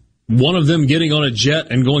alternate one of them getting on a jet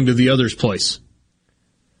and going to the other's place?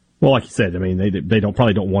 Well, like you said, I mean, they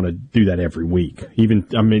probably don't want to do that every week.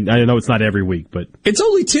 I know it's not every week, but it's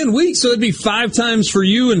only 10 weeks, so it'd be 5 times for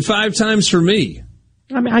you and 5 times for me.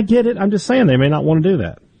 I mean, I get it. I'm just saying they may not want to do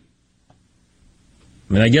that.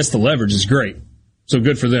 I mean, I guess the leverage is great, so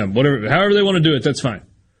good for them. However they want to do it, that's fine.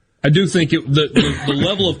 I do think the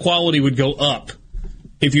level of quality would go up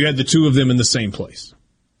if you had the two of them in the same place.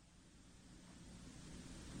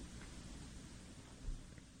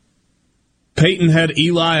 Peyton had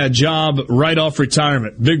Eli a job right off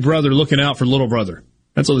retirement. Big brother looking out for little brother.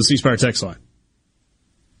 That's on the C Spire text line.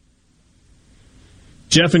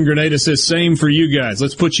 Jeff in Grenada says, same for you guys.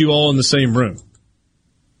 Let's put you all in the same room.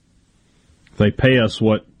 If they pay us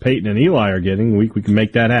what Peyton and Eli are getting, we can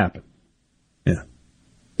make that happen. Yeah.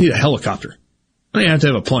 Need a helicopter. I don't even have to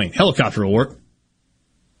have a plane. Helicopter will work.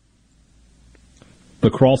 The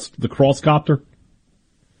crosscopter?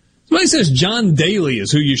 Somebody says John Daly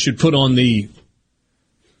is who you should put on the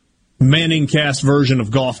Manning cast version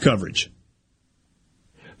of golf coverage.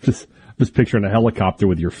 Just picturing a helicopter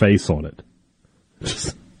with your face on it.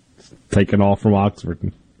 Just taking off from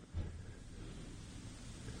Oxford.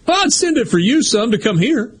 Well, I'd send it for you, son, to come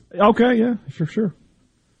here. Okay, yeah, sure.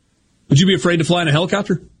 Would you be afraid to fly in a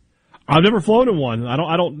helicopter? I've never flown in one. I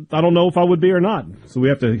don't know if I would be or not. So we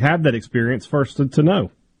have to have that experience first to know.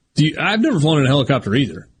 I've never flown in a helicopter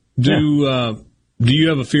either. Do you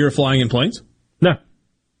have a fear of flying in planes? No.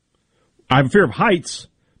 I have a fear of heights,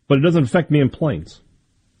 but it doesn't affect me in planes.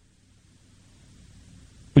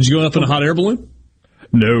 Would you go up in a hot air balloon?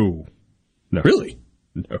 No. Really?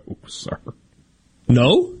 No, sir.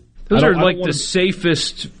 No? Those are like the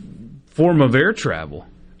safest form of air travel.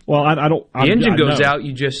 Well, I don't. The engine goes out.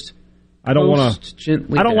 You just. I don't want to.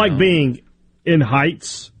 Gently I don't down. like being in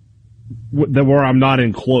heights where I'm not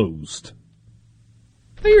enclosed.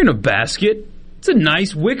 You're in a basket. It's a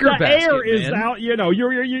nice wicker basket. The air is man. out. You know,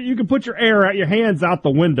 you can put your air out, your hands out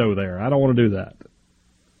the window there. I don't want to do that.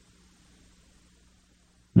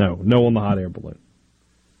 No on the hot air balloon.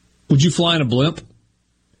 Would you fly in a blimp?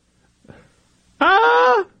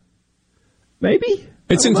 Maybe.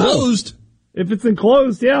 It's enclosed. If it's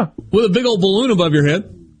enclosed, yeah. With a big old balloon above your head.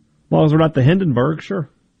 As long as we're not the Hindenburg, sure.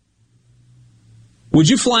 Would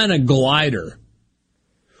you fly in a glider?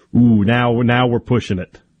 Ooh, now we're pushing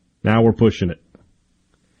it. I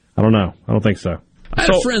don't know. I don't think so. I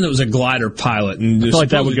had a friend that was a glider pilot, and I feel like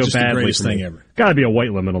that would go just badly the greatest for me. thing ever. Got to be a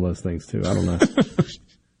weight limit on those things too. I don't know.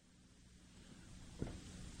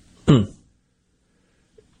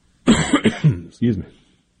 Excuse me.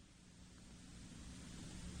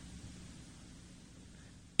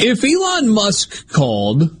 If Elon Musk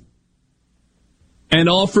called and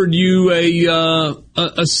offered you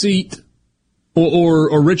a seat,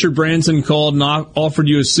 or Richard Branson called and offered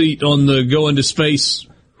you a seat on the go into space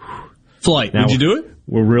flight, would you do it?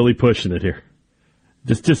 We're really pushing it here.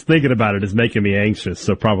 Just thinking about it is making me anxious,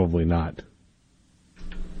 so probably not.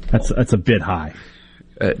 That's a bit high.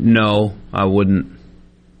 No, I wouldn't.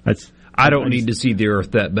 I don't need to see the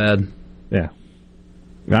Earth that bad. Yeah.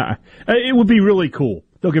 It would be really cool.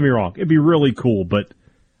 Don't get me wrong. It'd be really cool, but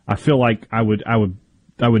I feel like I would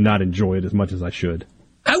not enjoy it as much as I should.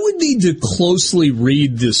 I would need to closely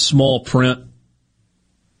read the small print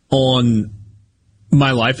on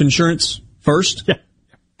my life insurance first. Yeah.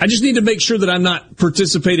 I just need to make sure that I'm not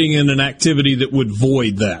participating in an activity that would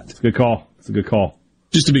void that. It's a good call.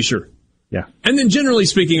 Just to be sure. Yeah. And then generally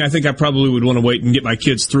speaking, I think I probably would want to wait and get my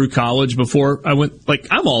kids through college before I went. Like,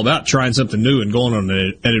 I'm all about trying something new and going on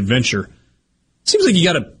an adventure. Seems like you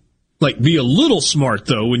got to be a little smart,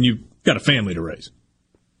 though, when you've got a family to raise.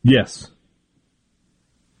 Yes.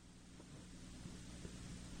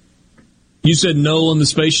 You said no on the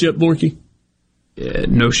spaceship, Borky?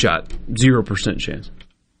 No shot. 0% chance.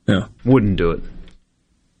 Yeah. Wouldn't do it.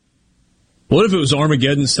 What if it was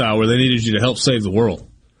Armageddon style where they needed you to help save the world?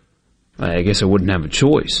 I guess I wouldn't have a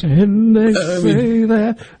choice. And they say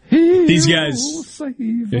that these guys,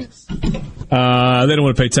 save us. They don't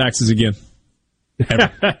want to pay taxes again.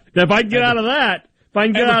 If I can get out of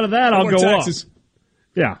that, I'll go taxes. up.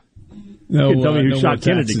 Yeah. No, you could tell me who shot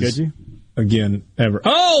Kennedy, taxes. could you? Again, ever.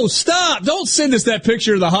 Oh, stop! Don't send us that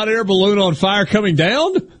picture of the hot air balloon on fire coming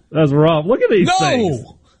down. That's rough. Look at these things.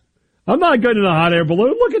 I'm not going to the hot air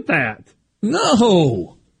balloon. Look at that.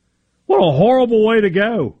 No. What a horrible way to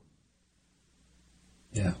go.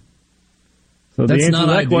 Yeah. So the answer to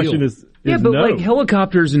that question is but no. like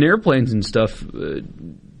helicopters and airplanes and stuff,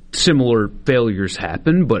 similar failures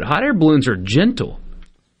happen, but hot air balloons are gentle.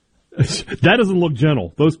 That doesn't look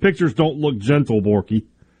gentle. Those pictures don't look gentle, Borky.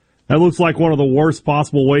 That looks like one of the worst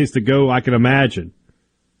possible ways to go I can imagine.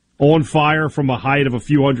 On fire from a height of a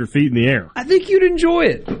few hundred feet in the air. I think you'd enjoy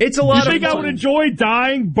it. It's a lot of fun. You think I would enjoy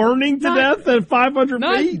dying, burning to death at 500 feet?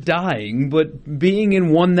 Not dying, but being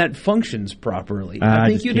in one that functions properly. I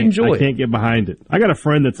think you'd enjoy it. I can't get behind it. I got a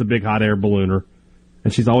friend that's a big hot air ballooner,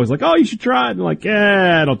 and she's always like, "Oh, you should try it." And I'm like,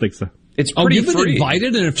 I don't think so. It's pretty you've been free.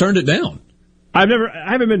 invited and have turned it down. I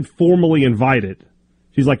haven't been formally invited.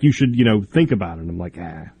 She's like, "You should, think about it." And I'm like,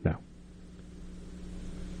 no.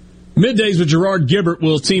 Middays with Gerard Gibbert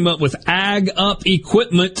will team up with Ag Up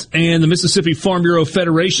Equipment and the Mississippi Farm Bureau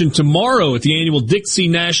Federation tomorrow at the annual Dixie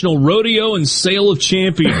National Rodeo and Sale of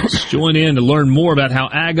Champions. Join in to learn more about how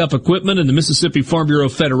Ag Up Equipment and the Mississippi Farm Bureau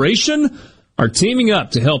Federation are teaming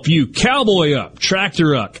up to help you cowboy up,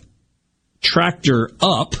 tractor up.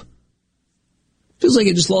 Feels like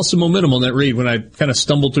it just lost some momentum on that read when I kind of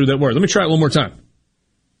stumbled through that word. Let me try it one more time.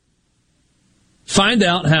 Find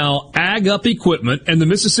out how Ag Up Equipment and the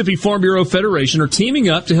Mississippi Farm Bureau Federation are teaming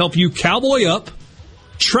up to help you cowboy up,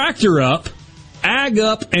 tractor up, ag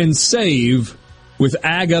up, and save with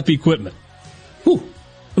Ag Up Equipment. Whew,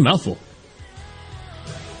 a mouthful.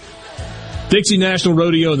 Dixie National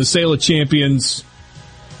Rodeo and the Sale of Champions,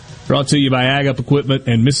 brought to you by Ag Up Equipment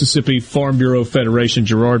and Mississippi Farm Bureau Federation.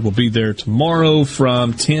 Gerard will be there tomorrow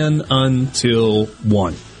from 10 until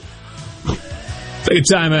 1. Take a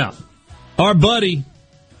time out. Our buddy,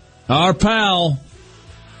 our pal,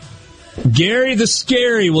 Gary the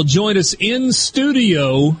Scary will join us in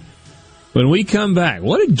studio when we come back.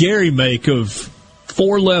 What did Gary make of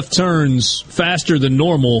 4 left turns faster than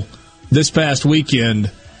normal this past weekend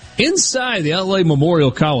inside the Outlay Memorial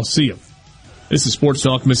Coliseum? This is Sports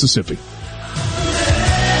Talk Mississippi.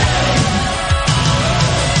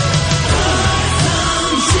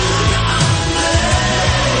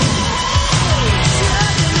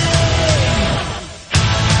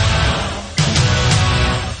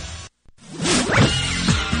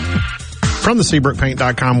 From the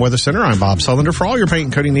SeabrookPaint.com Weather Center, I'm Bob Sullender. For all your paint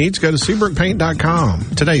and coating needs, go to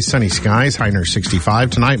SeabrookPaint.com. Today's sunny skies, high near 65.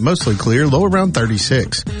 Tonight, mostly clear, low around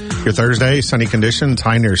 36. Your Thursday, sunny conditions,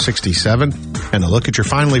 high near 67. And a look at your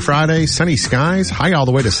finally Friday, sunny skies, high all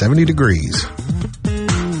the way to 70 degrees.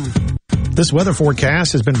 This weather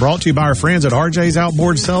forecast has been brought to you by our friends at RJ's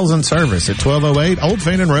Outboard Sales and Service at 1208 Old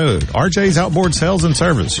Fannin Road. RJ's Outboard Sales and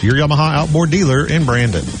Service, your Yamaha outboard dealer in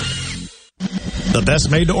Brandon. The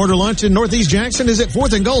best made-to-order lunch in Northeast Jackson is at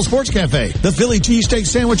 4th and Gold Sports Cafe. The Philly cheesesteak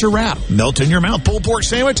sandwich or wrap, melt-in-your-mouth pulled pork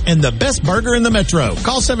sandwich, and the best burger in the metro.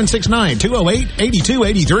 Call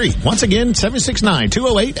 769-208-8283. Once again,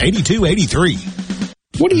 769-208-8283.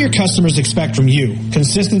 What do your customers expect from you?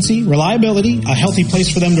 Consistency, reliability, a healthy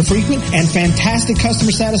place for them to frequent, and fantastic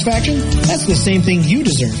customer satisfaction? That's the same thing you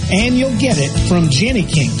deserve. And you'll get it from Jenny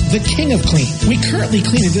King, the king of clean. We currently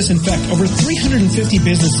clean and disinfect over 350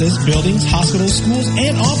 businesses, buildings, hospitals, schools,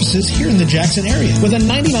 and offices here in the Jackson area with a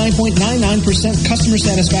 99.99% customer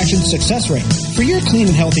satisfaction success rate. For your clean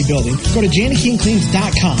and healthy building, go to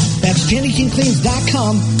JennyKingCleans.com. That's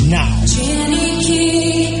JennyKingCleans.com now. Jenny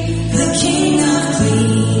King, the king of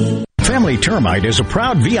clean. Family Termite is a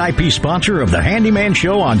proud VIP sponsor of the Handyman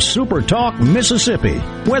Show on Super Talk Mississippi.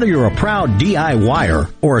 Whether you're a proud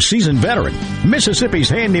DIYer or a seasoned veteran, Mississippi's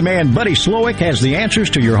handyman Buddy Slowick has the answers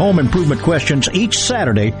to your home improvement questions each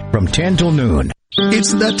Saturday from 10 till noon.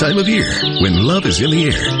 It's that time of year when love is in the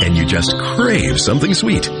air and you just crave something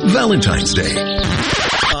sweet. Valentine's Day.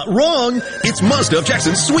 Wrong! It's Mazda of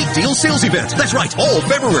Jackson's Sweet Deal Sales Event. That's right, all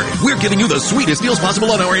February. We're giving you the sweetest deals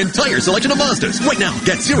possible on our entire selection of Mazdas. Right now,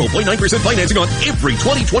 get 0.9% financing on every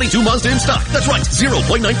 2022 Mazda in stock. That's right,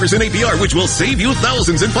 0.9% APR, which will save you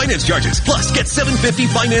thousands in finance charges. Plus, get $750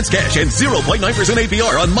 finance cash and 0.9%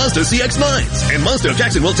 APR on Mazda CX-9s. And Mazda of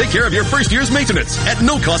Jackson will take care of your first year's maintenance at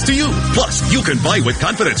no cost to you. Plus, you can buy with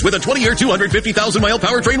confidence with a 20-year, 250,000-mile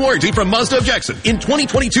powertrain warranty from Mazda of Jackson. In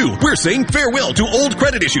 2022, we're saying farewell to old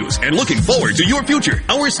credit issues and looking forward to your future.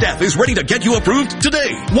 Our staff is ready to get you approved today.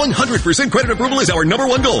 100% credit approval is our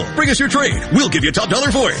 #1 goal. Bring us your trade. We'll give you top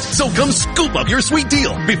dollar for it. So come scoop up your sweet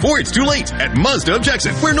deal before it's too late at Mazda of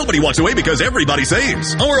Jackson, where nobody walks away because everybody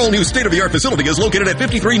saves. Our all-new state-of-the-art facility is located at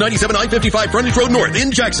 5397 I-55 Frontage Road North in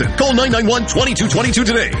Jackson. Call 991-2222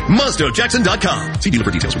 today. MazdaofJackson.com. See dealer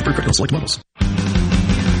for details with pre-critical select models.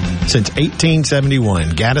 Since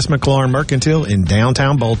 1871, Gaddis McLaurin Mercantile in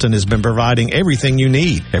downtown Bolton has been providing everything you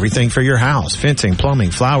need. Everything for your house, fencing,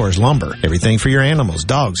 plumbing, flowers, lumber. Everything for your animals,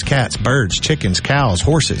 dogs, cats, birds, chickens, cows,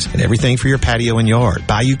 horses, and everything for your patio and yard.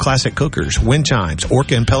 Bayou Classic cookers, wind chimes,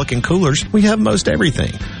 Orca and Pelican coolers. We have most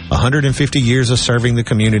everything. 150 years of serving the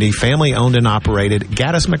community, family owned and operated.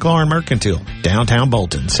 Gaddis McLaurin Mercantile, downtown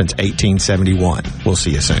Bolton since 1871. We'll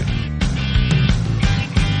see you soon.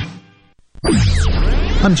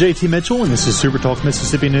 I'm JT Mitchell, and this is Super Talk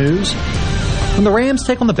Mississippi News. When the Rams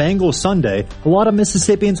take on the Bengals Sunday, a lot of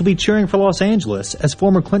Mississippians will be cheering for Los Angeles as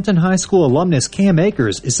former Clinton High School alumnus Cam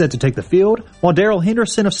Akers is set to take the field, while Darrell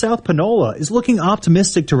Henderson of South Panola is looking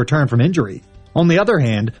optimistic to return from injury. On the other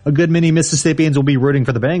hand, a good many Mississippians will be rooting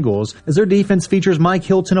for the Bengals as their defense features Mike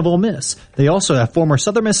Hilton of Ole Miss. They also have former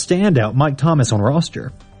Southern Miss standout Mike Thomas on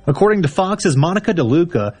roster. According to Fox's Monica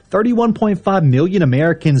DeLuca, 31.5 million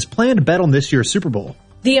Americans plan to bet on this year's Super Bowl.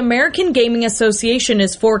 The American Gaming Association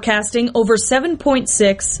is forecasting over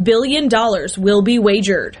 $7.6 billion will be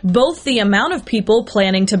wagered. Both the amount of people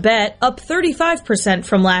planning to bet, up 35%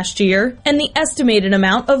 from last year, and the estimated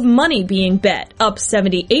amount of money being bet, up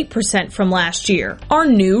 78% from last year, are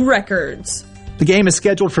new records. The game is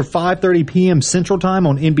scheduled for 5:30 p.m. Central Time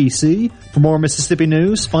on NBC. For more Mississippi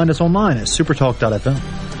news, find us online at supertalk.fm.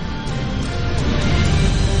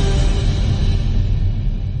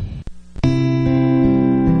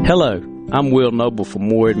 Hello, I'm Will Noble from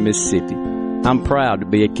Warren, Mississippi. I'm proud to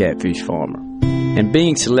be a catfish farmer. And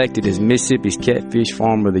being selected as Mississippi's Catfish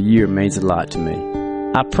Farmer of the Year means a lot to me.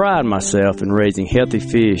 I pride myself in raising healthy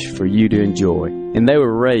fish for you to enjoy, and they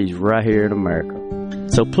were raised right here in America.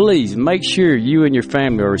 So please make sure you and your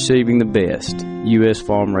family are receiving the best U.S.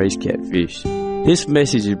 farm-raised catfish. This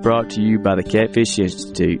message is brought to you by the Catfish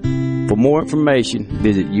Institute. For more information,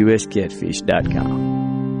 visit uscatfish.com.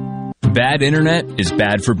 Bad internet is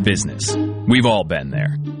bad for business. We've all been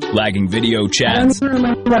there. Lagging video chats,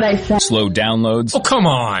 slow downloads. Oh, come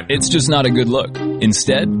on. It's just not a good look.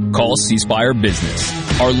 Instead, call C Spire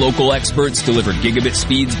Business. Our local experts deliver gigabit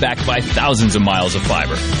speeds backed by thousands of miles of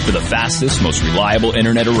fiber for the fastest, most reliable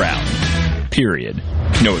internet around. Period.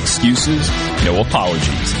 No excuses, no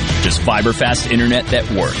apologies. Just fiber-fast internet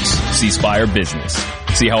that works. C Spire Business.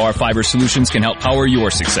 See how our fiber solutions can help power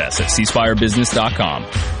your success at cspirebusiness.com.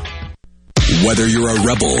 Whether you're a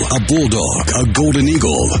Rebel, a Bulldog, a Golden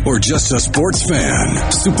Eagle, or just a sports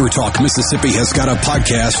fan, Super Talk Mississippi has got a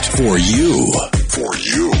podcast for you. For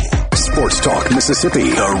you. Sports Talk Mississippi,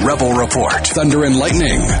 the Rebel Report, Thunder and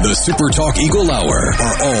Lightning, the Super Talk Eagle Hour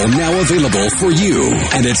are all now available for you.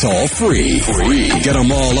 And it's all free. Get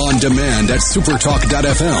them all on demand at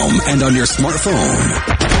supertalk.fm and on your smartphone.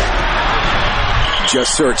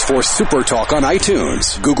 Just search for Super Talk on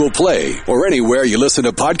iTunes, Google Play, or anywhere you listen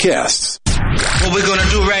to podcasts. What we're going to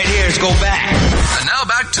do right here is go back. And now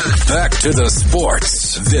back to the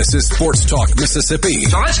sports. This is Sports Talk Mississippi.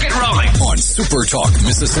 So let's get rolling. On Super Talk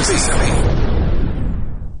Mississippi.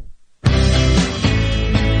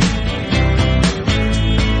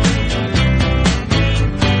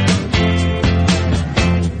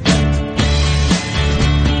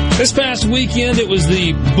 This past weekend, it was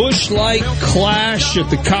the Busch Light Clash at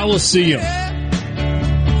the Coliseum.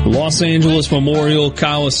 The Los Angeles Memorial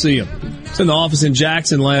Coliseum. I was in the office in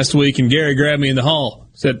Jackson last week, and Gary grabbed me in the hall.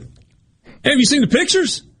 Said, hey, have you seen the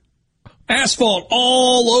pictures? Asphalt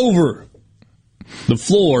all over the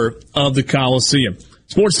floor of the Coliseum.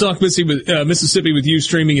 Sports Talk Mississippi with you,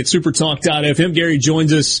 streaming at supertalk.fm. Gary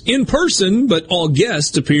joins us in person, but all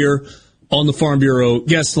guests appear on the Farm Bureau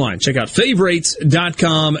guest line. Check out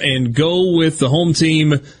favorites.com and go with the home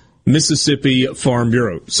team, Mississippi Farm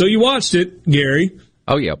Bureau. So you watched it, Gary.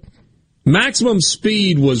 Oh, yep. Maximum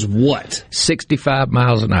speed was what? 65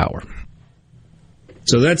 miles an hour.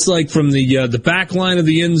 So that's like from the back line of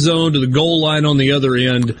the end zone to the goal line on the other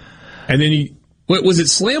end. And then was it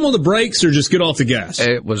slam on the brakes or just get off the gas?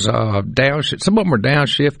 It was downshift. Some of them were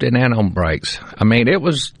downshifting and on brakes. I mean, it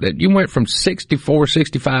was that you went from 64,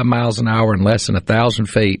 65 miles an hour in less than 1,000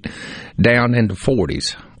 feet down into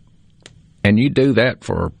 40s. And you do that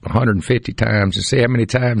for 150 times and see how many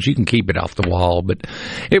times you can keep it off the wall. But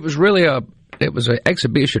it was really an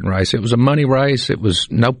exhibition race. It was a money race. It was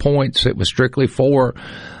no points. It was strictly for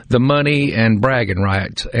the money and bragging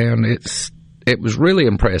rights. And it was really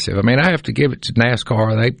impressive. I mean, I have to give it to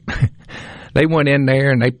NASCAR. They went in there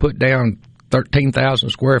and they put down 13,000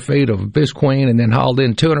 square feet of Bisqueen and then hauled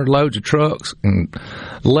in 200 loads of trucks and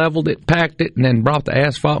leveled it, packed it, and then brought the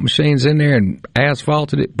asphalt machines in there and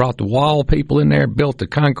asphalted it, brought the wall people in there, built the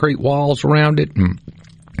concrete walls around it, and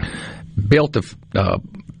built a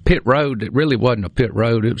pit road that really wasn't a pit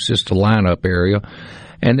road. It was just a lineup area.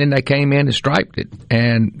 And then they came in and striped it.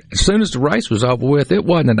 And as soon as the race was over with, it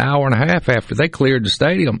wasn't an hour and a half after they cleared the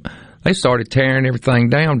stadium, they started tearing everything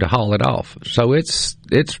down to haul it off. So it's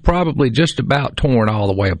probably just about torn all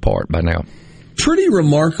the way apart by now. Pretty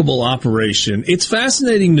remarkable operation. It's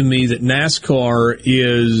fascinating to me that NASCAR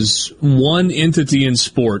is one entity in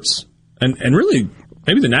sports, and really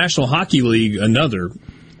maybe the National Hockey League another,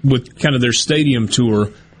 with kind of their stadium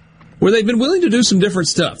tour, where they've been willing to do some different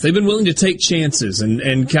stuff. They've been willing to take chances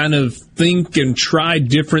and kind of think and try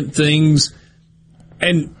different things.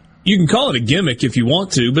 And you can call it a gimmick if you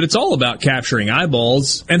want to, but it's all about capturing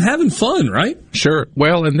eyeballs and having fun, right? Sure.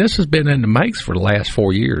 Well, and this has been in the makes for the last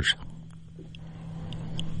 4 years.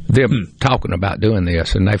 Them talking about doing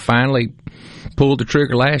this, and they finally pulled the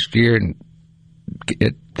trigger last year, and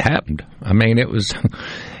it happened. I mean, it was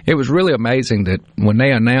really amazing that when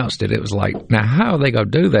they announced it, it was like, now how are they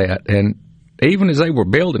going to do that? And even as they were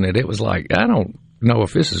building it, it was like, I don't know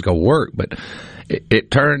if this is going to work, but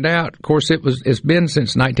it turned out. Of course, it's been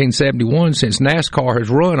since 1971 since NASCAR has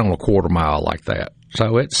run on a quarter mile like that.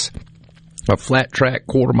 So it's a flat track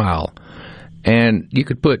quarter mile. And you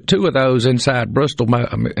could put two of those inside Bristol,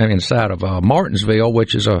 inside of Martinsville,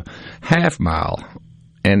 which is a half mile.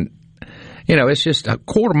 And, you know, it's just a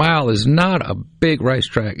quarter mile is not a big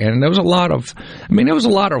racetrack. And there was a lot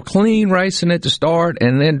of clean racing at the start.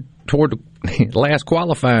 And then toward the last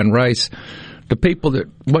qualifying race, the people that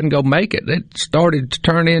wasn't going to make it, it started to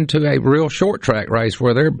turn into a real short track race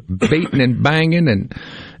where they're beating and banging, and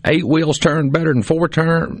 8 wheels turn better than 4.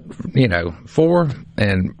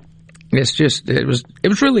 And it's just it was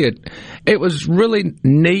really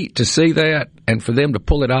neat to see that, and for them to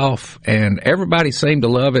pull it off, and everybody seemed to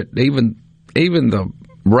love it. Even the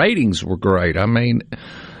ratings were great. I mean,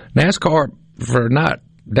 NASCAR, for not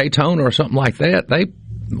Daytona or something like that, they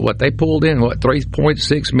pulled in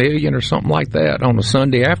 3.6 million or something like that on a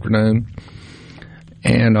Sunday afternoon,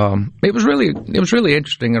 and it was really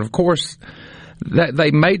interesting. And of course, that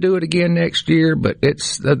they may do it again next year, but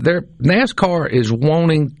NASCAR is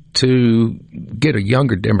wanting to get a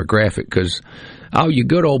younger demographic, because all you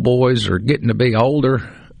good old boys are getting to be older,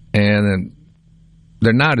 and there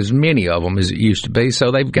are not as many of them as it used to be.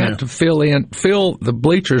 So they've got to fill the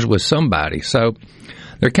bleachers with somebody. So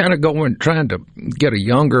they're kind of trying to get a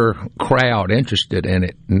younger crowd interested in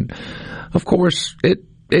it. And of course,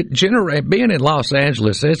 it generates, being in Los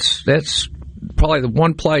Angeles, that's probably the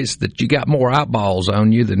one place that you got more eyeballs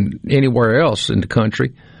on you than anywhere else in the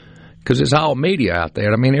country, because it's all media out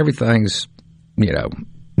there. I mean, everything's,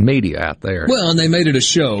 media out there. Well, and they made it a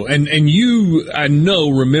show. And you, I know,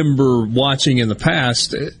 remember watching in the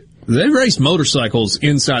past, they raced motorcycles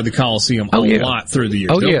inside the Coliseum a lot through the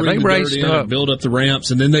years. They raced up, build up the ramps,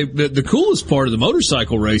 and then the coolest part of the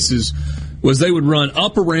motorcycle races was they would run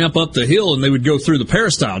up a ramp up the hill, and they would go through the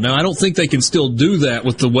peristyle. Now, I don't think they can still do that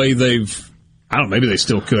with the way maybe they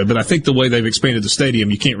still could, but I think the way they've expanded the stadium,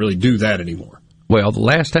 you can't really do that anymore. Well, the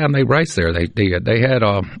last time they raced there, they did. They had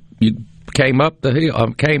you came up the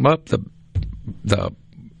hill, came up the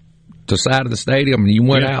side of the stadium, and you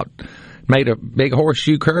went out, made a big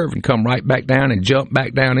horseshoe curve, and come right back down and jump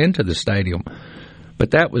back down into the stadium.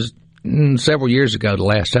 But that was several years ago, the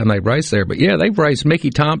last time they raced there. But yeah, they've raced Mickey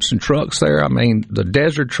Thompson trucks there. I mean, the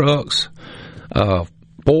desert trucks, the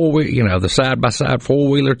side by side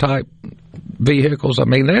 4-wheeler type vehicles. I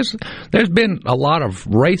mean, there's been a lot of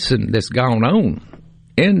racing that's gone on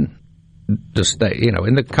in the state,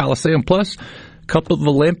 in the Coliseum, plus a couple of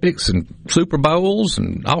Olympics and Super Bowls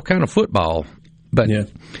and all kind of football. But and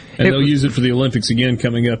they'll use it for the Olympics again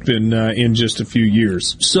coming up in just a few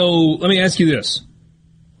years. So let me ask you this: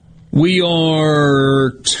 we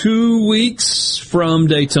are 2 weeks from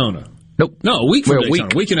Daytona. Nope. No, a week from Daytona.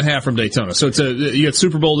 A week and a half from Daytona. So you got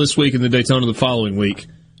Super Bowl this week and the Daytona the following week.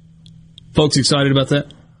 Folks excited about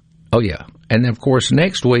that? Oh, yeah. And then, of course,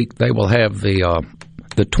 next week they will have the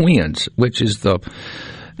Twins, which is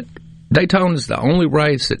Daytona's the only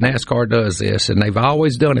race that NASCAR does this, and they've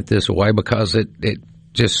always done it this way because it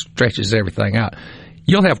just stretches everything out.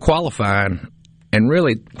 You'll have qualifying, and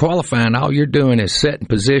really qualifying, all you're doing is setting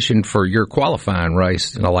position for your qualifying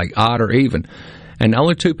race, like odd or even. And the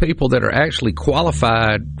only 2 people that are actually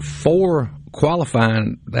qualified for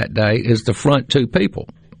qualifying that day is the front 2 people.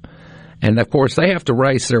 And, of course, they have to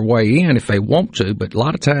race their way in if they want to, but a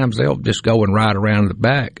lot of times they'll just go and ride around the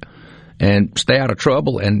back and stay out of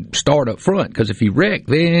trouble and start up front, because if you wreck,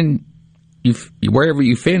 then wherever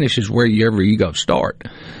you finish is wherever you go start.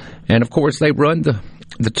 And, of course, they run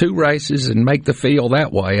the 2 races and make the field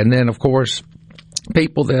that way. And then, of course,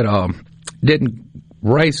 people that didn't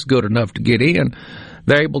race good enough to get in,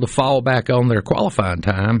 they're able to fall back on their qualifying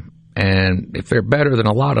time And if they're better than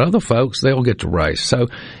a lot of other folks, they'll get to race. So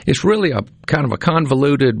it's really a kind of a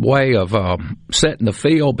convoluted way of setting the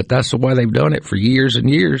field, but that's the way they've done it for years and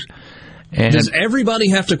years. And does everybody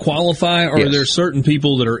have to qualify, or are there certain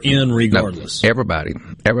people that are in regardless? No, everybody.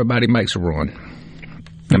 Everybody makes a run.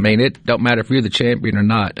 I mean, it don't matter if you're the champion or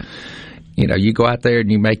not. You know, you go out there and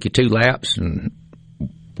you make your 2 laps, and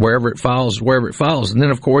wherever it falls. And then,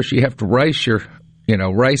 of course, you have to race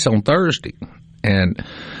race on Thursday. And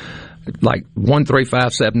like 1, 3,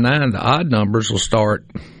 5, 7, 9, the odd numbers will start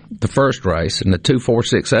the first race, and the 2, 4,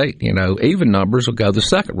 6, 8, even numbers will go the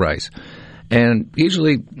second race. And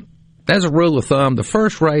usually, as a rule of thumb, the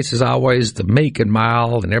first race is always the meek and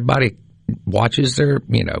mild, and everybody watches their,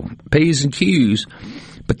 P's and Q's.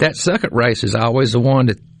 But that second race is always the one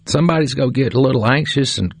that somebody's going to get a little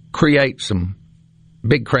anxious and create some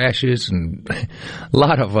big crashes and a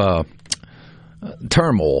lot of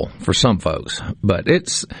turmoil for some folks. But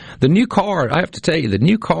it's the new car. I have to tell you, the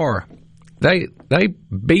new car, they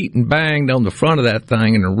beat and banged on the front of that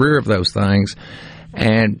thing and the rear of those things,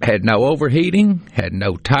 and had no overheating, had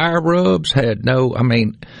no tire rubs,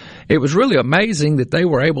 it was really amazing that they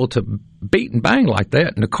were able to beat and bang like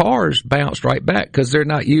that, and the cars bounced right back because they're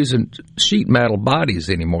not using sheet metal bodies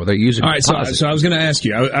anymore. They're using composite. So I was going to ask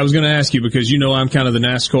you. I was going to ask you because I'm kind of the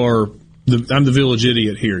NASCAR. I'm the village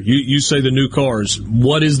idiot here. You say the new cars.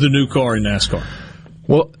 What is the new car in NASCAR?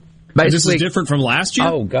 Well, basically, this is different from last year?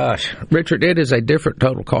 Oh, gosh. Richard, it is a different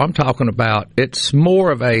total car. I'm talking about, it's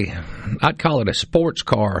more of I'd call it a sports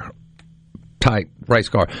car type race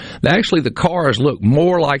car. Actually, the cars look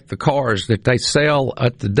more like the cars that they sell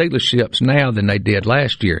at the dealerships now than they did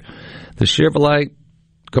last year. The Chevrolet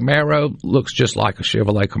Camaro looks just like a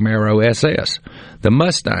Chevrolet Camaro SS. The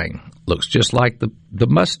Mustang looks just like the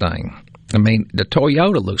Mustang. The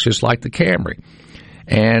Toyota looks just like the Camry.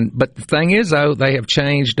 But the thing is, though, they have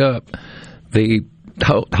changed up the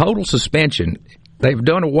total suspension. They've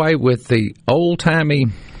done away with the old-timey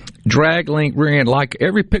drag link rear end, like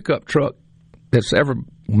every pickup truck that's ever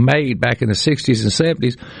made back in the 60s and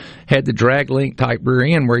 70s had the drag link type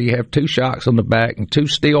rear end where you have 2 shocks on the back and 2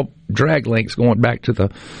 steel drag links going back to the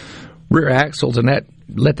rear axles, and that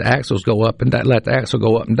let the axles go up and that let the axle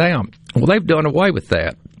go up and down. Well, they've done away with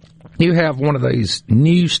that. You have one of these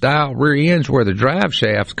new style rear ends where the drive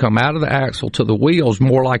shafts come out of the axle to the wheels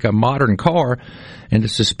more like a modern car, and the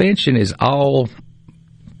suspension is all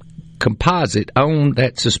composite on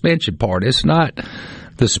that suspension part. It's not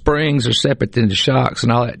the springs are separate than the shocks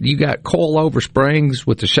and all that. You got coil-over springs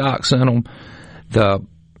with the shocks in them.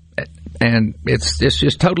 And it's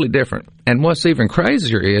just totally different. And what's even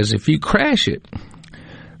crazier is if you crash it,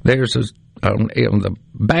 there's on the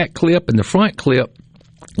back clip and the front clip,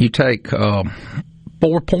 you take 4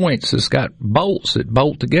 points that's got bolts that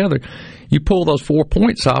bolt together. You pull those 4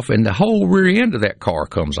 points off, and the whole rear end of that car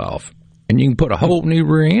comes off. And you can put a whole new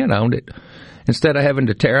rear end on it instead of having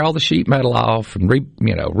to tear all the sheet metal off and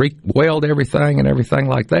re-weld everything and everything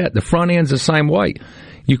like that. The front end's the same way.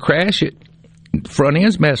 You crash it, the front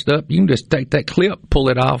end's messed up, you can just take that clip, pull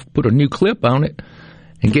it off, put a new clip on it,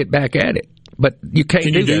 and get back at it. But you can't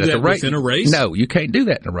do that at the race. Within a race? No, you can't do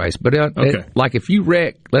that in a race. But like if you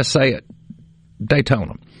wreck, let's say at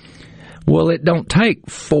Daytona, well, it don't take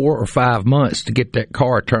 4 or 5 months to get that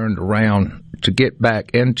car turned around to get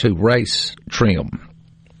back into race trim.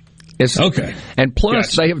 Okay. And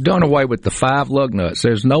plus, They have done away with the 5 lug nuts.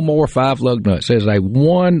 There's no more 5 lug nuts. There's a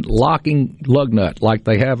 1 locking lug nut like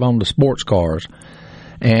they have on the sports cars.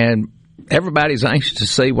 And everybody's anxious to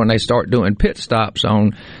see when they start doing pit stops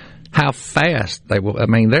on how fast they will.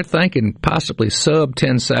 They're thinking possibly sub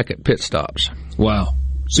 10-second pit stops. Wow.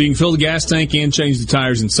 So you can fill the gas tank and change the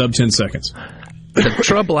tires in sub 10 seconds. The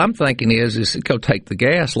trouble I'm thinking is it's going to take the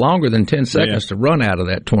gas longer than 10 seconds to run out of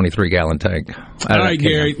that 23-gallon tank. All right,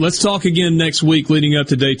 Gary, let's talk again next week leading up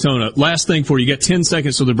to Daytona. Last thing for you, got 10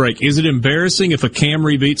 seconds to the break. Is it embarrassing if a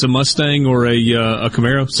Camry beats a Mustang or a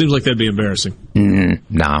Camaro? Seems like that'd be embarrassing.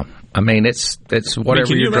 No. It's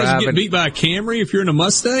whatever you're driving. Can you imagine getting beat by a Camry if you're in a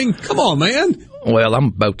Mustang? Come on, man. Well, I'm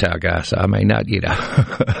a bow tie guy, so I may not,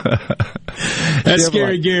 That's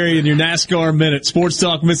Scary Gary in your NASCAR Minute. Sports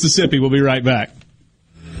Talk Mississippi. We'll be right back.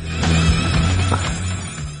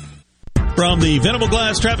 From the Venable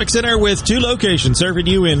Glass Traffic Center with 2 locations serving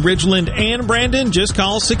you in Ridgeland and Brandon, just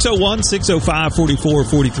call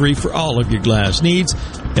 601-605-4443 for all of your glass needs.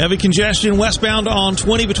 Heavy congestion westbound on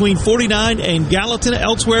 20 between 49 and Gallatin.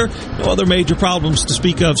 Elsewhere, no other major problems to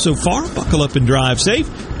speak of so far. Buckle up and drive safe.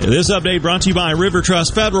 This update brought to you by River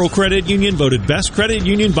Trust Federal Credit Union, voted best credit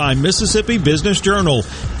union by Mississippi Business Journal.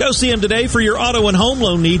 Go see them today for your auto and home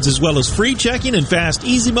loan needs, as well as free checking and fast,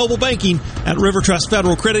 easy mobile banking at River Trust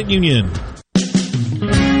Federal Credit Union.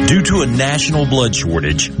 Due to a national blood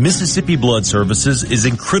shortage, Mississippi Blood Services is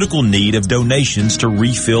in critical need of donations to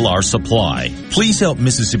refill our supply. Please help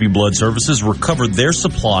Mississippi Blood Services recover their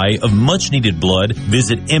supply of much-needed blood.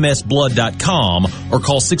 Visit msblood.com or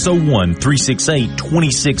call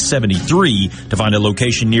 601-368-2673 to find a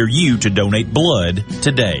location near you to donate blood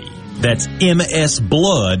today. That's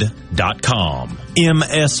msblood.com.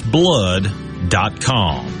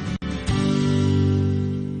 msblood.com.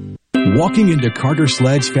 Walking into Carter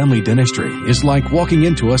Sledge Family Dentistry is like walking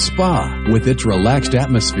into a spa. With its relaxed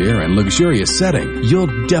atmosphere and luxurious setting,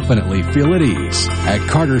 you'll definitely feel at ease. At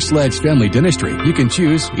Carter Sledge Family Dentistry, you can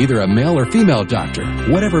choose either a male or female doctor,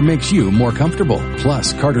 whatever makes you more comfortable.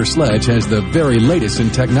 Plus, Carter Sledge has the very latest in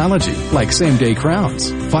technology, like same-day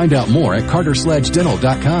crowns. Find out more at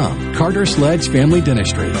CarterSledgeDental.com. Carter Sledge Family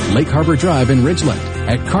Dentistry, Lake Harbor Drive in Ridgeland.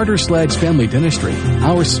 At Carter Sledge Family Dentistry,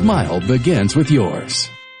 our smile begins with yours.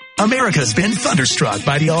 America's been thunderstruck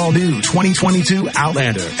by the all-new 2022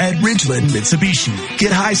 Outlander at Ridgeland Mitsubishi.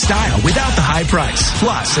 Get high style without the high price,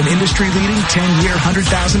 plus an industry-leading 10-year,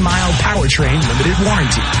 100,000-mile powertrain limited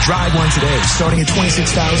warranty. Drive one today, starting at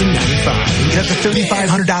 $26,095, and get up to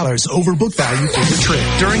 $3,500 over book value for your trip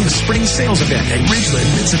during the spring sales event at Ridgeland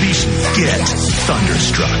Mitsubishi. Get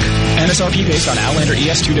thunderstruck. MSRP based on Outlander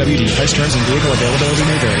ES2WD. Price, terms, and vehicle availability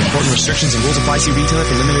may vary. Important restrictions and rules apply. See retailer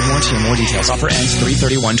for limited warranty and more details. Offer ends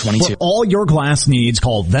 3/31/22. For all your glass needs,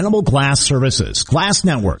 call Venable Glass Services. Glass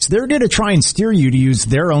Networks. They're going to try and steer you to use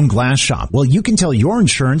their own glass shop. Well, you can tell your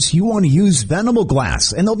insurance you want to use Venable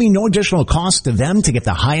Glass, and there'll be no additional cost to them to get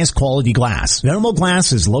the highest quality glass. Venable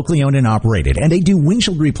Glass is locally owned and operated, and they do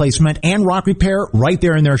windshield replacement and rock repair right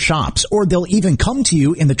there in their shops, or they'll even come to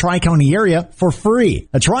you in the Tri-County area for free.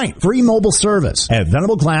 That's right, free mobile service. At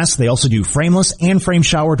Venable Glass, they also do frameless and frame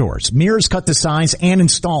shower doors, mirrors cut to size and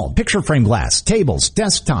installed, picture frame glass, tables,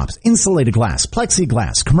 desktops, insulated glass,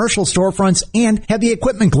 plexiglass, commercial storefronts, and heavy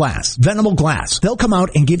equipment glass. Venable Glass. They'll come out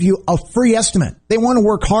and give you a free estimate. They want to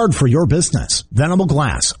work hard for your business. Venable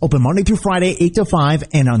Glass. Open Monday through Friday, 8 to 5,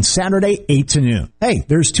 and on Saturday, 8 to noon. Hey,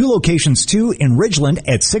 there's 2 locations too, in Ridgeland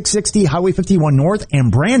at 660 Highway 51 North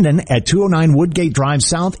and Brandon at 209 Woodgate Drive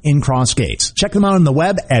South in Cross Gates. Check them out on the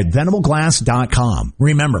web at venableglass.com.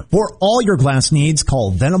 Remember, for all your glass needs, call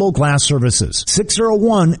Venable Glass Services.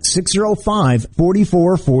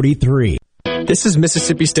 601-605-4443. This is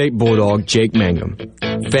Mississippi State Bulldog Jake Mangum.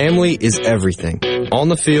 Family is everything. On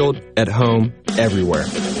the field, at home, everywhere.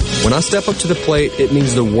 When I step up to the plate, it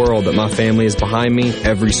means the world that my family is behind me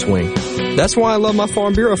every swing. That's why I love my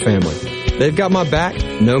Farm Bureau family. They've got my back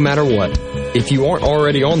no matter what. If you aren't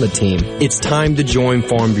already on the team, it's time to join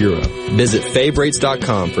Farm Bureau. Visit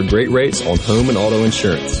favrates.com for great rates on home and auto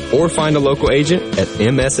insurance, or find a local agent at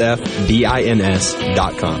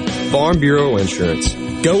msfbins.com. Farm Bureau Insurance.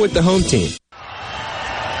 Go with the home team.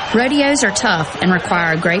 Rodeos are tough and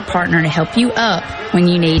require a great partner to help you up when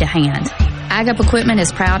you need a hand. Ag Up Equipment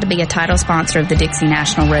is proud to be a title sponsor of the Dixie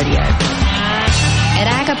National Rodeo. At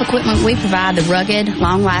Ag Up Equipment, we provide the rugged,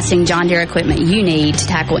 long-lasting John Deere equipment you need to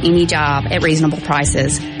tackle any job at reasonable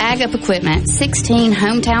prices. Ag Up Equipment, 16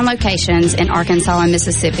 hometown locations in Arkansas and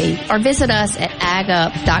Mississippi, or visit us at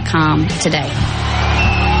agup.com today.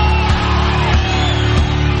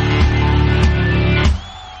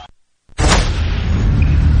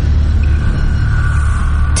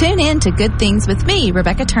 Tune in to Good Things with me,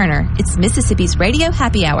 Rebecca Turner. It's Mississippi's Radio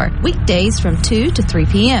Happy Hour, weekdays from 2 to 3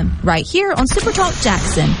 p.m. right here on Super Talk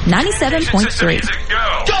Jackson 97.3.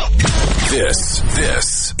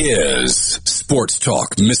 This is Sports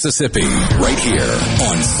Talk Mississippi, right here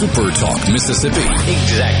on Super Talk Mississippi.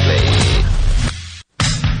 Exactly.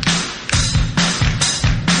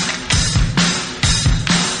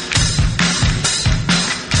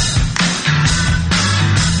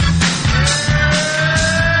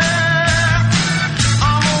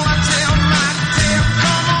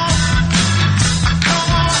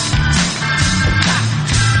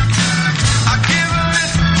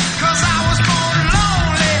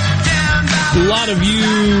 A lot of you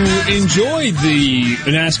enjoyed the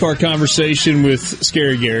NASCAR conversation with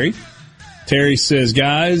Scary Gary. Terry says,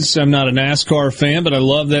 guys, I'm not a NASCAR fan, but I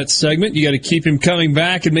love that segment. You got to keep him coming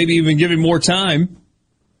back and maybe even give him more time.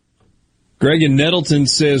 Greg in Nettleton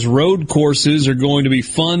says road courses are going to be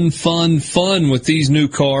fun with these new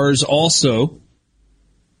cars also.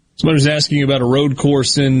 Somebody's asking about a road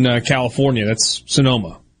course in California. That's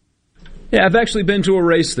Sonoma. Yeah, I've actually been to a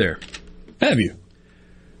race there. Have you?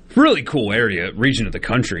 Really cool area, region of the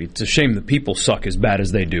country. It's a shame the people suck as bad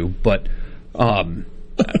as they do, but I mean,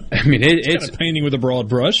 it's kind of painting with a broad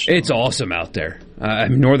brush. It's awesome out there.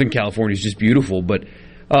 Northern California is just beautiful, but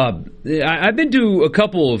I've been to a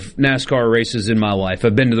couple of NASCAR races in my life.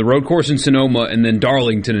 I've been to the road course in Sonoma and then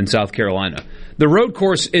Darlington in South Carolina. The road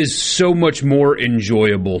course is so much more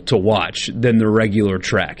enjoyable to watch than the regular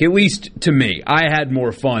track, at least to me. I had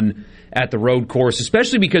more fun at the road course,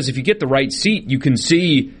 especially because if you get the right seat, you can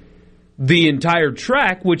see the entire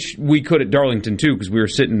track, which we could at Darlington too because we were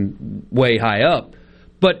sitting way high up.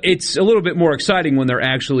 But it's a little bit more exciting when they're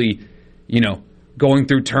actually, going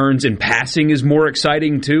through turns, and passing is more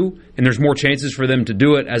exciting too, and there's more chances for them to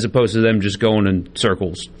do it as opposed to them just going in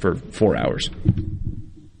circles for 4 hours.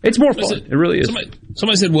 It's more fun. It really is.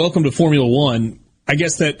 Somebody said, welcome to Formula One. I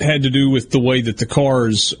guess that had to do with the way that the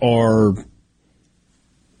cars are...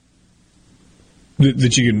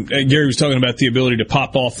 That you can... Gary was talking about the ability to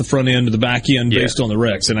pop off the front end or the back end based on the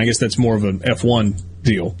wrecks, and I guess that's more of an F1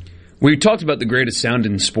 deal. We talked about the greatest sound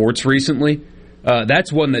in sports recently.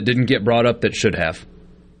 That's one that didn't get brought up that should have.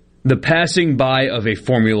 The passing by of a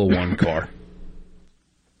Formula One car.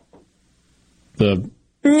 Oh,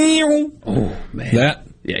 man. That?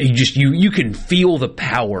 Yeah, you can feel the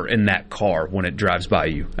power in that car when it drives by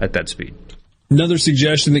you at that speed. Another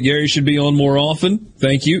suggestion that Gary should be on more often.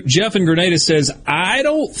 Thank you. Jeff in Grenada says, I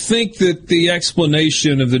don't think that the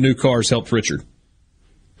explanation of the new cars helped Richard.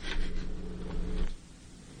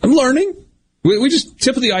 I'm learning. We just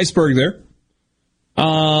tip of the iceberg there.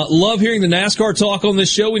 Love hearing the NASCAR talk on this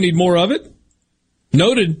show. We need more of it.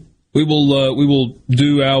 Noted. We will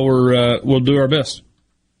do our best.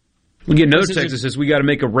 We get another text that says we got to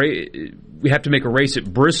make a race. We have to make a race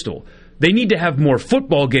at Bristol. They need to have more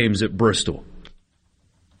football games at Bristol.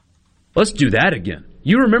 Let's do that again.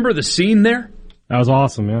 You remember the scene there? That was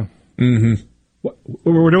awesome, yeah. Mm-hmm.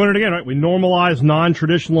 We're doing it again, right? We normalize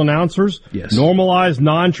non-traditional announcers. Yes. Normalize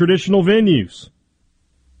non-traditional venues.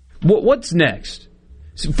 What's next?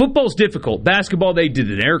 So football's difficult. Basketball, they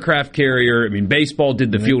did an aircraft carrier. Baseball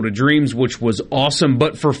did the Field of Dreams, which was awesome.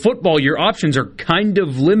 But for football, your options are kind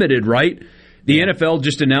of limited, right? The NFL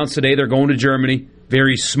just announced today they're going to Germany.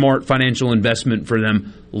 Very smart financial investment for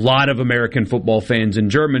them. A lot of American football fans in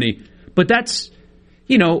Germany. But that's,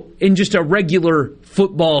 in just a regular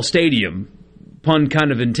football stadium, pun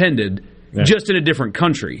kind of intended, just in a different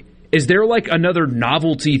country. Is there like another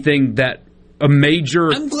novelty thing that a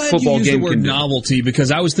major I'm glad football you used game the word can do? Novelty,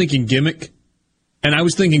 because I was thinking gimmick, and I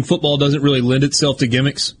was thinking football doesn't really lend itself to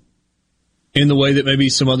gimmicks in the way that maybe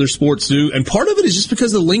some other sports do. And part of it is just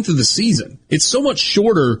because of the length of the season. It's so much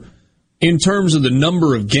shorter in terms of the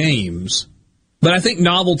number of games. But I think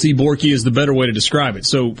novelty, Borky, is the better way to describe it.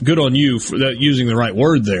 So good on you for that, using the right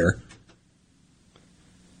word there.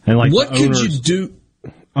 And what could you do?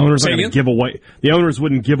 Owners are going to give away. The owners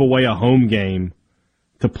wouldn't give away a home game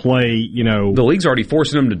to play. The league's already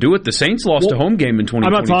forcing them to do it. The Saints lost a home game in 2022.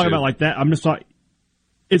 I'm not talking about like that. I'm just talking.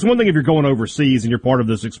 It's one thing if you're going overseas and you're part of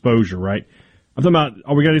this exposure, right? I'm talking about,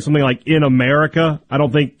 are we going to do something like in America? I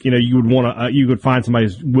don't think you would want to. You could find somebody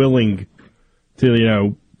who's willing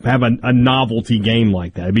to have a novelty game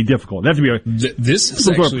like that. It'd be difficult. It'd have to be this is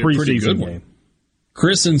actually a pretty good one. Game.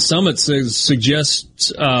 Chris in Summit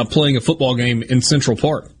suggests playing a football game in Central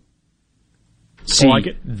Park. See,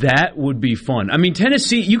 that would be fun.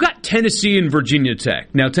 Tennessee, you got Tennessee and Virginia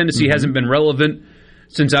Tech. Now, Tennessee hasn't been relevant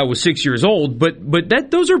since I was 6 years old, but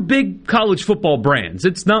those are big college football brands.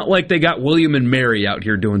 It's not like they got William and Mary out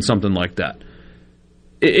here doing something like that.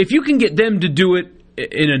 If you can get them to do it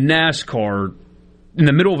in a NASCAR, in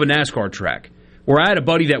the middle of a NASCAR track, where I had a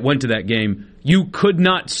buddy that went to that game, you could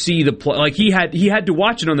not see the play. Like, he had to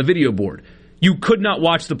watch it on the video board. You could not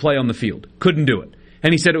watch the play on the field. Couldn't do it.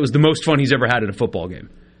 And he said it was the most fun he's ever had at a football game.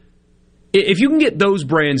 If you can get those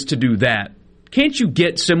brands to do that, can't you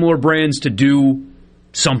get similar brands to do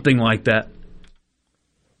something like that?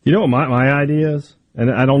 You know what my idea is? And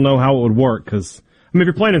I don't know how it would work, because, if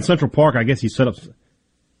you're playing in Central Park, I guess you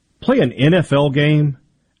play an NFL game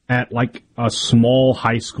at, like, a small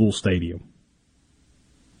high school stadium.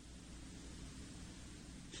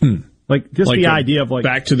 Like, just like the idea of, like...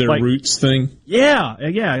 Back to their roots thing? Yeah,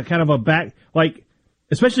 kind of a back... Like,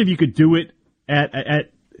 especially if you could do it at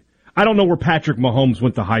I don't know where Patrick Mahomes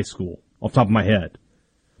went to high school, off the top of my head.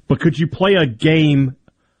 But could you play a game,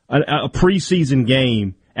 a preseason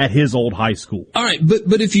game, at his old high school? All right,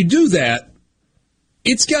 but if you do that,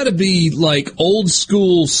 It's got to be like old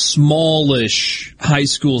school, smallish high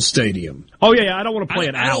school stadium. Oh, yeah, I don't want to play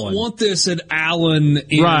at Allen. I don't want this at Allen.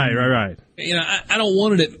 Right. You know, I don't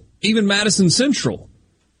want it at even Madison Central.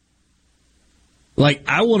 Like,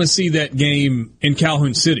 I want to see that game in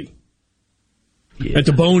Calhoun City. Yeah. At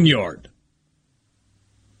the Boneyard.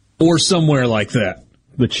 Or somewhere like that.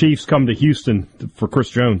 The Chiefs come to Houston for Chris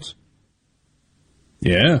Jones.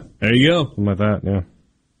 Yeah, there you go. Something like that, yeah.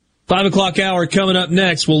 5 o'clock hour coming up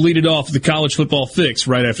next. We'll lead it off with the college football fix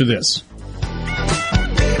right after this.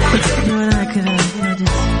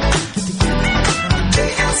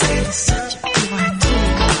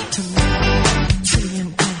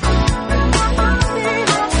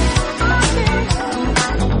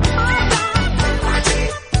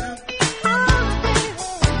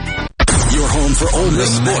 For Ole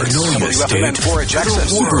Miss Sports, WFMN for Jackson,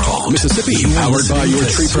 Super Talk, Mississippi, powered by your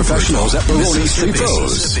tree professionals at Baroni's Tree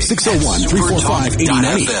Pros,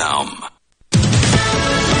 601-345-8090.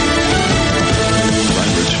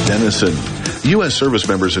 I'm Rich Dennison. U.S. service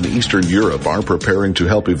members in Eastern Europe are preparing to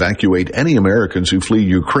help evacuate any Americans who flee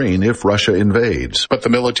Ukraine if Russia invades. But the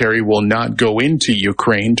military will not go into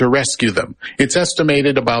Ukraine to rescue them. It's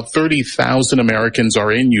estimated about 30,000 Americans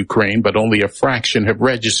are in Ukraine, but only a fraction have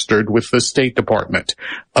registered with the State Department.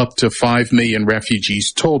 Up to 5 million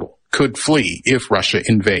refugees total could flee if Russia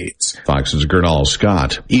invades. Fox's Gernal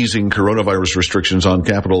Scott. Easing coronavirus restrictions on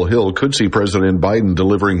Capitol Hill could see President Biden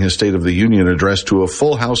delivering his State of the Union address to a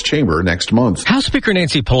full House chamber next month. House Speaker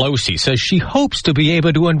Nancy Pelosi says she hopes to be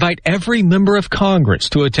able to invite every member of Congress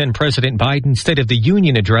to attend President Biden's State of the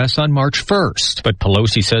Union address on March 1st. But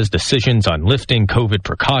Pelosi says decisions on lifting COVID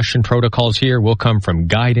precaution protocols here will come from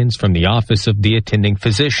guidance from the Office of the Attending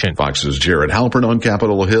Physician. Fox's Jared Halpern on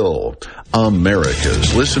Capitol Hill.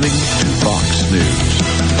 America's listening to Fox News.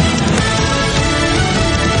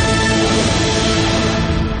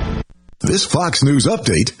 This Fox News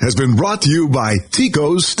update has been brought to you by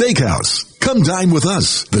Tico's Steakhouse. Come dine with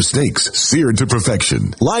us. The steaks seared to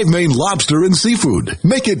perfection. Live Maine lobster and seafood.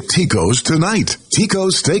 Make it Tico's tonight.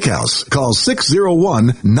 Tico's Steakhouse. Call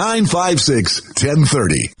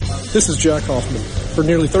 601-956-1030. This is Jack Hoffman. For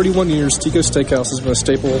nearly 31 years, Tico's Steakhouse has been a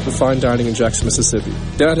staple of fine dining in Jackson, Mississippi.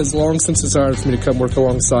 Dad has long since desired for me to come work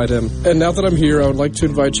alongside him. And now that I'm here, I would like to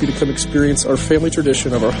invite you to come experience our family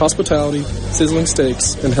tradition of our hospitality, sizzling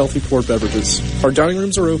steaks, and healthy poured beverages. Our dining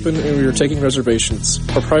rooms are open and we are taking reservations.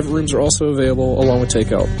 Our private rooms are also available along with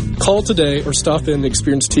takeout. Call today or stop in to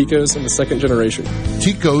experience Tico's in the second generation.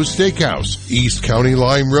 Tico's Steakhouse, East County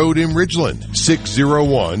Line Road in Ridgeland,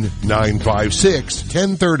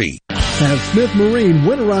 601-956-1030. Have Smith Marine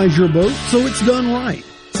winterize your boat so it's done right.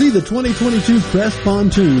 See the 2022 Crest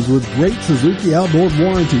Pontoons with great Suzuki outboard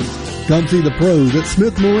warranties. Come see the pros at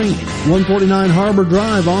Smith Marine, 149 Harbor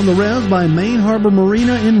Drive on the res by Main Harbor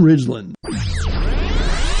Marina in Ridgeland.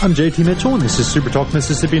 I'm JT Mitchell, and this is Super Talk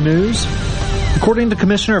Mississippi News. According to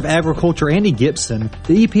Commissioner of Agriculture Andy Gibson,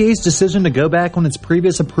 the EPA's decision to go back on its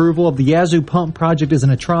previous approval of the Yazoo Pump project is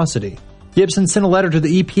an atrocity. Gibson sent a letter to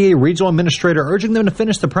the EPA regional administrator urging them to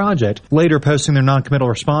finish the project, later posting their non-committal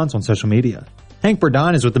response on social media. Hank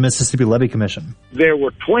Burdine is with the Mississippi Levee Commission. There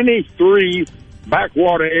were 23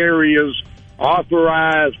 backwater areas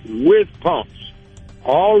authorized with pumps.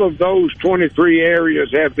 All of those 23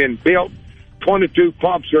 areas have been built. 22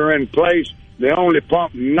 pumps are in place. The only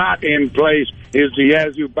pump not in place is the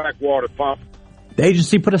Yazoo backwater pump. The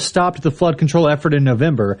agency put a stop to the flood control effort in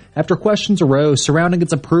November after questions arose surrounding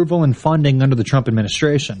its approval and funding under the Trump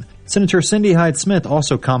administration. Senator Cindy Hyde-Smith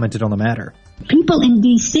also commented on the matter. People in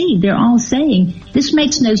D.C., they're all saying, this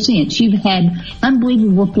makes no sense. You've had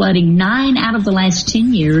unbelievable flooding 9 out of the last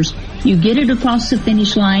 10 years. You get it across the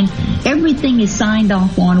finish line. Everything is signed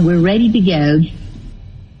off on. We're ready to go.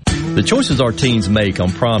 The choices our teens make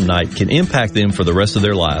on prom night can impact them for the rest of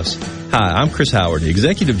their lives. Hi, I'm Chris Howard,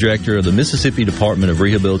 Executive Director of the Mississippi Department of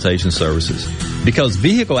Rehabilitation Services. Because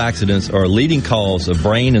vehicle accidents are a leading cause of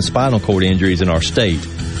brain and spinal cord injuries in our state,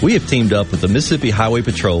 we have teamed up with the Mississippi Highway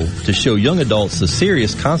Patrol to show young adults the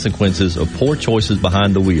serious consequences of poor choices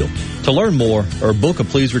behind the wheel. To learn more or book a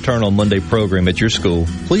Please Return on Monday program at your school,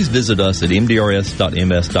 please visit us at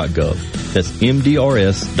mdrs.ms.gov. That's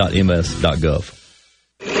mdrs.ms.gov.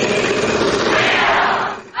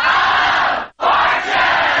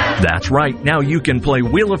 That's right. Now you can play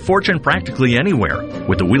Wheel of Fortune practically anywhere.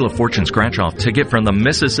 With the Wheel of Fortune scratch-off ticket from the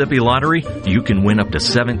Mississippi Lottery, you can win up to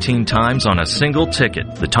 17 times on a single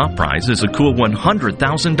ticket. The top prize is a cool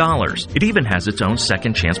 $100,000. It even has its own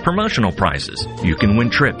second chance promotional prizes. You can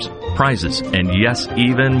win trips, prizes, and yes,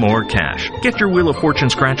 even more cash. Get your Wheel of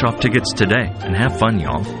Fortune scratch-off tickets today and have fun,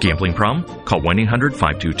 y'all. Gambling problem? Call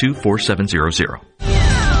 1-800-522-4700.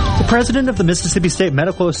 The president of the Mississippi State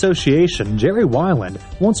Medical Association, Jerry Weiland,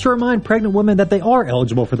 wants to remind pregnant women that they are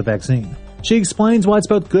eligible for the vaccine. She explains why it's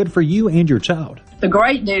both good for you and your child. The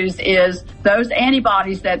great news is those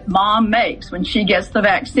antibodies that mom makes when she gets the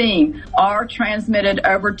vaccine are transmitted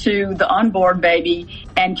over to the unborn baby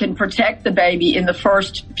and can protect the baby in the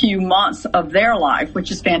first few months of their life,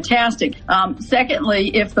 which is fantastic.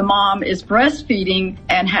 Secondly, if the mom is breastfeeding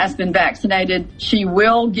and has been vaccinated, she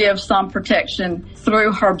will give some protection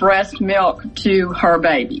through her breast milk to her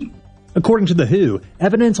baby. According to The WHO,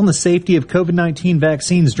 evidence on the safety of COVID-19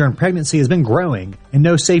 vaccines during pregnancy has been growing, and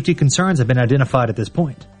no safety concerns have been identified at this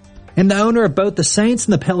point. And the owner of both the Saints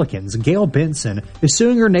and the Pelicans, Gail Benson, is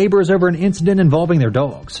suing her neighbors over an incident involving their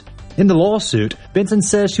dogs. In the lawsuit, Benson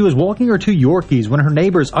says she was walking her two Yorkies when her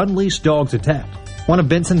neighbor's unleashed dogs attacked. One of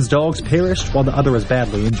Benson's dogs perished while the other was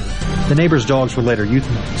badly injured. The neighbor's dogs were later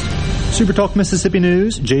euthanized. Super Talk Mississippi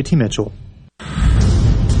News, JT Mitchell.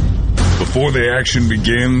 Before the action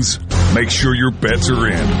begins, make sure your bets are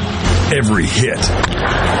in. Every hit.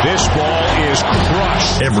 This ball is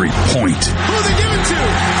crushed. Every point. Who are they giving to?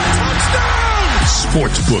 Touchdown!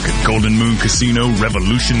 Sportsbook at Golden Moon Casino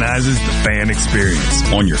revolutionizes the fan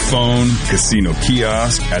experience. On your phone, casino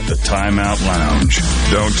kiosk, at the Timeout Lounge.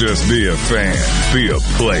 Don't just be a fan. Be a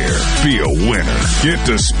player. Be a winner. Get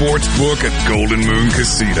to Sportsbook at Golden Moon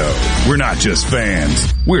Casino. We're not just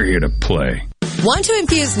fans. We're here to play. Want to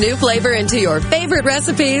infuse new flavor into your favorite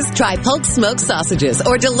recipes? Try Polk's smoked sausages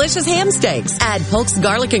or delicious ham steaks. Add Polk's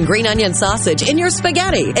garlic and green onion sausage in your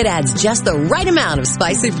spaghetti. It adds just the right amount of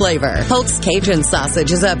spicy flavor. Polk's Cajun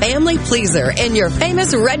sausage is a family pleaser in your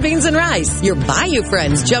famous red beans and rice. Your Bayou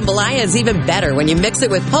Friends jambalaya is even better when you mix it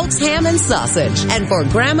with Polk's ham and sausage. And for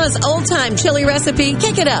Grandma's old-time chili recipe,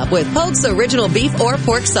 kick it up with Polk's original beef or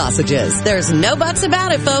pork sausages. There's no buts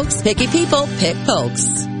about it, folks. Picky people pick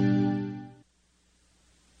Polk's.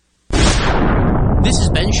 This is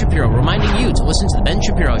Ben Shapiro reminding you to listen to The Ben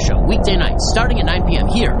Shapiro Show weekday nights starting at 9 p.m.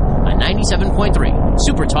 here on 97.3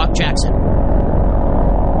 Super Talk Jackson.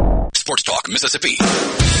 Sports Talk Mississippi.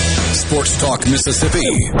 Sports Talk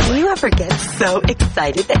Mississippi. Do you ever get so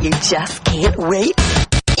excited that you just can't wait?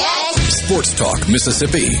 Yes! Sports Talk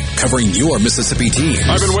Mississippi. Covering your Mississippi team.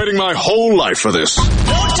 I've been waiting my whole life for this. Don't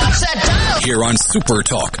touch that dial! Here on Super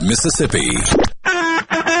Talk Mississippi.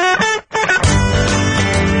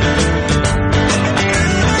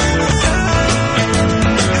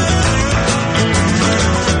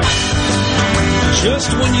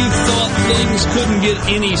 Just when you thought things couldn't get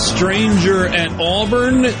any stranger at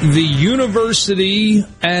Auburn, the university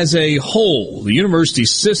as a whole, the university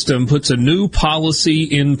system puts a new policy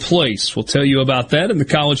in place. We'll tell you about that in the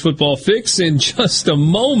College Football Fix in just a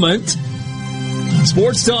moment.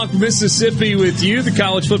 Sports Talk Mississippi with you. The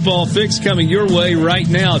College Football Fix coming your way right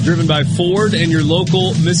now, driven by Ford and your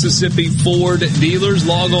local Mississippi Ford dealers.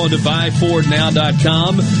 Log on to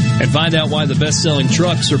buyfordnow.com and find out why the best-selling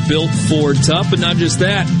trucks are built Ford tough. But not just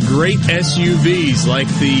that, great SUVs like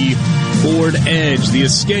the Ford Edge, the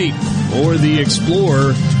Escape, or the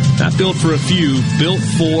Explorer. Not built for a few, built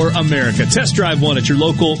for America. Test drive one at your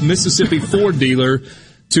local Mississippi Ford dealer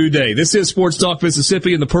today. This is Sports Talk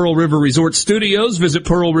Mississippi in the Pearl River Resort Studios. Visit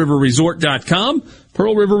PearlRiverResort.com.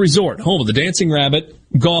 Pearl River Resort, home of the Dancing Rabbit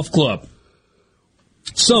Golf Club.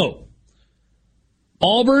 So,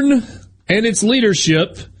 Auburn and its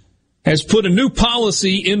leadership has put a new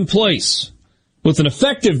policy in place with an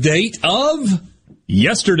effective date of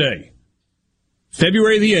yesterday,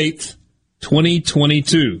 February the 8th,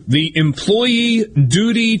 2022. The Employee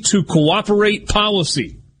Duty to Cooperate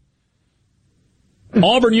Policy.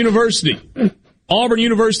 Auburn University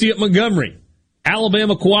at Montgomery,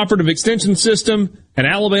 Alabama Cooperative Extension System, and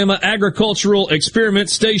Alabama Agricultural Experiment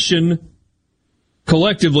Station,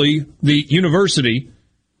 collectively the university,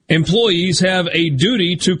 employees have a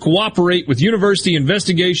duty to cooperate with university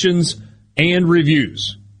investigations and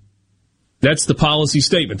reviews. That's the policy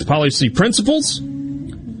statement. The policy principles?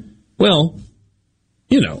 Well,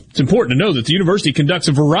 it's important to know that the university conducts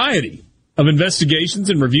a variety of investigations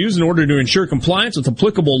and reviews in order to ensure compliance with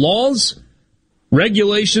applicable laws,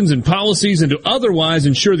 regulations, and policies, and to otherwise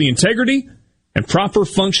ensure the integrity and proper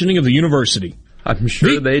functioning of the university. I'm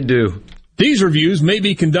sure they do. These reviews may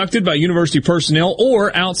be conducted by university personnel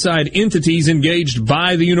or outside entities engaged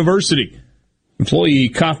by the university. Employee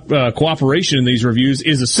cooperation in these reviews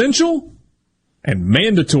is essential and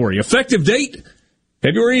mandatory. Effective date,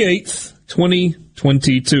 February 8th,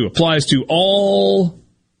 2022. Applies to all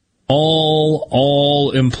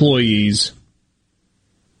employees.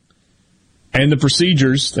 And the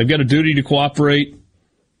procedures, they've got a duty to cooperate,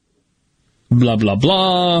 blah, blah,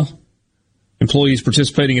 blah. Employees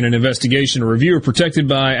participating in an investigation or review are protected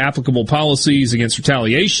by applicable policies against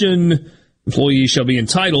retaliation. Employees shall be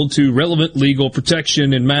entitled to relevant legal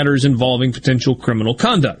protection in matters involving potential criminal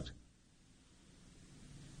conduct.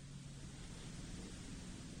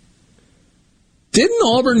 Didn't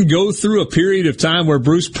Auburn go through a period of time where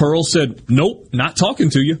Bruce Pearl said, nope, not talking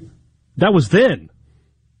to you? That was then.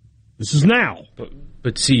 This is now.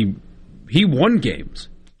 But see, he won games.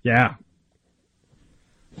 Yeah.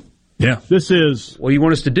 Yeah. This is... What do you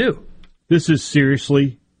want us to do? This is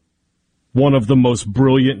seriously one of the most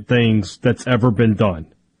brilliant things that's ever been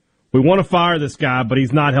done. We want to fire this guy, but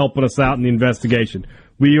he's not helping us out in the investigation.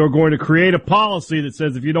 We are going to create a policy that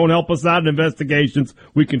says if you don't help us out in investigations,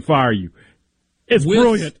 we can fire you. It's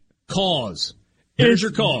brilliant. Cause. Here's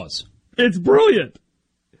your cause. It's brilliant.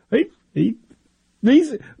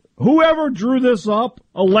 Whoever drew this up,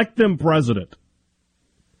 elect them president.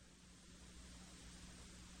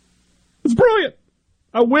 It's brilliant.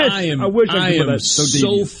 I wish I could am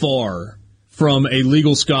so far from a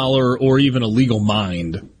legal scholar or even a legal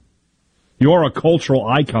mind. You are a cultural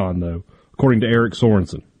icon, though, according to Eric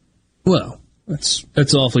Sorensen. Well, that's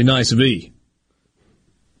awfully nice of E.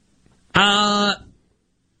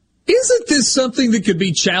 Isn't this something that could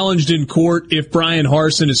be challenged in court if Brian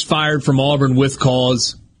Harsin is fired from Auburn with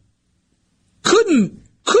cause? Couldn't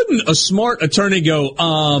a smart attorney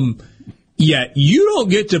go, yeah, you don't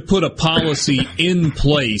get to put a policy in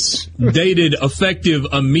place dated effective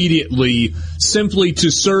immediately simply to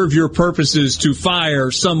serve your purposes to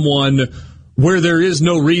fire someone where there is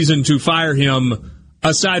no reason to fire him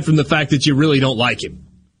aside from the fact that you really don't like him?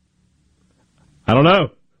 I don't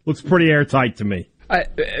know. Looks pretty airtight to me. I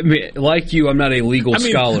mean, like you, I'm not a legal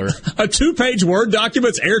scholar. A 2-page Word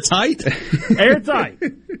document's airtight? Airtight.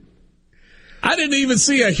 I didn't even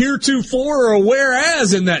see a heretofore or a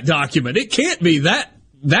whereas in that document. It can't be that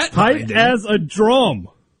tight as a drum.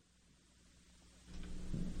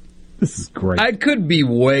 This is great. I could be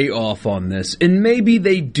way off on this, and maybe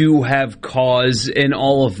they do have cause and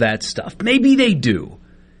all of that stuff. Maybe they do.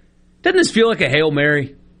 Doesn't this feel like a Hail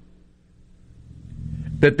Mary?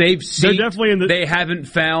 That they've seen, they haven't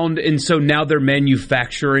found, and so now they're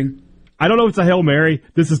manufacturing? I don't know if it's a Hail Mary.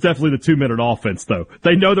 This is definitely the 2-minute offense, though.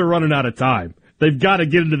 They know they're running out of time. They've got to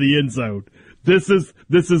get into the end zone. This is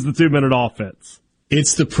the 2-minute offense.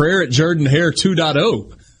 It's the prayer at Jordan-Hare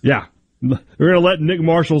 2.0. Yeah. We're going to let Nick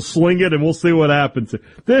Marshall sling it, and we'll see what happens.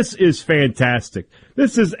 This is fantastic.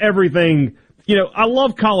 This is everything. You know, I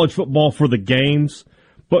love college football for the games,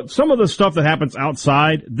 but some of the stuff that happens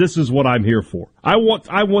outside, this is what I'm here for. I love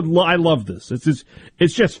this.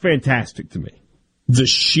 It's just fantastic to me. The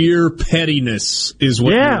sheer pettiness is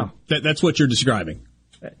what that's what you're describing.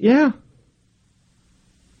 Yeah.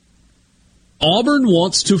 Auburn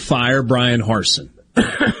wants to fire Brian Harsin.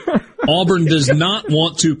 Auburn does not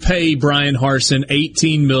want to pay Brian Harsin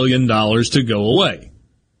 $18 million to go away.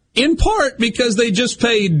 In part because they just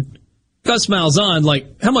paid Gus Malzahn,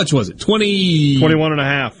 like, how much was it?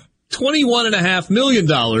 $21.5 million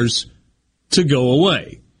to go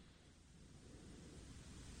away.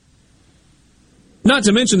 Not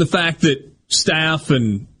to mention the fact that staff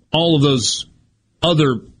and all of those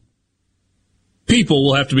other people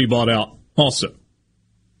will have to be bought out also.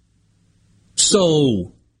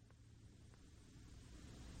 So,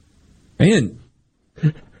 man,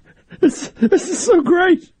 this is so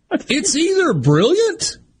great. It's either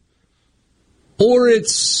brilliant or it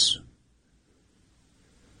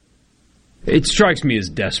strikes me as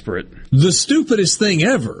desperate. The stupidest thing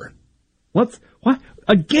ever. What?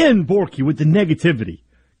 Again, Borky with the negativity.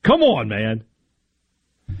 Come on, man.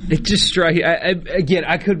 It just strikes. Again,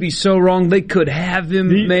 I could be so wrong. They could have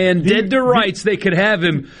him, dead to rights. They could have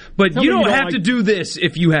him, but you don't have to do this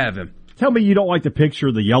if you have him. Tell me you don't like the picture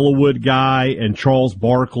of the Yellowwood guy and Charles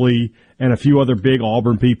Barkley and a few other big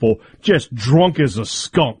Auburn people just drunk as a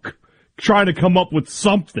skunk, trying to come up with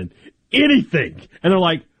something, anything, and they're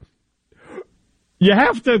like, "You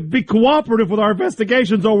have to be cooperative with our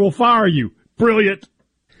investigations, or we'll fire you." Brilliant.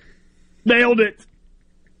 Nailed it.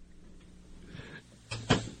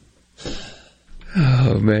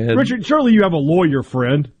 Oh, man. Richard, surely you have a lawyer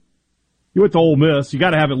friend. You went to Ole Miss. You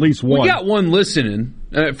got to have at least one. We got one listening,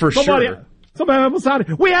 for sure. Somebody beside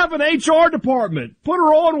it. We have an HR department. Put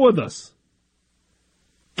her on with us.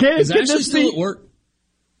 Is Ashley still at work?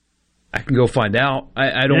 I can go find out.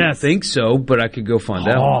 I don't think so, but I could go find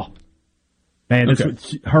out. Man,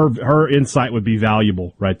 her insight would be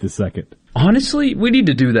valuable right this second. Honestly, we need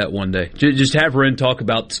to do that one day. Just have her in talk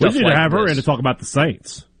about stuff like this. We need to have her in to talk about the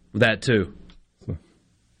Saints. That too.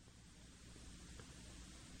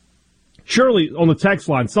 Surely, on the text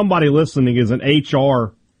line, somebody listening is an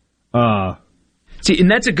HR See, and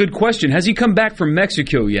that's a good question. Has he come back from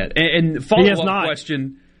Mexico yet? And follow-up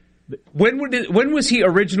question, when was he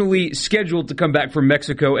originally scheduled to come back from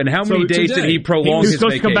Mexico, and how many days did he prolong his vacation? He's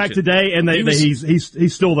supposed to come back today, and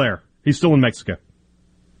he's still there. He's still in Mexico.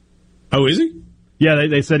 Oh, is he? Yeah,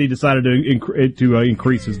 they said he decided to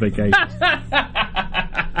increase his vacation.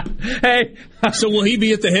 Hey, so will he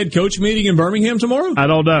be at the head coach meeting in Birmingham tomorrow? I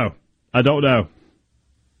don't know.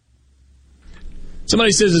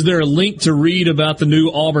 Somebody says, is there a link to read about the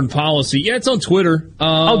new Auburn policy? Yeah, it's on Twitter.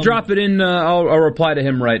 I'll drop it in. I'll reply to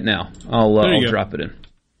him right now. I'll drop it in.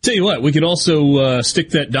 Tell you what, we could also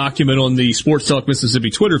stick that document on the Sports Talk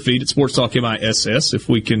Mississippi Twitter feed at Sports Talk MISS if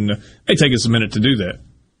we can. It take us a minute to do that.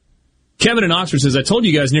 Kevin in Oxford says, I told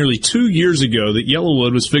you guys nearly 2 years ago that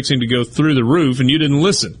Yellowwood was fixing to go through the roof, and you didn't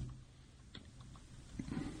listen.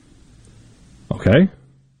 Okay.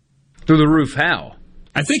 Through the roof how?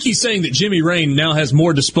 I think he's saying that Jimmy Rain now has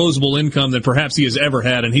more disposable income than perhaps he has ever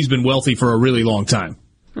had, and he's been wealthy for a really long time.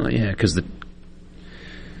 Oh, yeah, because the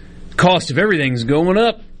cost of everything's going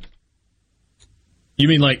up. You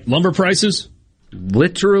mean like lumber prices?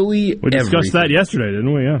 Literally We discussed that yesterday,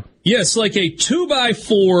 didn't we? Yeah. Yes, like a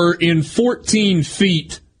 2x4 in 14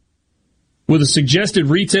 feet with a suggested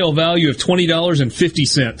retail value of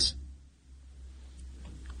 $20.50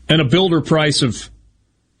 and a builder price of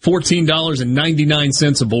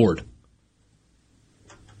 $14.99 a board.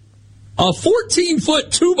 A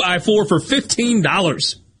 14-foot 2x4 for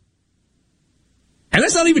 $15. And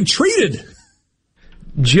that's not even treated.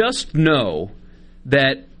 Just know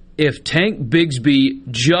that if Tank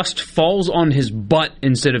Bigsby just falls on his butt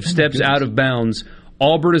instead of steps out of bounds,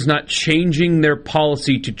 Auburn is not changing their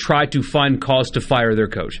policy to try to find cause to fire their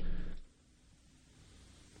coach.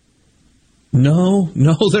 No,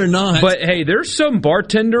 they're not. But, hey, there's some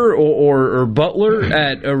bartender or butler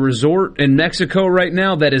at a resort in Mexico right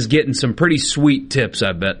now that is getting some pretty sweet tips,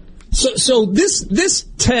 I bet. So this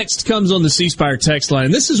text comes on the C Spire text line,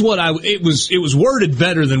 and this is what it was worded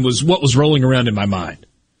better than what was rolling around in my mind.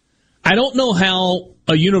 I don't know how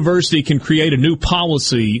a university can create a new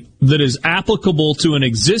policy that is applicable to an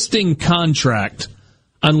existing contract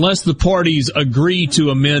unless the parties agree to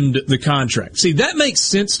amend the contract. See, that makes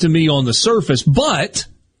sense to me on the surface, but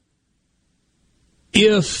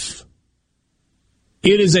if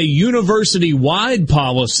it is a university-wide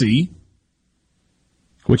policy,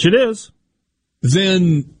 which it is,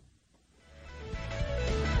 then,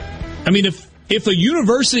 I mean, if a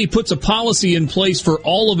university puts a policy in place for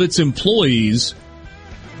all of its employees,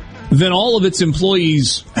 then all of its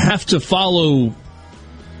employees have to follow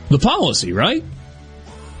the policy, right?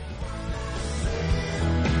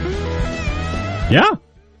 Yeah. I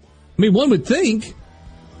mean, one would think.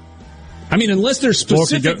 I mean, unless there's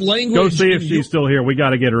specific language. Go see if she's still here. We got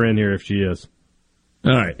to get her in here if she is.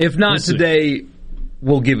 All right. If not today,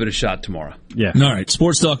 we'll give it a shot tomorrow. Yeah. All right.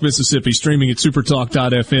 Sports Talk Mississippi, streaming at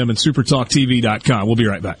supertalk.fm and supertalktv.com. We'll be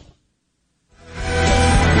right back.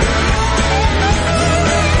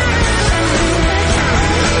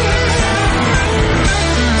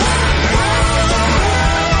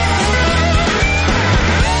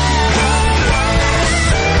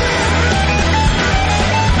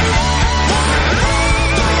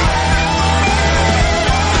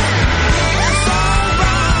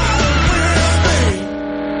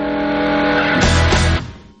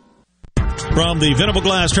 From the Venable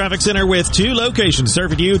Glass Traffic Center with 2 locations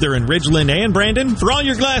serving you. They're in Ridgeland and Brandon. For all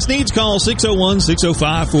your glass needs, call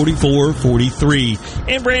 601-605-4443.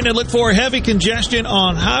 In Brandon, look for heavy congestion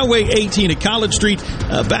on Highway 18 at College Street.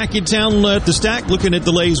 Back in town at the Stack, looking at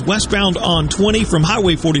delays westbound on 20 from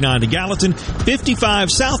Highway 49 to Gallatin.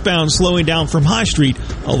 55 southbound slowing down from High Street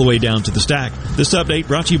all the way down to the Stack. This update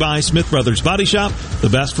brought to you by Smith Brothers Body Shop. The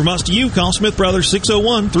best from us to you. Call Smith Brothers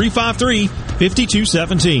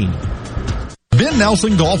 601-353-5217. Ben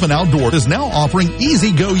Nelson Golf and Outdoor is now offering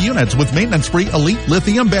Easy Go units with maintenance-free Elite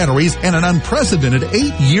lithium batteries and an unprecedented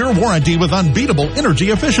 8-year warranty with unbeatable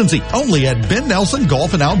energy efficiency. Only at Ben Nelson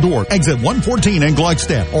Golf and Outdoor, exit 114 in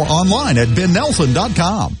Gluckstadt, or online at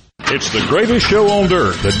bennelson.com. It's the greatest show on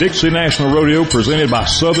dirt, the Dixie National Rodeo presented by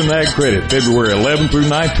Southern Ag Credit, February 11th through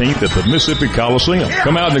 19th at the Mississippi Coliseum.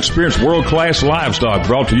 Come out and experience world-class livestock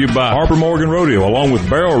brought to you by Harper Morgan Rodeo, along with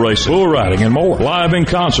barrel racing, bull riding, and more. Live in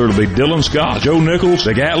concert will be Dylan Scott, Joe Nichols,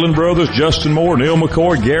 the Gatlin Brothers, Justin Moore, Neil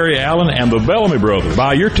McCoy, Gary Allen, and the Bellamy Brothers.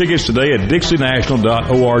 Buy your tickets today at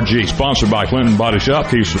DixieNational.org. Sponsored by Clinton Body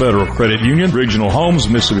Shop, Keystone Federal Credit Union, Regional Homes,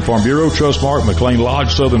 Mississippi Farm Bureau, Trustmark, McLean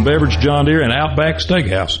Lodge, Southern Beverage, John Deere, and Outback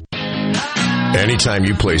Steakhouse. Anytime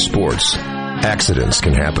you play sports, accidents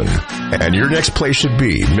can happen. And your next place should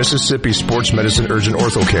be Mississippi Sports Medicine Urgent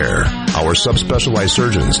Ortho Care. Our subspecialized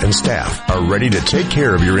surgeons and staff are ready to take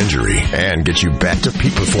care of your injury and get you back to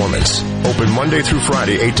peak performance. Open Monday through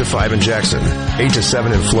Friday, 8 to 5 in Jackson, 8 to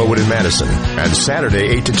 7 in Flowood and Madison, and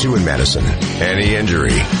Saturday, 8 to 2 in Madison. Any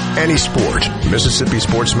injury, any sport, Mississippi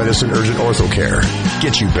Sports Medicine Urgent Ortho Care.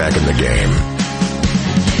 Get you back in the game.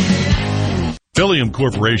 Phylium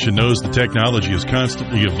Corporation knows the technology is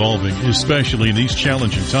constantly evolving, especially in these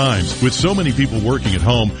challenging times. With so many people working at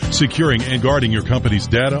home, securing and guarding your company's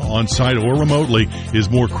data on-site or remotely is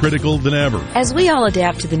more critical than ever. As we all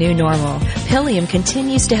adapt to the new normal, Phylium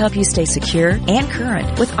continues to help you stay secure and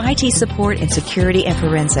current with IT support in security and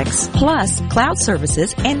forensics, plus cloud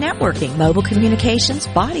services and networking, mobile communications,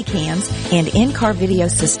 body cams, and in-car video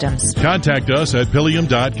systems. Contact us at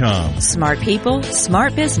Phylium.com. Smart people,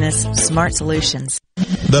 smart business, smart solutions.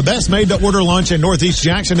 The best made-to-order lunch in Northeast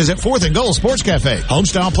Jackson is at 4th and Gold Sports Cafe.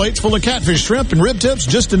 Homestyle plates full of catfish, shrimp, and rib tips,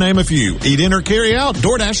 just to name a few. Eat in or carry out,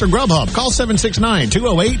 DoorDash or Grubhub. Call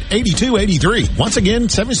 769-208-8283. Once again,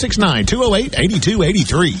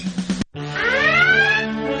 769-208-8283.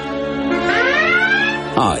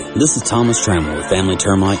 Hi, this is Thomas Trammell with Family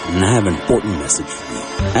Termite, and I have an important message for you.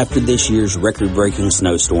 After this year's record-breaking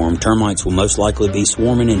snowstorm, termites will most likely be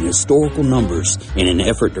swarming in historical numbers in an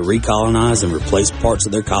effort to recolonize and replace parts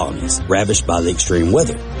of their colonies ravished by the extreme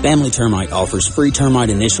weather. Family Termite offers free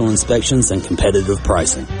termite initial inspections and competitive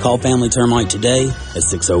pricing. Call Family Termite today at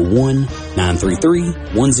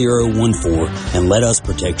 601-933-1014 and let us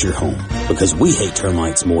protect your home, because we hate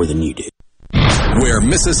termites more than you do. Where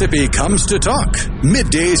Mississippi comes to talk.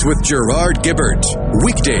 Middays with Gerard Gibbert.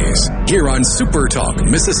 Weekdays here on Super Talk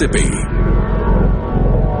Mississippi.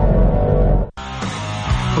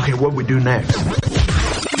 Okay, what we do next?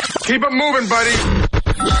 Keep it moving, buddy.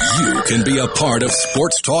 You can be a part of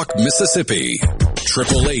Sports Talk Mississippi.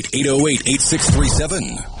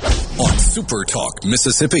 888-808-8637 on Super Talk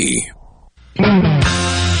Mississippi.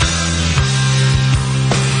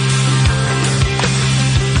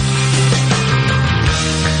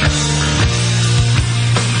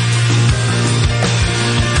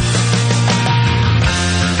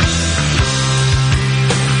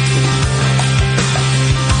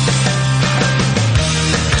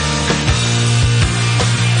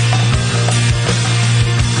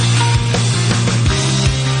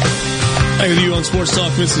 Back with you on Sports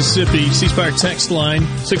Talk Mississippi. C-Spire text line,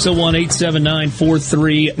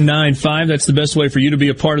 601-879-4395. That's the best way for you to be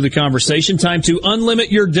a part of the conversation. Time to unlimit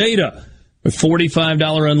your data. With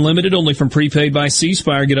 $45 unlimited only from Prepaid by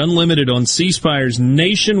C-Spire. Get unlimited on C-Spire's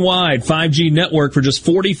nationwide 5G network for just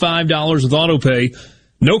 $45 with autopay.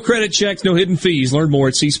 No credit checks, no hidden fees. Learn more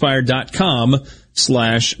at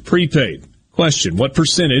cspire.com/prepaid. Question, what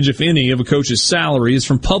percentage, if any, of a coach's salary is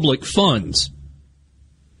from public funds?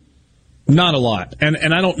 Not a lot. And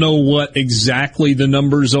I don't know what exactly the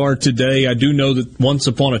numbers are today. I do know that once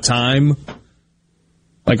upon a time,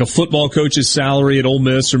 like a football coach's salary at Ole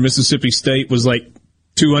Miss or Mississippi State was like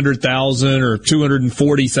 $200,000 or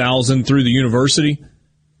 $240,000 through the university,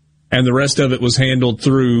 and the rest of it was handled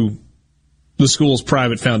through the school's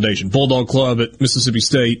private foundation. Bulldog Club at Mississippi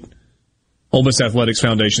State, Ole Miss Athletics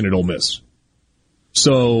Foundation at Ole Miss.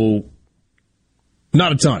 So,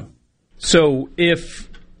 not a ton. So if...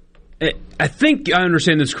 I think I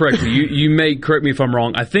understand this correctly. You may correct me if I'm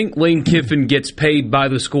wrong. I think Lane Kiffin gets paid by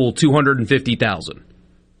the school $250,000,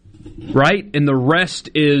 right? And the rest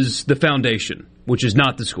is the foundation, which is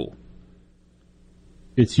not the school.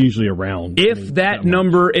 It's usually around. If that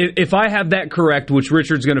number, if I have that correct, which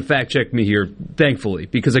Richard's going to fact check me here, thankfully,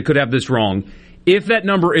 because I could have this wrong. If that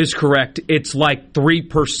number is correct, it's like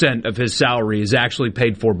 3% of his salary is actually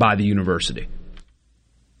paid for by the university.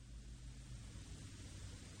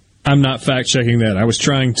 I'm not fact-checking that. I was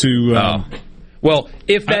trying to... well,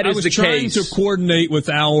 if that is the case... I was trying to coordinate with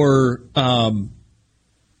our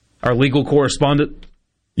legal correspondent?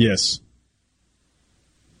 Yes.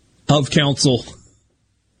 Of counsel.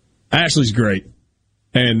 Ashley's great.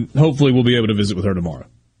 And hopefully we'll be able to visit with her tomorrow.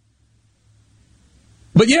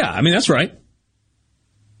 But yeah, I mean, that's right.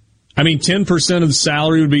 I mean, 10% of the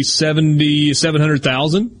salary would be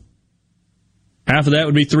 $700,000. Half of that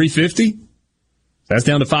would be $350,000. That's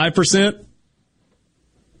down to 5%.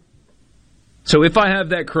 So if I have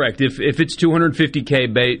that correct, if it's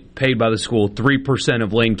 $250K paid by the school, 3%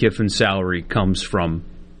 of Lane Kiffin's salary comes from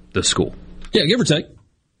the school. Yeah, give or take.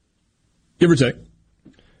 Give or take.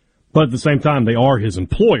 But at the same time, they are his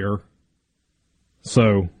employer,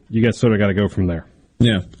 so you guys sort of got to go from there.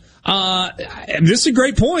 Yeah. This is a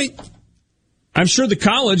great point. I'm sure the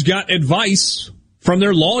college got advice from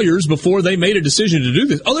their lawyers before they made a decision to do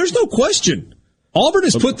this. Oh, there's no question. Auburn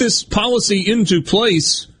has put this policy into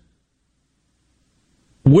place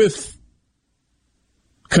with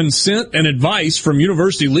consent and advice from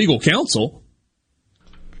university legal counsel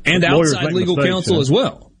and outside legal counsel as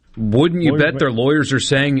well. Wouldn't you bet their lawyers are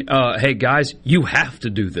saying, hey, guys, you have to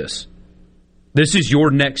do this. This is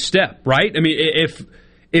your next step, right? I mean,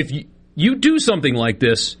 if you do something like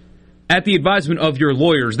this at the advisement of your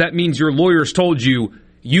lawyers, that means your lawyers told you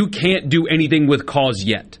you can't do anything with cause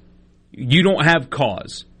yet. You don't have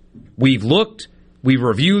cause. We've looked. We've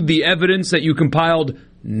reviewed the evidence that you compiled.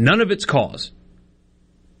 None of it's cause.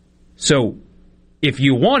 So if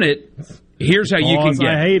you want it, here's how you can get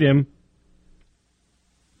it. I hate him.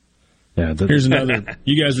 Yeah, here's another.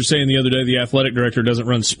 You guys were saying the other day the athletic director doesn't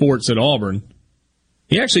run sports at Auburn.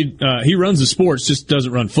 He actually he runs the sports, just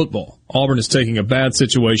doesn't run football. Auburn is taking a bad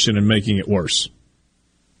situation and making it worse.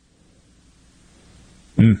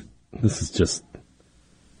 This is just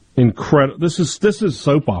incredible. This is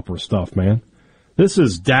soap opera stuff, man. This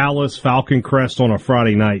is Dallas Falcon Crest on a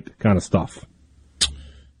Friday night kind of stuff.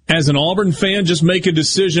 As an Auburn fan, just make a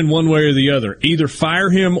decision one way or the other. Either fire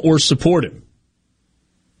him or support him.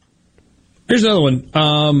 Here's another one.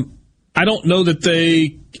 I don't know that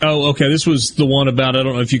they... Oh, okay, this was the one about, I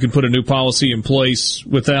don't know if you can put a new policy in place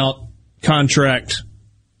without contract,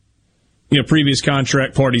 previous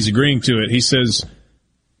contract parties agreeing to it. He says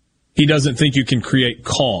he doesn't think you can create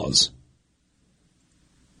cause.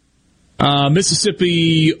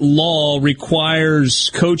 Mississippi law requires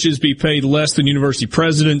coaches be paid less than university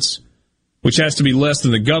presidents, which has to be less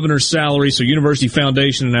than the governor's salary, so University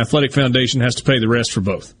Foundation and Athletic Foundation has to pay the rest for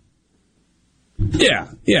both. Yeah.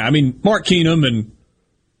 I mean, Mark Keenum and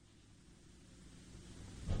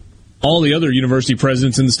all the other university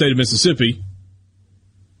presidents in the state of Mississippi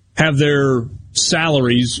have their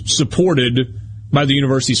salaries supported by the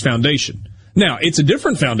university's foundation. Now, it's a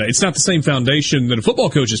different foundation. It's not the same foundation that a football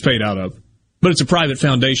coach is paid out of, but it's a private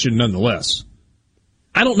foundation nonetheless.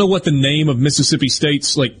 I don't know what the name of Mississippi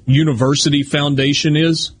State's university foundation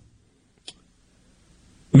is.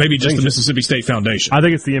 Maybe just the Mississippi State Foundation. I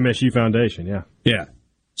think it's the MSU Foundation, yeah. Yeah.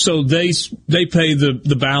 So they pay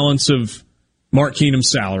the balance of Mark Keenum's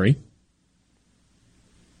salary.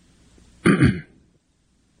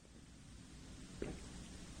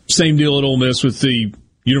 Same deal at Ole Miss with the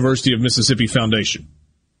University of Mississippi Foundation.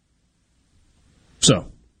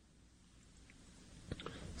 So.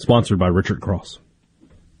 Sponsored by Richard Cross.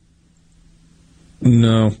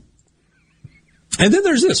 No. And then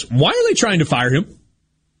there's this. Why are they trying to fire him?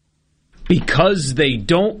 Because they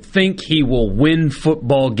don't think he will win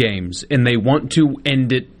football games, and they want to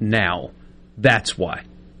end it now. That's why.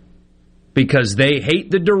 Because they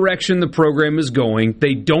hate the direction the program is going.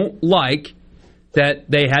 They don't like that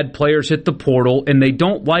they had players hit the portal, and they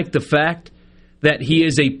don't like the fact that he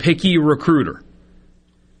is a picky recruiter.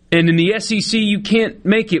 And in the SEC, you can't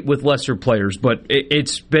make it with lesser players, but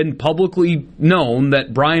it's been publicly known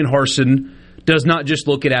that Brian Harsin does not just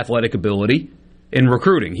look at athletic ability in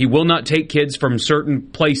recruiting. He will not take kids from certain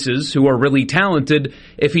places who are really talented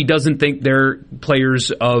if he doesn't think they're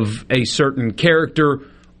players of a certain character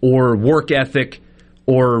or work ethic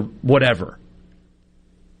or whatever.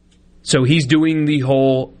 So he's doing the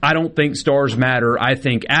whole, I don't think stars matter, I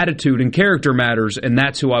think attitude and character matters, and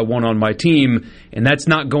that's who I want on my team, and that's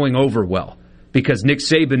not going over well because Nick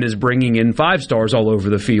Saban is bringing in 5 stars all over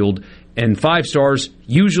the field, and 5 stars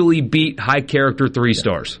usually beat high character 3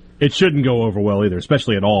 stars. It shouldn't go over well either,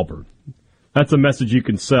 especially at Auburn. That's a message you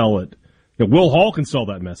can sell at. Will Hall can sell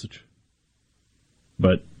that message,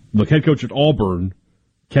 but the head coach at Auburn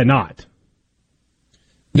cannot.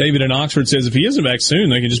 David in Oxford says if he isn't back soon,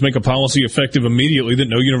 they can just make a policy effective immediately that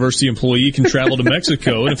no university employee can travel to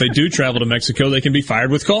Mexico, and if they do travel to Mexico, they can be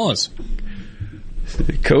fired with cause.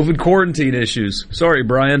 COVID quarantine issues. Sorry,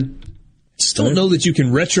 Brian. Just don't know that you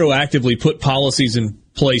can retroactively put policies in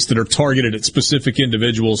place that are targeted at specific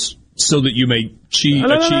individuals so that you may achieve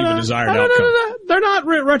a desired outcome. They're not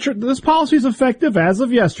retro. This policy is effective as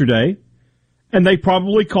of yesterday, and they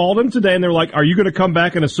probably called him today, and they're like, are you going to come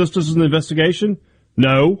back and assist us in the investigation?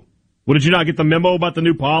 No. Well, did you not get the memo about the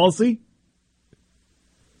new policy?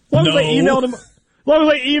 Well, no. They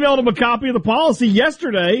emailed him a copy of the policy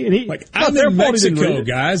yesterday, and I'm in Mexico,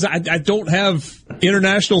 guys. I don't have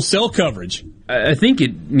international cell coverage. I think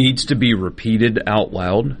it needs to be repeated out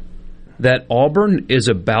loud that Auburn is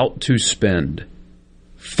about to spend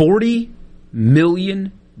 $40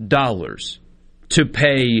 million to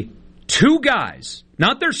pay 2 guys,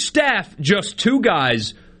 not their staff, just 2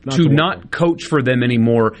 guys, to not coach for them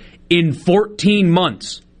anymore in 14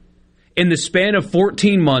 months. In the span of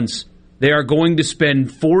 14 months, they are going to spend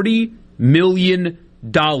 $40 million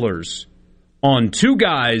on two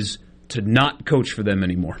guys to not coach for them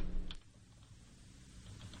anymore.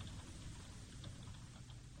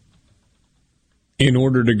 In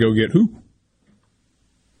order to go get who?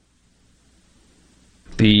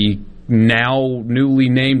 The now newly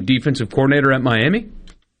named defensive coordinator at Miami.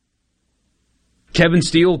 Kevin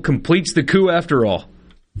Steele completes the coup after all.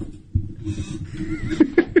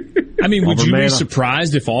 I mean, would you be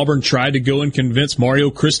surprised if Auburn tried to go and convince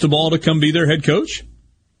Mario Cristobal to come be their head coach?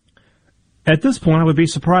 At this point, I would be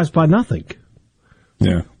surprised by nothing.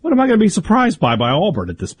 Yeah. What am I going to be surprised by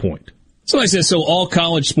Auburn at this point? Somebody says, so all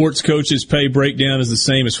college sports coaches' pay breakdown is the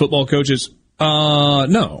same as football coaches?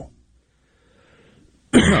 No.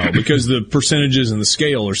 No, because the percentages and the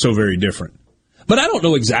scale are so very different. But I don't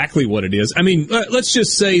know exactly what it is. I mean, let's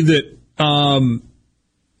just say that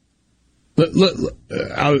let's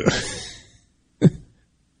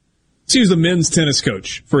use the men's tennis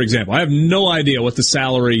coach, for example. I have no idea what the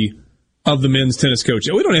salary of the men's tennis coach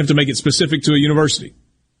is. We don't have to make it specific to a university.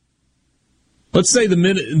 Let's say the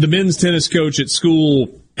men's tennis coach at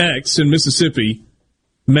school X in Mississippi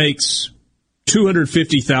makes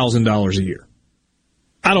 $250,000 a year.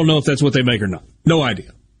 I don't know if that's what they make or not. No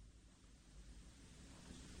idea.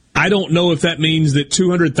 I don't know if that means that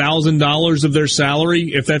 $200,000 of their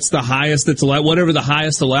salary, if that's the highest that's allowed, whatever the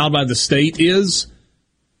highest allowed by the state is,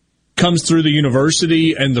 comes through the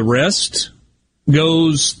university and the rest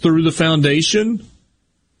goes through the foundation.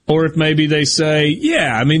 Or if maybe they say,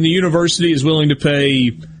 yeah, I mean, the university is willing to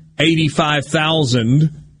pay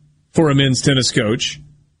 $85,000 for a men's tennis coach,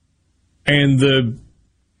 and the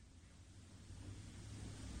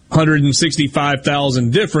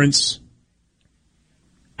 $165,000 difference,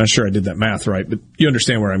 not sure I did that math right, but you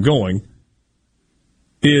understand where I'm going,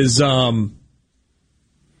 is through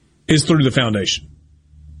the foundation.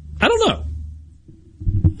 I don't know.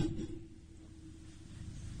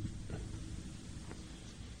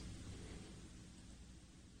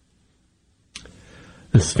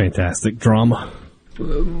 This is fantastic drama.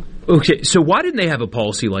 Okay, so why didn't they have a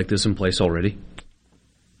policy like this in place already?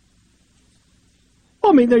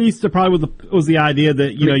 Well, I mean, there used to probably was the idea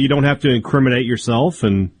that, you don't have to incriminate yourself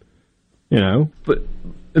and, But,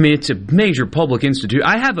 I mean, it's a major public institute.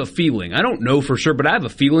 I have a feeling, I don't know for sure, but I have a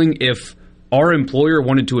feeling if our employer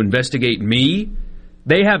wanted to investigate me,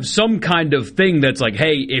 they have some kind of thing that's like,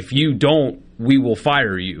 hey, if you don't, we will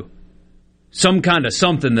fire you. Some kind of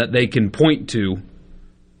something that they can point to.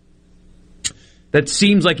 That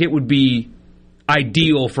seems like it would be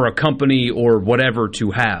ideal for a company or whatever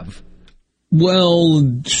to have. Well,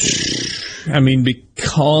 I mean,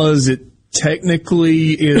 because it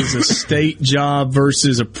technically is a state job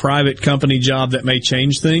versus a private company job, that may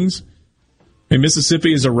change things. I mean,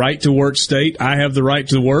 Mississippi is a right-to-work state. I have the right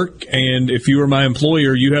to work, and if you are my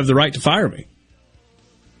employer, you have the right to fire me.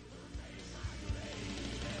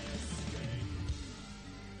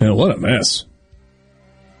 Man, what a mess.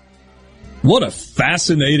 What a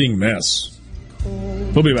fascinating mess.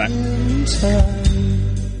 We'll be back.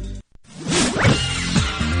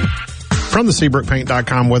 From the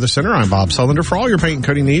SeabrookPaint.com Weather Center, I'm Bob Sullender. For all your paint and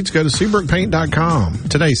coating needs, go to SeabrookPaint.com.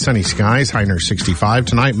 Today, sunny skies, high near 65.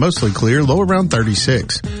 Tonight, mostly clear, low around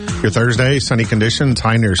 36. Your Thursday, sunny conditions,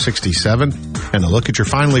 high near 67. And a look at your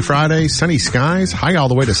finally Friday, sunny skies, high all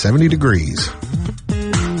the way to 70 degrees.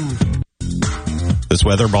 This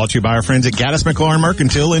weather brought to you by our friends at Gaddis McLaurin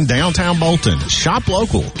Mercantile in downtown Bolton. Shop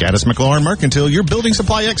local. Gaddis McLaurin Mercantile, your building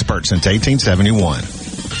supply expert since 1871.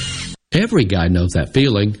 Every guy knows that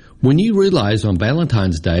feeling when you realize on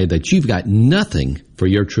Valentine's Day that you've got nothing for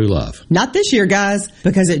your true love. Not this year, guys,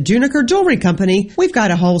 because at Juniker Jewelry Company, we've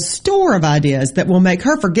got a whole store of ideas that will make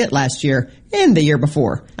her forget last year and the year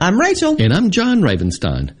before. I'm Rachel. And I'm John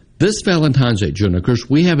Ravenstein. This Valentine's at Juniker's,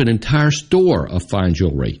 we have an entire store of fine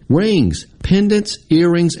jewelry. Rings, pendants,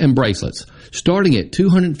 earrings, and bracelets, starting at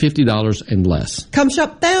 $250 and less. Come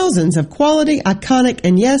shop thousands of quality, iconic,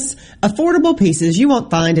 and yes, affordable pieces you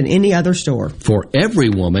won't find in any other store. For every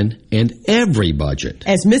woman and every budget.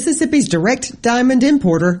 As Mississippi's direct diamond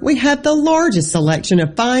importer, we have the largest selection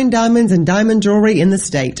of fine diamonds and diamond jewelry in the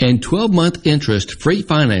state. And 12-month interest-free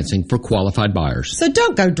financing for qualified buyers. So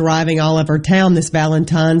don't go driving all over town this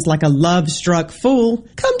Valentine's like a love-struck fool.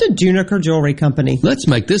 Come to Juniker Jewelry Company. Let's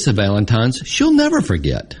make this a Valentine's she'll never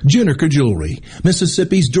forget. Juniker Jewelry,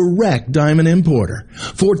 Mississippi's direct diamond importer.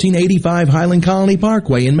 1485 Highland Colony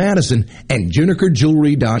Parkway in Madison and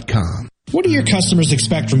JunikerJewelry.com. What do your customers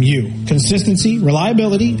expect from you? Consistency,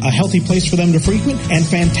 reliability, a healthy place for them to frequent, and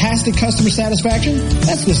fantastic customer satisfaction?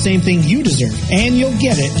 That's the same thing you deserve. And you'll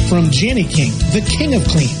get it from Jenny King, the king of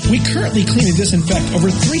clean. We currently clean and disinfect over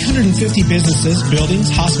 350 businesses, buildings,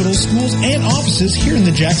 hospitals, schools, and offices here in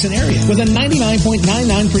the Jackson area with a 99.99%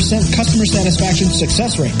 customer satisfaction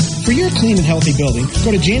success rate. For your clean and healthy building,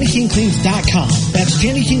 go to JennyKingCleans.com. That's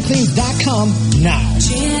JennyKingCleans.com now.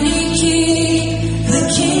 Jenny King, the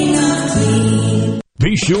king of clean.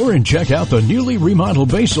 Be sure and check out the newly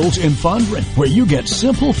remodeled Basil's in Fondren, where you get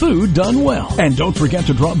simple food done well. And don't forget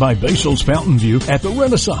to drop by Basil's Fountain View at the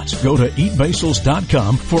Renaissance. Go to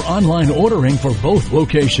eatbasils.com for online ordering for both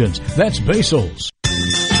locations. That's Basil's.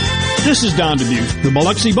 This is Don Dubuque. The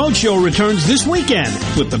Biloxi Boat Show returns this weekend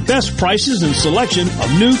with the best prices and selection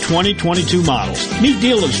of new 2022 models. Meet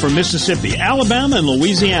dealers from Mississippi, Alabama, and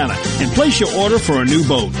Louisiana and place your order for a new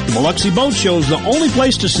boat. The Biloxi Boat Show is the only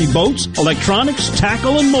place to see boats, electronics,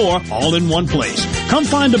 tackle, and more all in one place. Come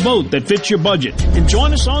find a boat that fits your budget and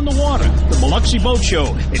join us on the water. The Biloxi Boat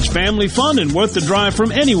Show. It's family fun and worth the drive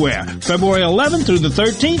from anywhere. February 11th through the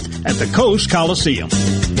 13th at the Coast Coliseum.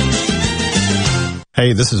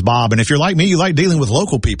 Hey, this is Bob, and if you're like me, you like dealing with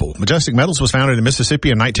local people. Majestic Metals was founded in Mississippi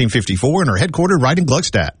in 1954 and are headquartered right in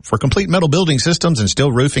Gluckstadt. For complete metal building systems and steel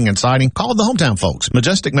roofing and siding, call the hometown folks.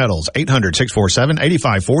 Majestic Metals,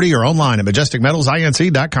 800-647-8540 or online at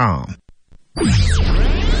majesticmetalsinc.com.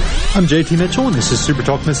 I'm JT Mitchell, and this is Super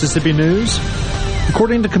Talk Mississippi News.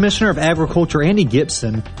 According to Commissioner of Agriculture Andy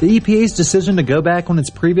Gibson, the EPA's decision to go back on its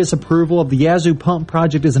previous approval of the Yazoo Pump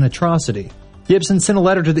project is an atrocity. Gibson sent a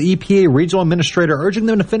letter to the EPA regional administrator urging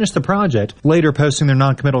them to finish the project, later posting their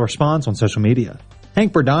non-committal response on social media.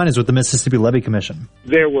 Hank Burdine is with the Mississippi Levee Commission.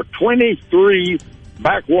 There were 23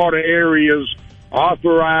 backwater areas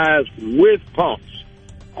authorized with pumps.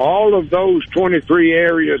 All of those 23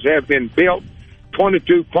 areas have been built.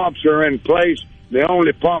 22 pumps are in place. The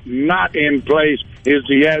only pump not in place is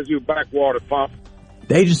the Yazoo backwater pump.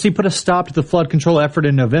 The agency put a stop to the flood control effort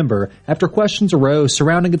in November after questions arose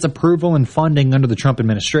surrounding its approval and funding under the Trump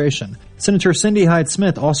administration. Senator Cindy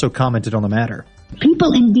Hyde-Smith also commented on the matter.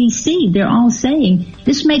 People in D.C., they're all saying,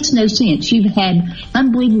 this makes no sense. You've had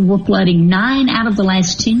unbelievable flooding 9 out of the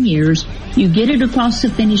last 10 years. You get it across the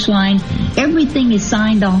finish line. Everything is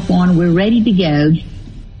signed off on. We're ready to go.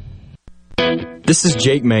 This is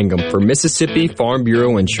Jake Mangum for Mississippi Farm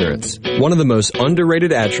Bureau Insurance. One of the most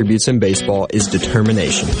underrated attributes in baseball is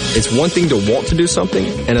determination. It's one thing to want to do something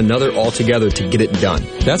and another altogether to get it done.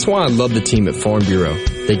 That's why I love the team at Farm Bureau.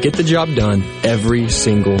 They get the job done every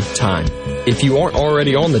single time. If you aren't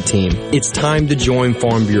already on the team, it's time to join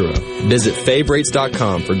Farm Bureau. Visit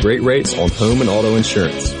favrates.com for great rates on home and auto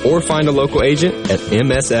insurance, or find a local agent at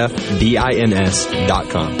msfbins.com.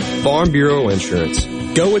 Farm Bureau Insurance.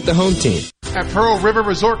 Go with the home team. At Pearl River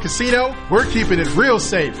Resort Casino, we're keeping it real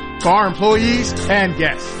safe for our employees and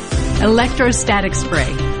guests. Electrostatic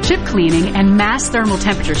spray, chip cleaning, and mass thermal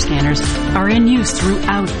temperature scanners are in use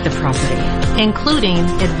throughout the property, including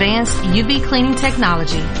advanced UV cleaning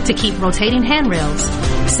technology to keep rotating handrails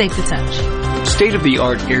safe to touch.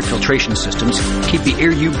 State-of-the-art air filtration systems keep the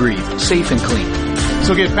air you breathe safe and clean.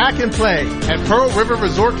 So get back and play at Pearl River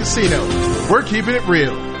Resort Casino. We're keeping it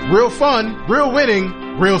real. Real fun, real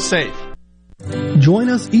winning, real safe. Join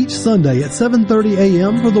us each Sunday at 7:30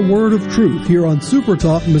 a.m. for the Word of Truth here on Super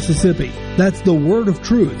Talk Mississippi. That's the Word of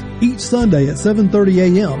Truth each Sunday at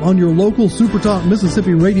 7:30 a.m. on your local Super Talk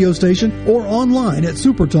Mississippi radio station or online at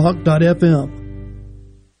supertalk.fm.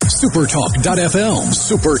 Supertalk.fm.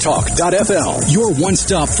 Supertalk.fm. Your one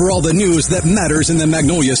stop for all the news that matters in the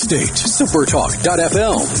Magnolia State.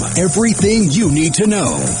 Supertalk.fm. Everything you need to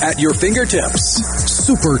know at your fingertips.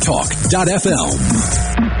 Supertalk.fm.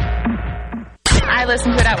 I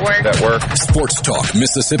listen to it at work. Sports Talk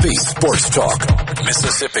Mississippi. Sports Talk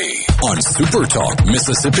Mississippi. On Super Talk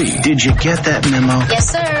Mississippi. Did you get that memo?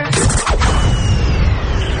 Yes, sir.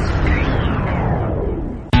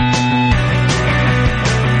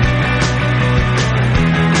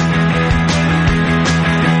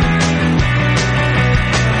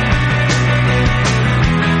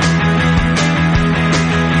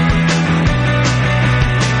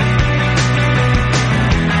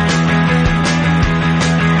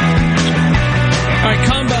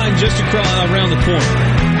 Around the corner.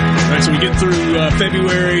 All right, so we get through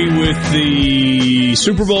February with the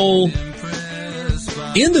Super Bowl.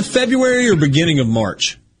 End of February or beginning of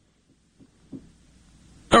March? I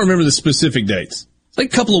don't remember the specific dates. It's like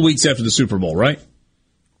a couple of weeks after the Super Bowl, right?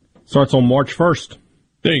 Starts on March 1st.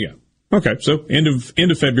 There you go. Okay, so end of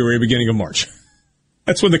February, beginning of March.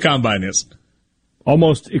 That's when the Combine is.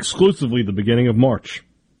 Almost exclusively the beginning of March.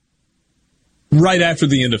 Right after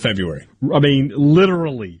the end of February. I mean,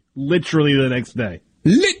 literally the next day.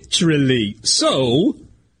 Literally. So,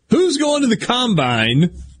 who's going to the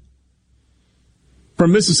Combine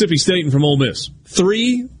from Mississippi State and from Ole Miss?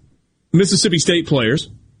 3 Mississippi State players.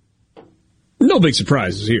 No big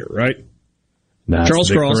surprises here, right? Nah, Charles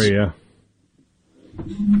Cross. 3, yeah.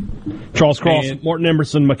 Charles Cross, and Martin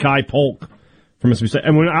Emerson, Makai Polk from Mississippi State.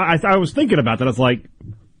 And when I was thinking about that, I was like,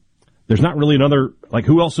 there's not really another, like,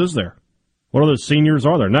 who else is there? What other seniors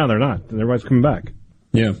are there? No, they're not. Everybody's coming back.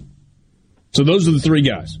 Yeah. So those are the 3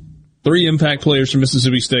 guys. 3 impact players from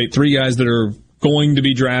Mississippi State, 3 guys that are going to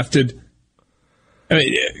be drafted. I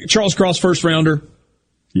mean, Charles Cross, first rounder.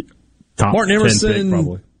 Top Martin Emerson, 10 pick,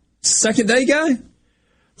 probably. Second day guy?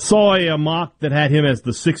 Saw a mock that had him as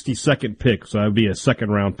the 62nd pick, so that would be a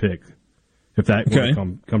second round pick if that would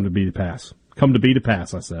come to be the pass. Come to be the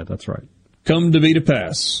pass, I said. That's right. Come to be the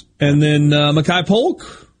pass. And then Makai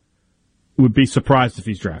Polk? Would be surprised if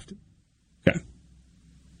he's drafted. Okay.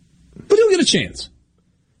 But he'll get a chance.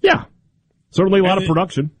 Yeah. Certainly a lot of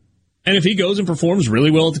production. And if he goes and performs really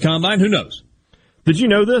well at the Combine, who knows? Did you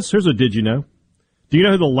know this? Here's a did you know. Do you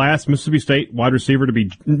know who the last Mississippi State wide receiver to be,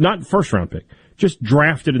 not first round pick, just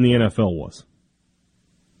drafted in the NFL was?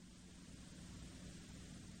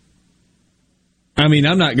 I mean,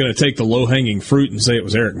 I'm not going to take the low-hanging fruit and say it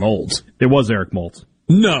was Eric Moulds. It was Eric Moulds.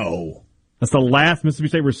 No. That's the last Mississippi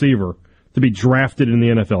State receiver to be drafted in the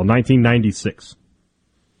NFL, 1996.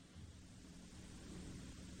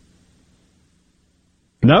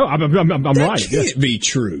 No, I'm right. That can't be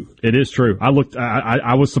true. It is true. I looked.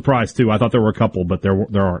 I was surprised too. I thought there were a couple, but there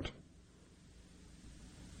aren't.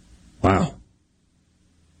 Wow.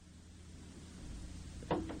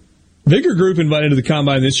 Bigger group invited to the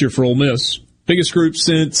Combine this year for Ole Miss. Biggest group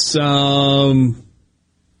since 14,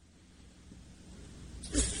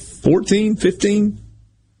 15.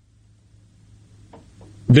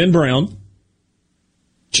 Ben Brown,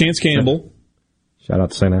 Chance Campbell. Shout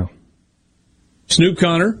out to St. Al. Snoop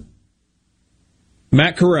Connor,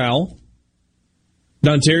 Matt Corral,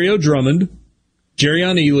 Dontario Drummond,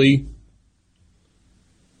 Jerrion Ely,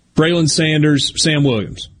 Braylon Sanders, Sam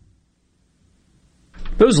Williams.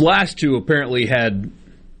 Those last 2 apparently had,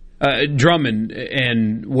 Drummond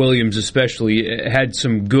and Williams especially, had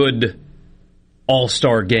some good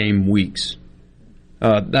all-star game weeks.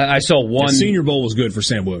 I saw one. The Senior Bowl was good for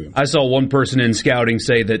Sam Williams. I saw one person in scouting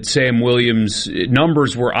say that Sam Williams'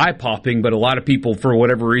 numbers were eye-popping, but a lot of people, for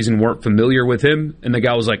whatever reason, weren't familiar with him. And the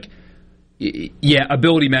guy was like, yeah,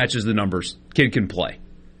 ability matches the numbers. Kid can play.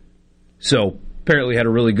 So apparently had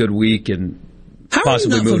a really good week and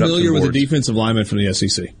possibly moved up. How are you not familiar with a defensive lineman from the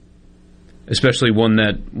SEC? Especially one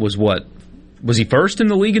that was what? Was he first in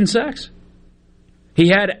the league in sacks? He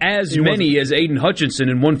had as many as Aiden Hutchinson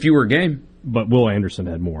in one fewer game. But Will Anderson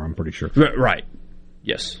had more, I'm pretty sure. Right.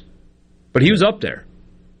 Yes. But he was up there.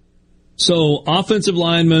 So, offensive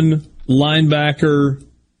lineman, linebacker,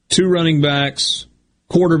 2 running backs,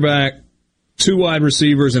 quarterback, 2 wide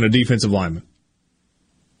receivers, and a defensive lineman.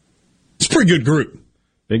 It's a pretty good group.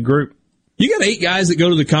 Big group. You got 8 guys that go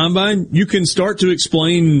to the Combine. You can start to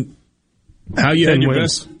explain how you had your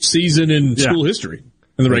best season in school history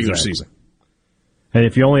in the regular season. And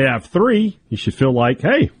if you only have 3, you should feel like,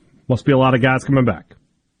 hey, must be a lot of guys coming back.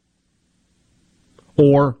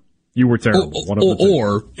 Or you were terrible.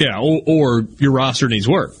 Or your roster needs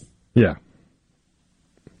work. Yeah.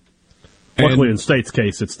 Luckily, in State's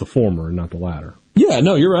case, it's the former and not the latter. Yeah,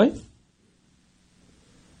 no, you're right.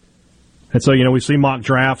 And so, we see mock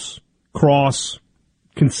drafts. Cross,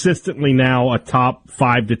 consistently now a top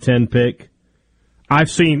 5 to 10 pick. I've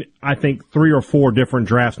seen, I think, 3 or 4 different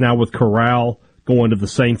drafts now with Corral going to the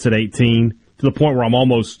Saints at 18, to the point where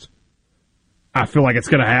I feel like it's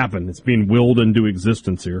going to happen. It's being willed into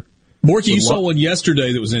existence here. Borky, you saw one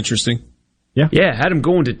yesterday that was interesting. Yeah. Yeah, had him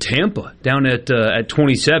going to Tampa down at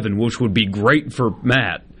 27, which would be great for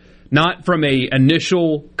Matt. Not from a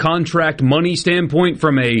initial contract money standpoint,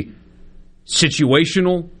 from a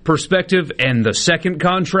situational perspective and the second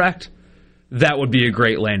contract, that would be a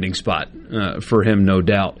great landing spot for him, no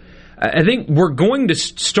doubt. I think we're going to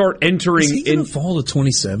start entering. Is he going to fall to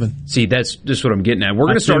 27? See, that's just what I'm getting at. We're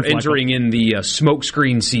going to start entering in the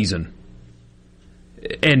smokescreen season.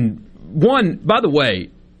 And by the way,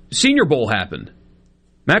 Senior Bowl happened.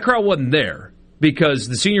 Matt Corral wasn't there because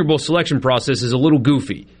the Senior Bowl selection process is a little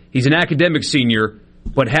goofy. He's an academic senior,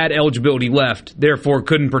 but had eligibility left, therefore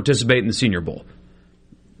couldn't participate in the Senior Bowl.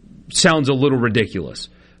 Sounds a little ridiculous,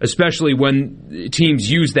 especially when teams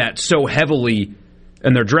use that so heavily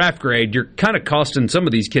in their draft grade. You're kind of costing some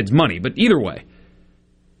of these kids money. But either way,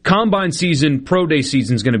 Combine season, Pro Day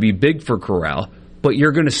season is going to be big for Corral. but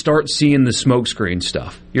you're going to start seeing the smokescreen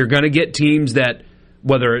stuff. You're going to get teams that,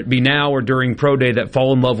 whether it be now or during Pro Day, that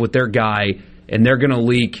fall in love with their guy, and they're going to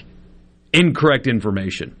leak incorrect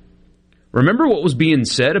information. Remember what was being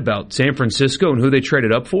said about San Francisco and who they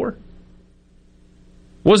traded up for? It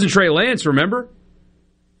wasn't Trey Lance, remember?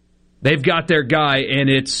 They've got their guy, and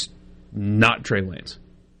it's not Trey Lance.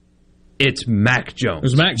 It's Mac Jones. It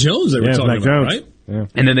was Mac Jones they were talking about, right? Yeah.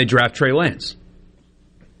 And then they draft Trey Lance.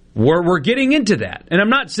 We're getting into that. And I'm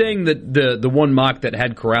not saying that the one mock that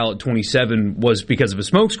had Corral at 27 was because of a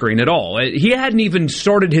smokescreen at all. He hadn't even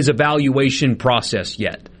started his evaluation process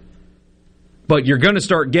yet. But you're going to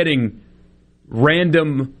start getting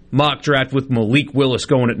random mock draft with Malik Willis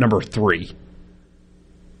going at number 3.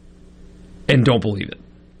 And don't believe it.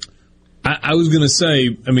 I was going to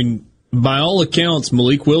say, I mean, by all accounts,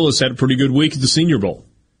 Malik Willis had a pretty good week at the Senior Bowl.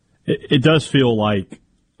 It does feel like,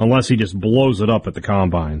 unless he just blows it up at the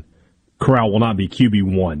Combine, Corral will not be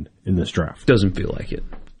QB1 in this draft. Doesn't feel like it.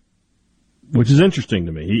 Which is interesting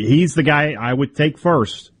to me. He's the guy I would take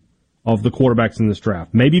first of the quarterbacks in this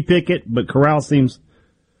draft. Maybe Pickett, but Corral seems...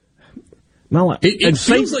 It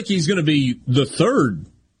feels like he's going to be the third.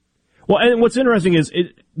 Well, and what's interesting is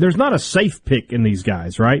there's not a safe pick in these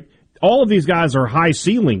guys, right? All of these guys are high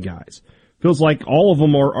ceiling guys. Feels like all of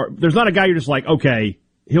them are there's not a guy you're just like, okay,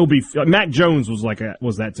 he'll be. Mac Jones was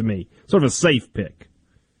that to me, sort of a safe pick.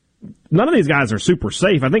 None of these guys are super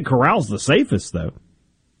safe. I think Corral's the safest though.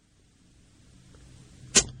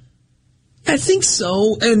 I think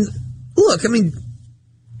so. And look, I mean,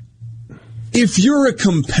 if you're a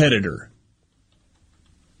competitor,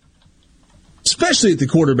 especially at the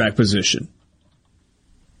quarterback position,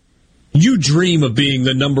 you dream of being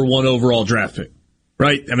the number 1 overall draft pick,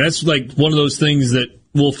 right? I mean, that's like one of those things that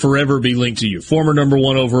will forever be linked to you. Former number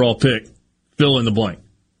 1 overall pick, fill in the blank.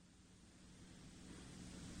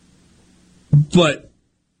 But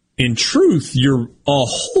in truth, you're a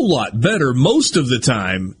whole lot better most of the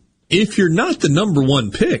time if you're not the number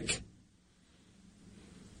 1 pick.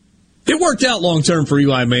 It worked out long term for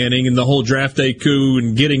Eli Manning and the whole draft day coup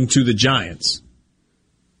and getting to the Giants.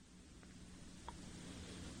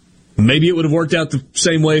 Maybe it would have worked out the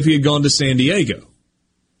same way if he had gone to San Diego.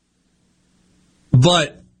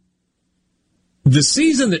 But the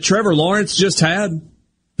season that Trevor Lawrence just had,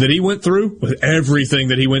 that he went through, with everything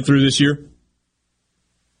that he went through this year,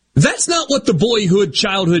 that's not what the boyhood,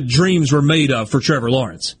 childhood dreams were made of for Trevor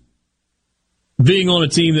Lawrence. Being on a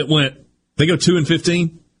team that went, they go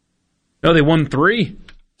 2-15? No, they won 3.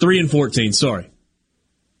 3-14, sorry.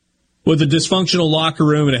 With a dysfunctional locker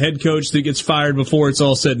room and a head coach that gets fired before it's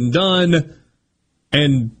all said and done,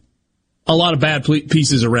 and a lot of bad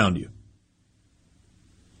pieces around you.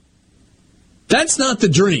 That's not the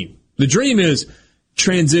dream. The dream is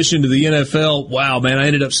transition to the NFL. Wow, man, I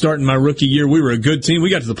ended up starting my rookie year. We were a good team. We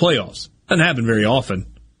got to the playoffs. Doesn't happen very often.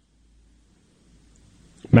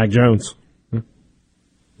 Mac Jones.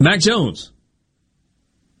 Mac Jones.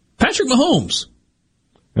 Patrick Mahomes.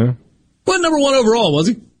 Yeah. Wasn't number 1 overall, was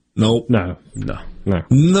he? Nope. No. Ben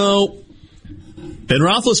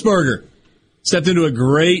Roethlisberger stepped into a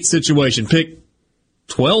great situation. Picked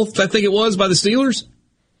 12th, I think it was, by the Steelers.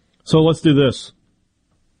 So let's do this.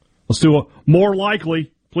 Let's do a more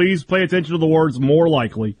likely. Please pay attention to the words more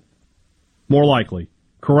likely. More likely.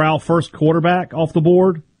 Corral first quarterback off the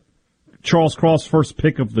board. Charles Cross first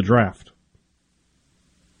pick of the draft.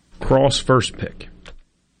 Cross first pick.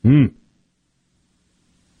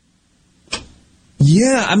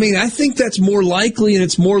 Yeah, I mean, I think that's more likely, and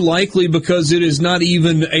it's more likely because it is not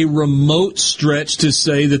even a remote stretch to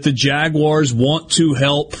say that the Jaguars want to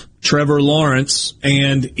help Trevor Lawrence,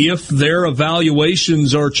 and if their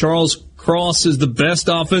evaluations are Charles Cross is the best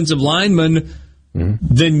offensive lineman,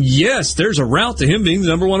 then yes, there's a route to him being the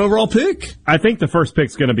number 1 overall pick. I think the first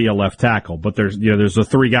pick's going to be a left tackle, but there's the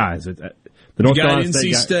 3 guys. The North Carolina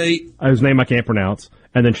NC State, whose name I can't pronounce,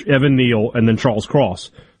 and then Evan Neal, and then Charles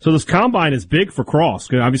Cross. So this combine is big for Cross,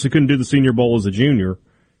 because obviously couldn't do the Senior Bowl as a junior.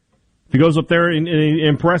 If he goes up there and he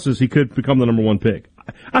impresses, he could become the number 1 pick.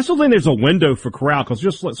 I still think there's a window for Corral, because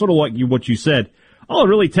just sort of like what you said, all it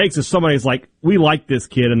really takes is somebody who's like, we like this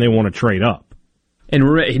kid and they want to trade up.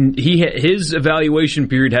 And his evaluation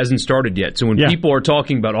period hasn't started yet. So when people are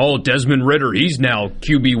talking about, Desmond Ridder, he's now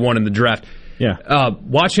QB1 in the draft. Yeah.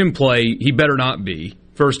 Watch him play. He better not be,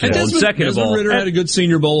 first of all. And second of all, Ridder had a good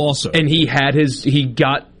Senior Bowl also. And he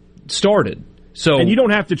got started. So, and you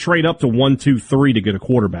don't have to trade up to 1, 2, 3 to get a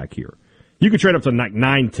quarterback here. You could trade up to like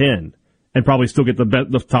 9, 10 and probably still get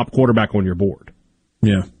the top quarterback on your board.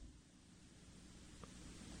 Yeah.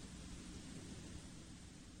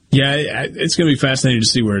 Yeah, it's going to be fascinating to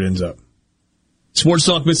see where it ends up. Sports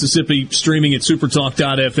Talk Mississippi streaming at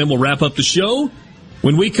supertalk.fm. We'll wrap up the show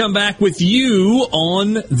when we come back with you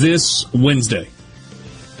on this Wednesday.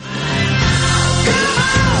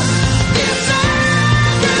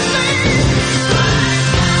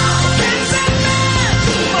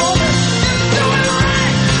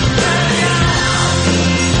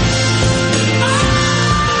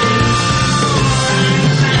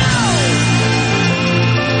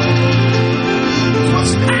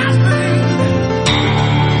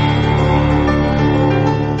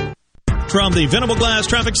 From the Venable Glass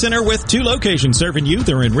Traffic Center with 2 locations serving you.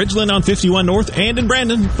 They're in Ridgeland on 51 North and in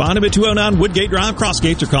Brandon. Find them at 209 Woodgate Drive,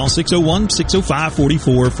 Crossgates, or call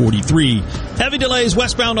 601-605-4443. Heavy delays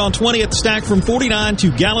westbound on 20 at the Stack from 49 to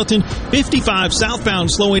Gallatin. 55 southbound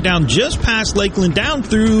slowing down just past Lakeland, down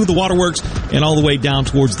through the Waterworks, and all the way down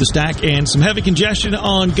towards the Stack. And some heavy congestion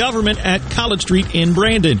on Government at College Street in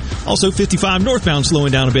Brandon. Also 55 northbound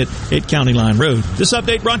slowing down a bit at County Line Road. This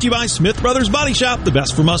update brought to you by Smith Brothers Body Shop, the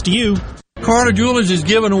best from us to you. Carter Jewelers is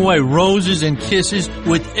giving away roses and kisses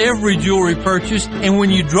with every jewelry purchase, and when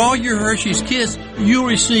you draw your Hershey's Kiss, you'll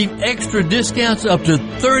receive extra discounts up to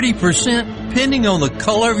 30% depending on the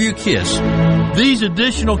color of your kiss. These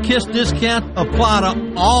additional Kiss discounts apply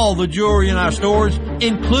to all the jewelry in our stores,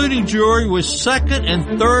 including jewelry with second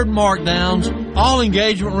and third markdowns, all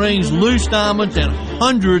engagement rings, loose diamonds, and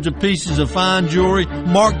hundreds of pieces of fine jewelry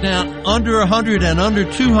marked down under $100 and under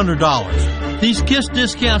 $200. These Kiss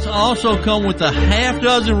discounts also come with a half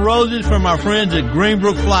dozen roses from our friends at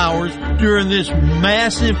Greenbrook Flowers during this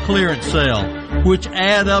massive clearance sale, which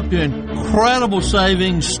add up to incredible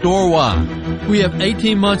savings store-wide. We have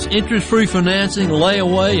 18 months interest-free financing,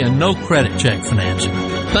 layaway, and no credit check financing.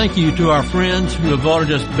 Thank you to our friends who have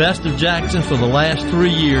voted us Best of Jackson for the last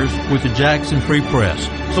 3 years with the Jackson Free Press.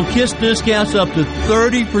 So Kiss discounts up to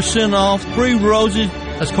 30% off, free roses.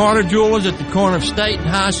 That's Carter Jewelers at the corner of State and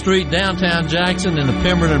High Street, downtown Jackson, and the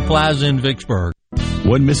Pemberton Plaza in Vicksburg.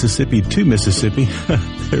 One Mississippi, two Mississippi.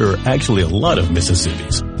 There are actually a lot of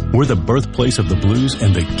Mississippis. We're the birthplace of the blues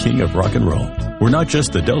and the king of rock and roll. We're not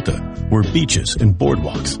just the Delta. We're beaches and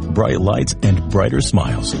boardwalks, bright lights and brighter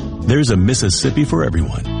smiles. There's a Mississippi for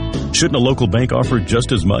everyone. Shouldn't a local bank offer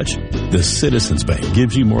just as much? The Citizens Bank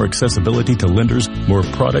gives you more accessibility to lenders, more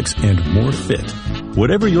products, and more fit.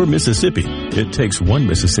 Whatever your Mississippi, it takes one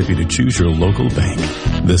Mississippi to choose your local bank.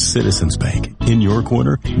 The Citizens Bank. In your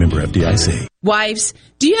corner, member FDIC. Wives,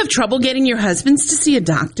 do you have trouble getting your husbands to see a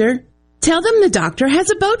doctor? Tell them the doctor has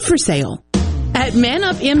a boat for sale. At Man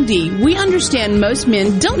Up MD, we understand most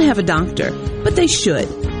men don't have a doctor, but they should.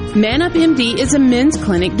 Man Up MD is a men's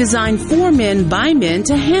clinic designed for men by men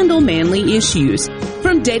to handle manly issues.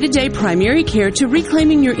 From day-to-day primary care to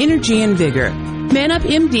reclaiming your energy and vigor, Man Up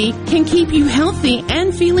MD can keep you healthy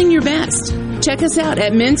and feeling your best. Check us out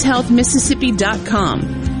at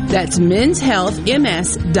menshealthmississippi.com. That's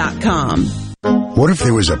menshealthms.com. What if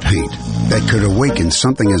there was a paint that could awaken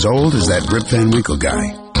something as old as that Rip Van Winkle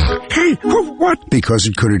guy? Hey, what? Because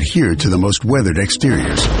it could adhere to the most weathered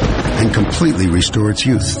exteriors and completely restore its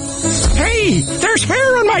youth. Hey, there's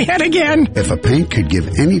hair on my head again! If a paint could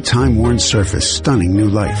give any time-worn surface stunning new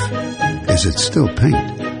life, is it still paint?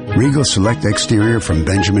 Regal Select Exterior from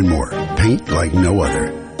Benjamin Moore. Paint like no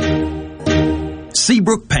other.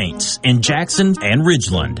 Seabrook Paints in Jackson and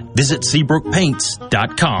Ridgeland. Visit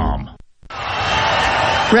SeabrookPaints.com.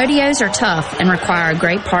 Rodeos are tough and require a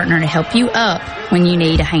great partner to help you up when you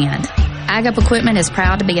need a hand. Ag Up Equipment is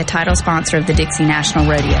proud to be a title sponsor of the Dixie National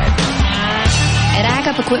Rodeo. At Ag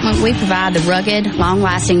Up Equipment, we provide the rugged,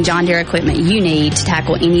 long-lasting John Deere equipment you need to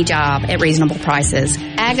tackle any job at reasonable prices.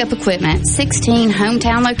 Ag Up Equipment, 16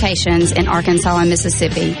 hometown locations in Arkansas and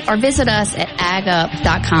Mississippi, or visit us at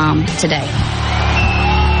agup.com today.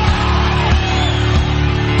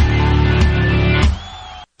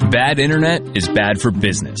 Bad internet is bad for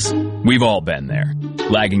business. We've all been there.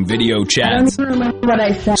 Lagging video chats,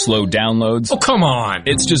 slow downloads. Oh, come on.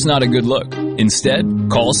 It's just not a good look. Instead,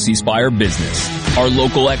 call C Spire Business. Our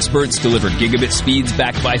local experts deliver gigabit speeds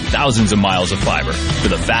backed by thousands of miles of fiber for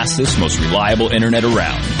the fastest, most reliable internet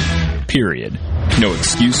around. Period. No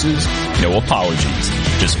excuses, no apologies.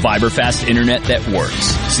 Just fiber-fast internet that works.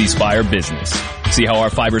 C Spire Business. See how our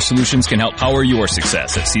fiber solutions can help power your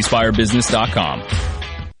success at cspirebusiness.com.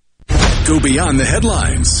 Go beyond the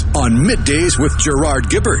headlines on Middays with Gerard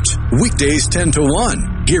Gibbert. Weekdays 10 to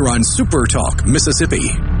 1 here on Super Talk Mississippi.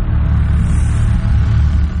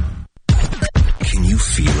 Can you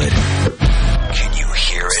feel it? Can you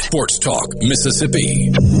hear it? Sports Talk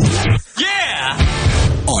Mississippi. Yeah!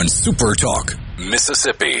 On Super Talk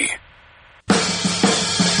Mississippi.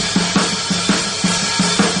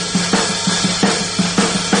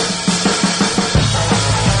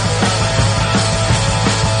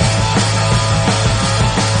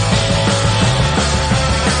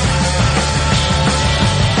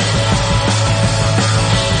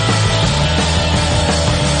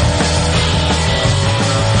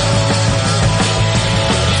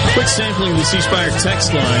 Quick sampling of the C Spire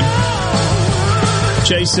text line.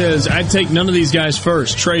 Chase says, I'd take none of these guys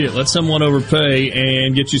first. Trade it. Let someone overpay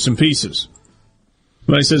and get you some pieces.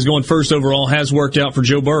 Somebody says going first overall has worked out for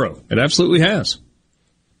Joe Burrow. It absolutely has.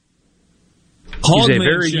 He's a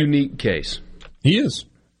very unique case. He is.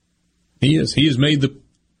 He is. He's made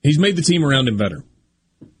the team around him better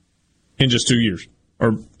in just 2 years.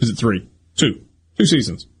 Or is it 3? 2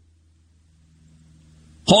 seasons.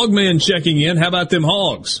 Hogman checking in. How about them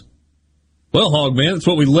Hogs? Well, Hogman, that's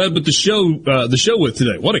what we led with the show with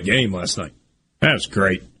today. What a game last night. That was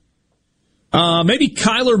great. Maybe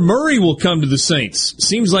Kyler Murray will come to the Saints.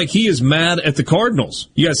 Seems like he is mad at the Cardinals.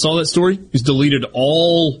 You guys saw that story? He's deleted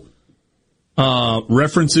all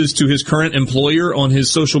references to his current employer on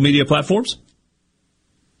his social media platforms.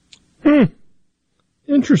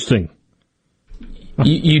 Interesting.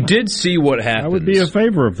 You did see what happened. I would be in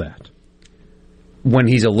favor of that. When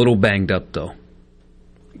he's a little banged up, though.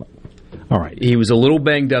 All right. He was a little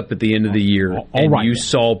banged up at the end of the year, you then.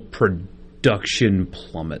 saw production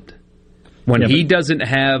plummet. When he doesn't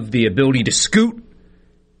have the ability to scoot,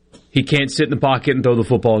 he can't sit in the pocket and throw the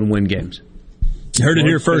football and win games. You heard it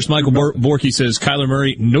here first. Michael Borky says Kyler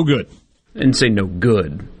Murray, no good. I didn't say no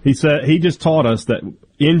good. He said he just taught us that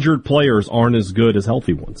injured players aren't as good as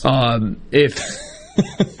healthy ones. If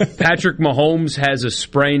Patrick Mahomes has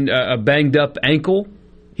a banged up ankle,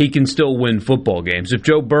 he can still win football games. If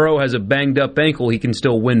Joe Burrow has a banged up ankle, he can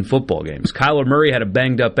still win football games. Kyler Murray had a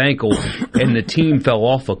banged up ankle, and the team fell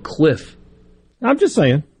off a cliff. I'm just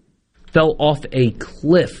saying. Fell off a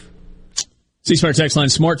cliff. C-Spire text line,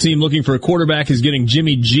 smart team looking for a quarterback is getting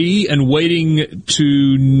Jimmy G and waiting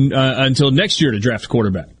to until next year to draft a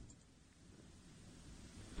quarterback.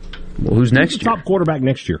 Well, who's next year? Top quarterback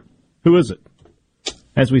next year. Who is it?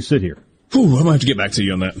 As we sit here. Ooh, I'm going to have to get back to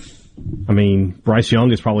you on that. I mean, Bryce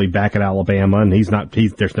Young is probably back at Alabama, and there's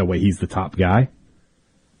no way he's the top guy.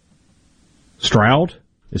 Stroud?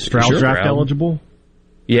 Is Stroud draft eligible?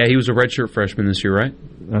 Yeah, he was a redshirt freshman this year, right?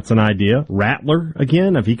 That's an idea. Rattler,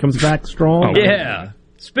 again, if he comes back strong. Yeah.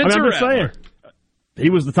 Spencer I'm just Rattler. saying, he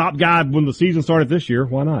was the top guy when the season started this year.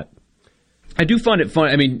 Why not? I do find it fun.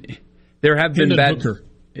 I mean, there have been Hooker.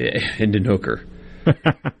 Hendon Hooker.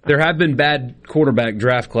 There have been bad quarterback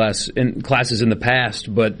draft classes in the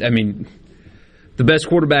past, but, I mean, the best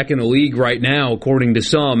quarterback in the league right now, according to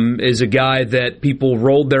some, is a guy that people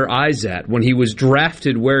rolled their eyes at. When he was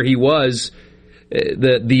drafted where he was,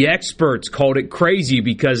 the experts called it crazy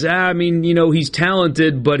because, he's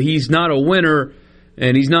talented, but he's not a winner,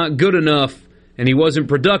 and he's not good enough, and he wasn't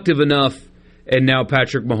productive enough, and now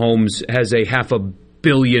Patrick Mahomes has a $500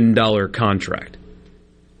 million contract.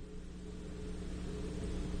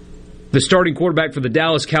 The starting quarterback for the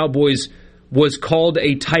Dallas Cowboys was called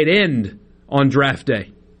a tight end on draft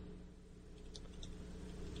day.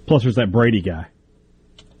 Plus, there's that Brady guy.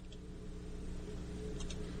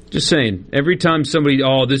 Just saying, every time somebody,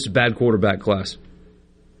 this is a bad quarterback class.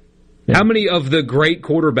 Yeah. How many of the great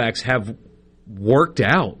quarterbacks have worked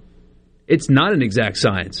out? It's not an exact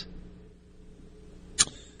science.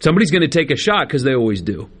 Somebody's going to take a shot because they always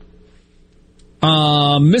do.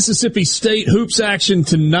 Mississippi State hoops action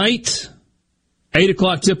tonight. 8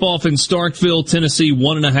 o'clock tip-off in Starkville, Tennessee,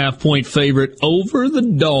 1.5-point favorite over the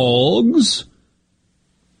Dogs.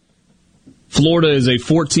 Florida is a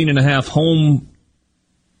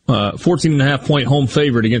 14.5-point home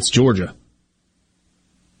favorite against Georgia.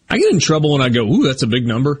 I get in trouble when I go, ooh, that's a big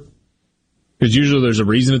number. Because usually there's a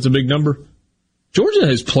reason it's a big number. Georgia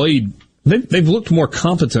has played, they've looked more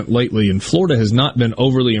competent lately, and Florida has not been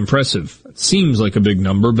overly impressive. It seems like a big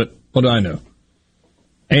number, but what do I know?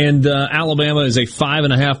 And Alabama is a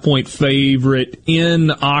 5.5-point favorite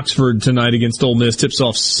in Oxford tonight against Ole Miss. Tips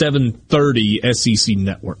off 7:30 SEC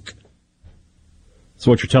Network. So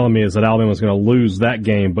what you're telling me is that Alabama's going to lose that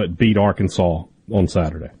game but beat Arkansas on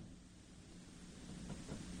Saturday.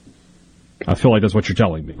 I feel like that's what you're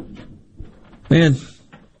telling me. Man,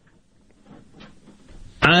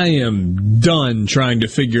 I am done trying to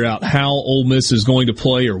figure out how Ole Miss is going to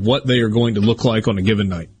play or what they are going to look like on a given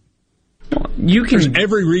night. There's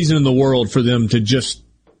every reason in the world for them to just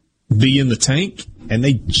be in the tank, and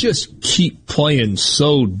they just keep playing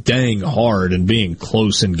so dang hard and being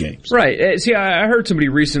close in games. Right. See, I heard somebody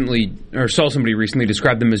recently, or saw somebody recently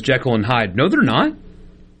describe them as Jekyll and Hyde. No, they're not.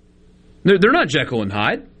 They're not Jekyll and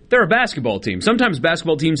Hyde. They're a basketball team. Sometimes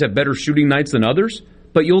basketball teams have better shooting nights than others,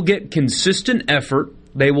 but you'll get consistent effort.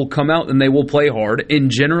 They will come out and they will play hard,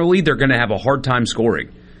 and generally they're going to have a hard time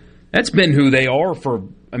scoring. That's been who they are for,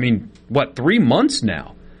 3 months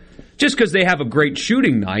now. Just because they have a great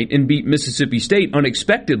shooting night and beat Mississippi State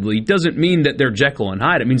unexpectedly doesn't mean that they're Jekyll and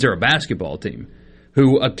Hyde. It means they're a basketball team.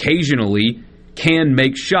 who occasionally can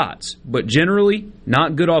make shots, but generally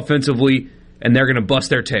not good offensively, and they're going to bust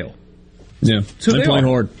their tail. Yeah, they're playing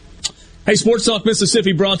hard. Hey, Sports Talk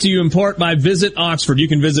Mississippi brought to you in part by Visit Oxford. You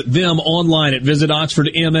can visit them online at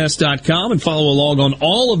visitoxfordms.com and follow along on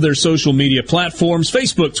all of their social media platforms,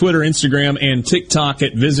 Facebook, Twitter, Instagram, and TikTok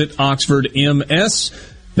at Visit Oxford MS.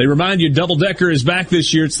 They remind you Double Decker is back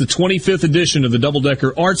this year. It's the 25th edition of the Double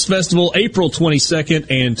Decker Arts Festival, April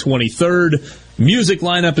 22nd and 23rd. Music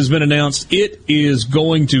lineup has been announced. It is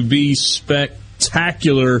going to be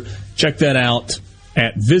spectacular. Check that out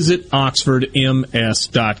at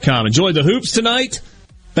visitoxfordms.com. Enjoy the hoops tonight.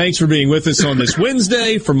 Thanks for being with us on this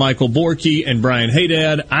Wednesday. For Michael Borky and Brian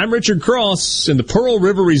Haydad, I'm Richard Cross in the Pearl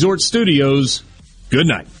River Resort Studios. Good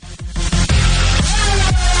night.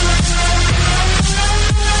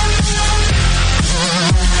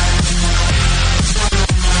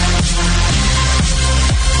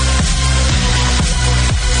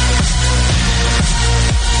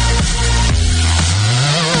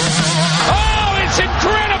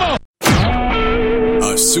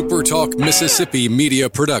 Super Talk Mississippi Media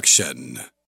Production.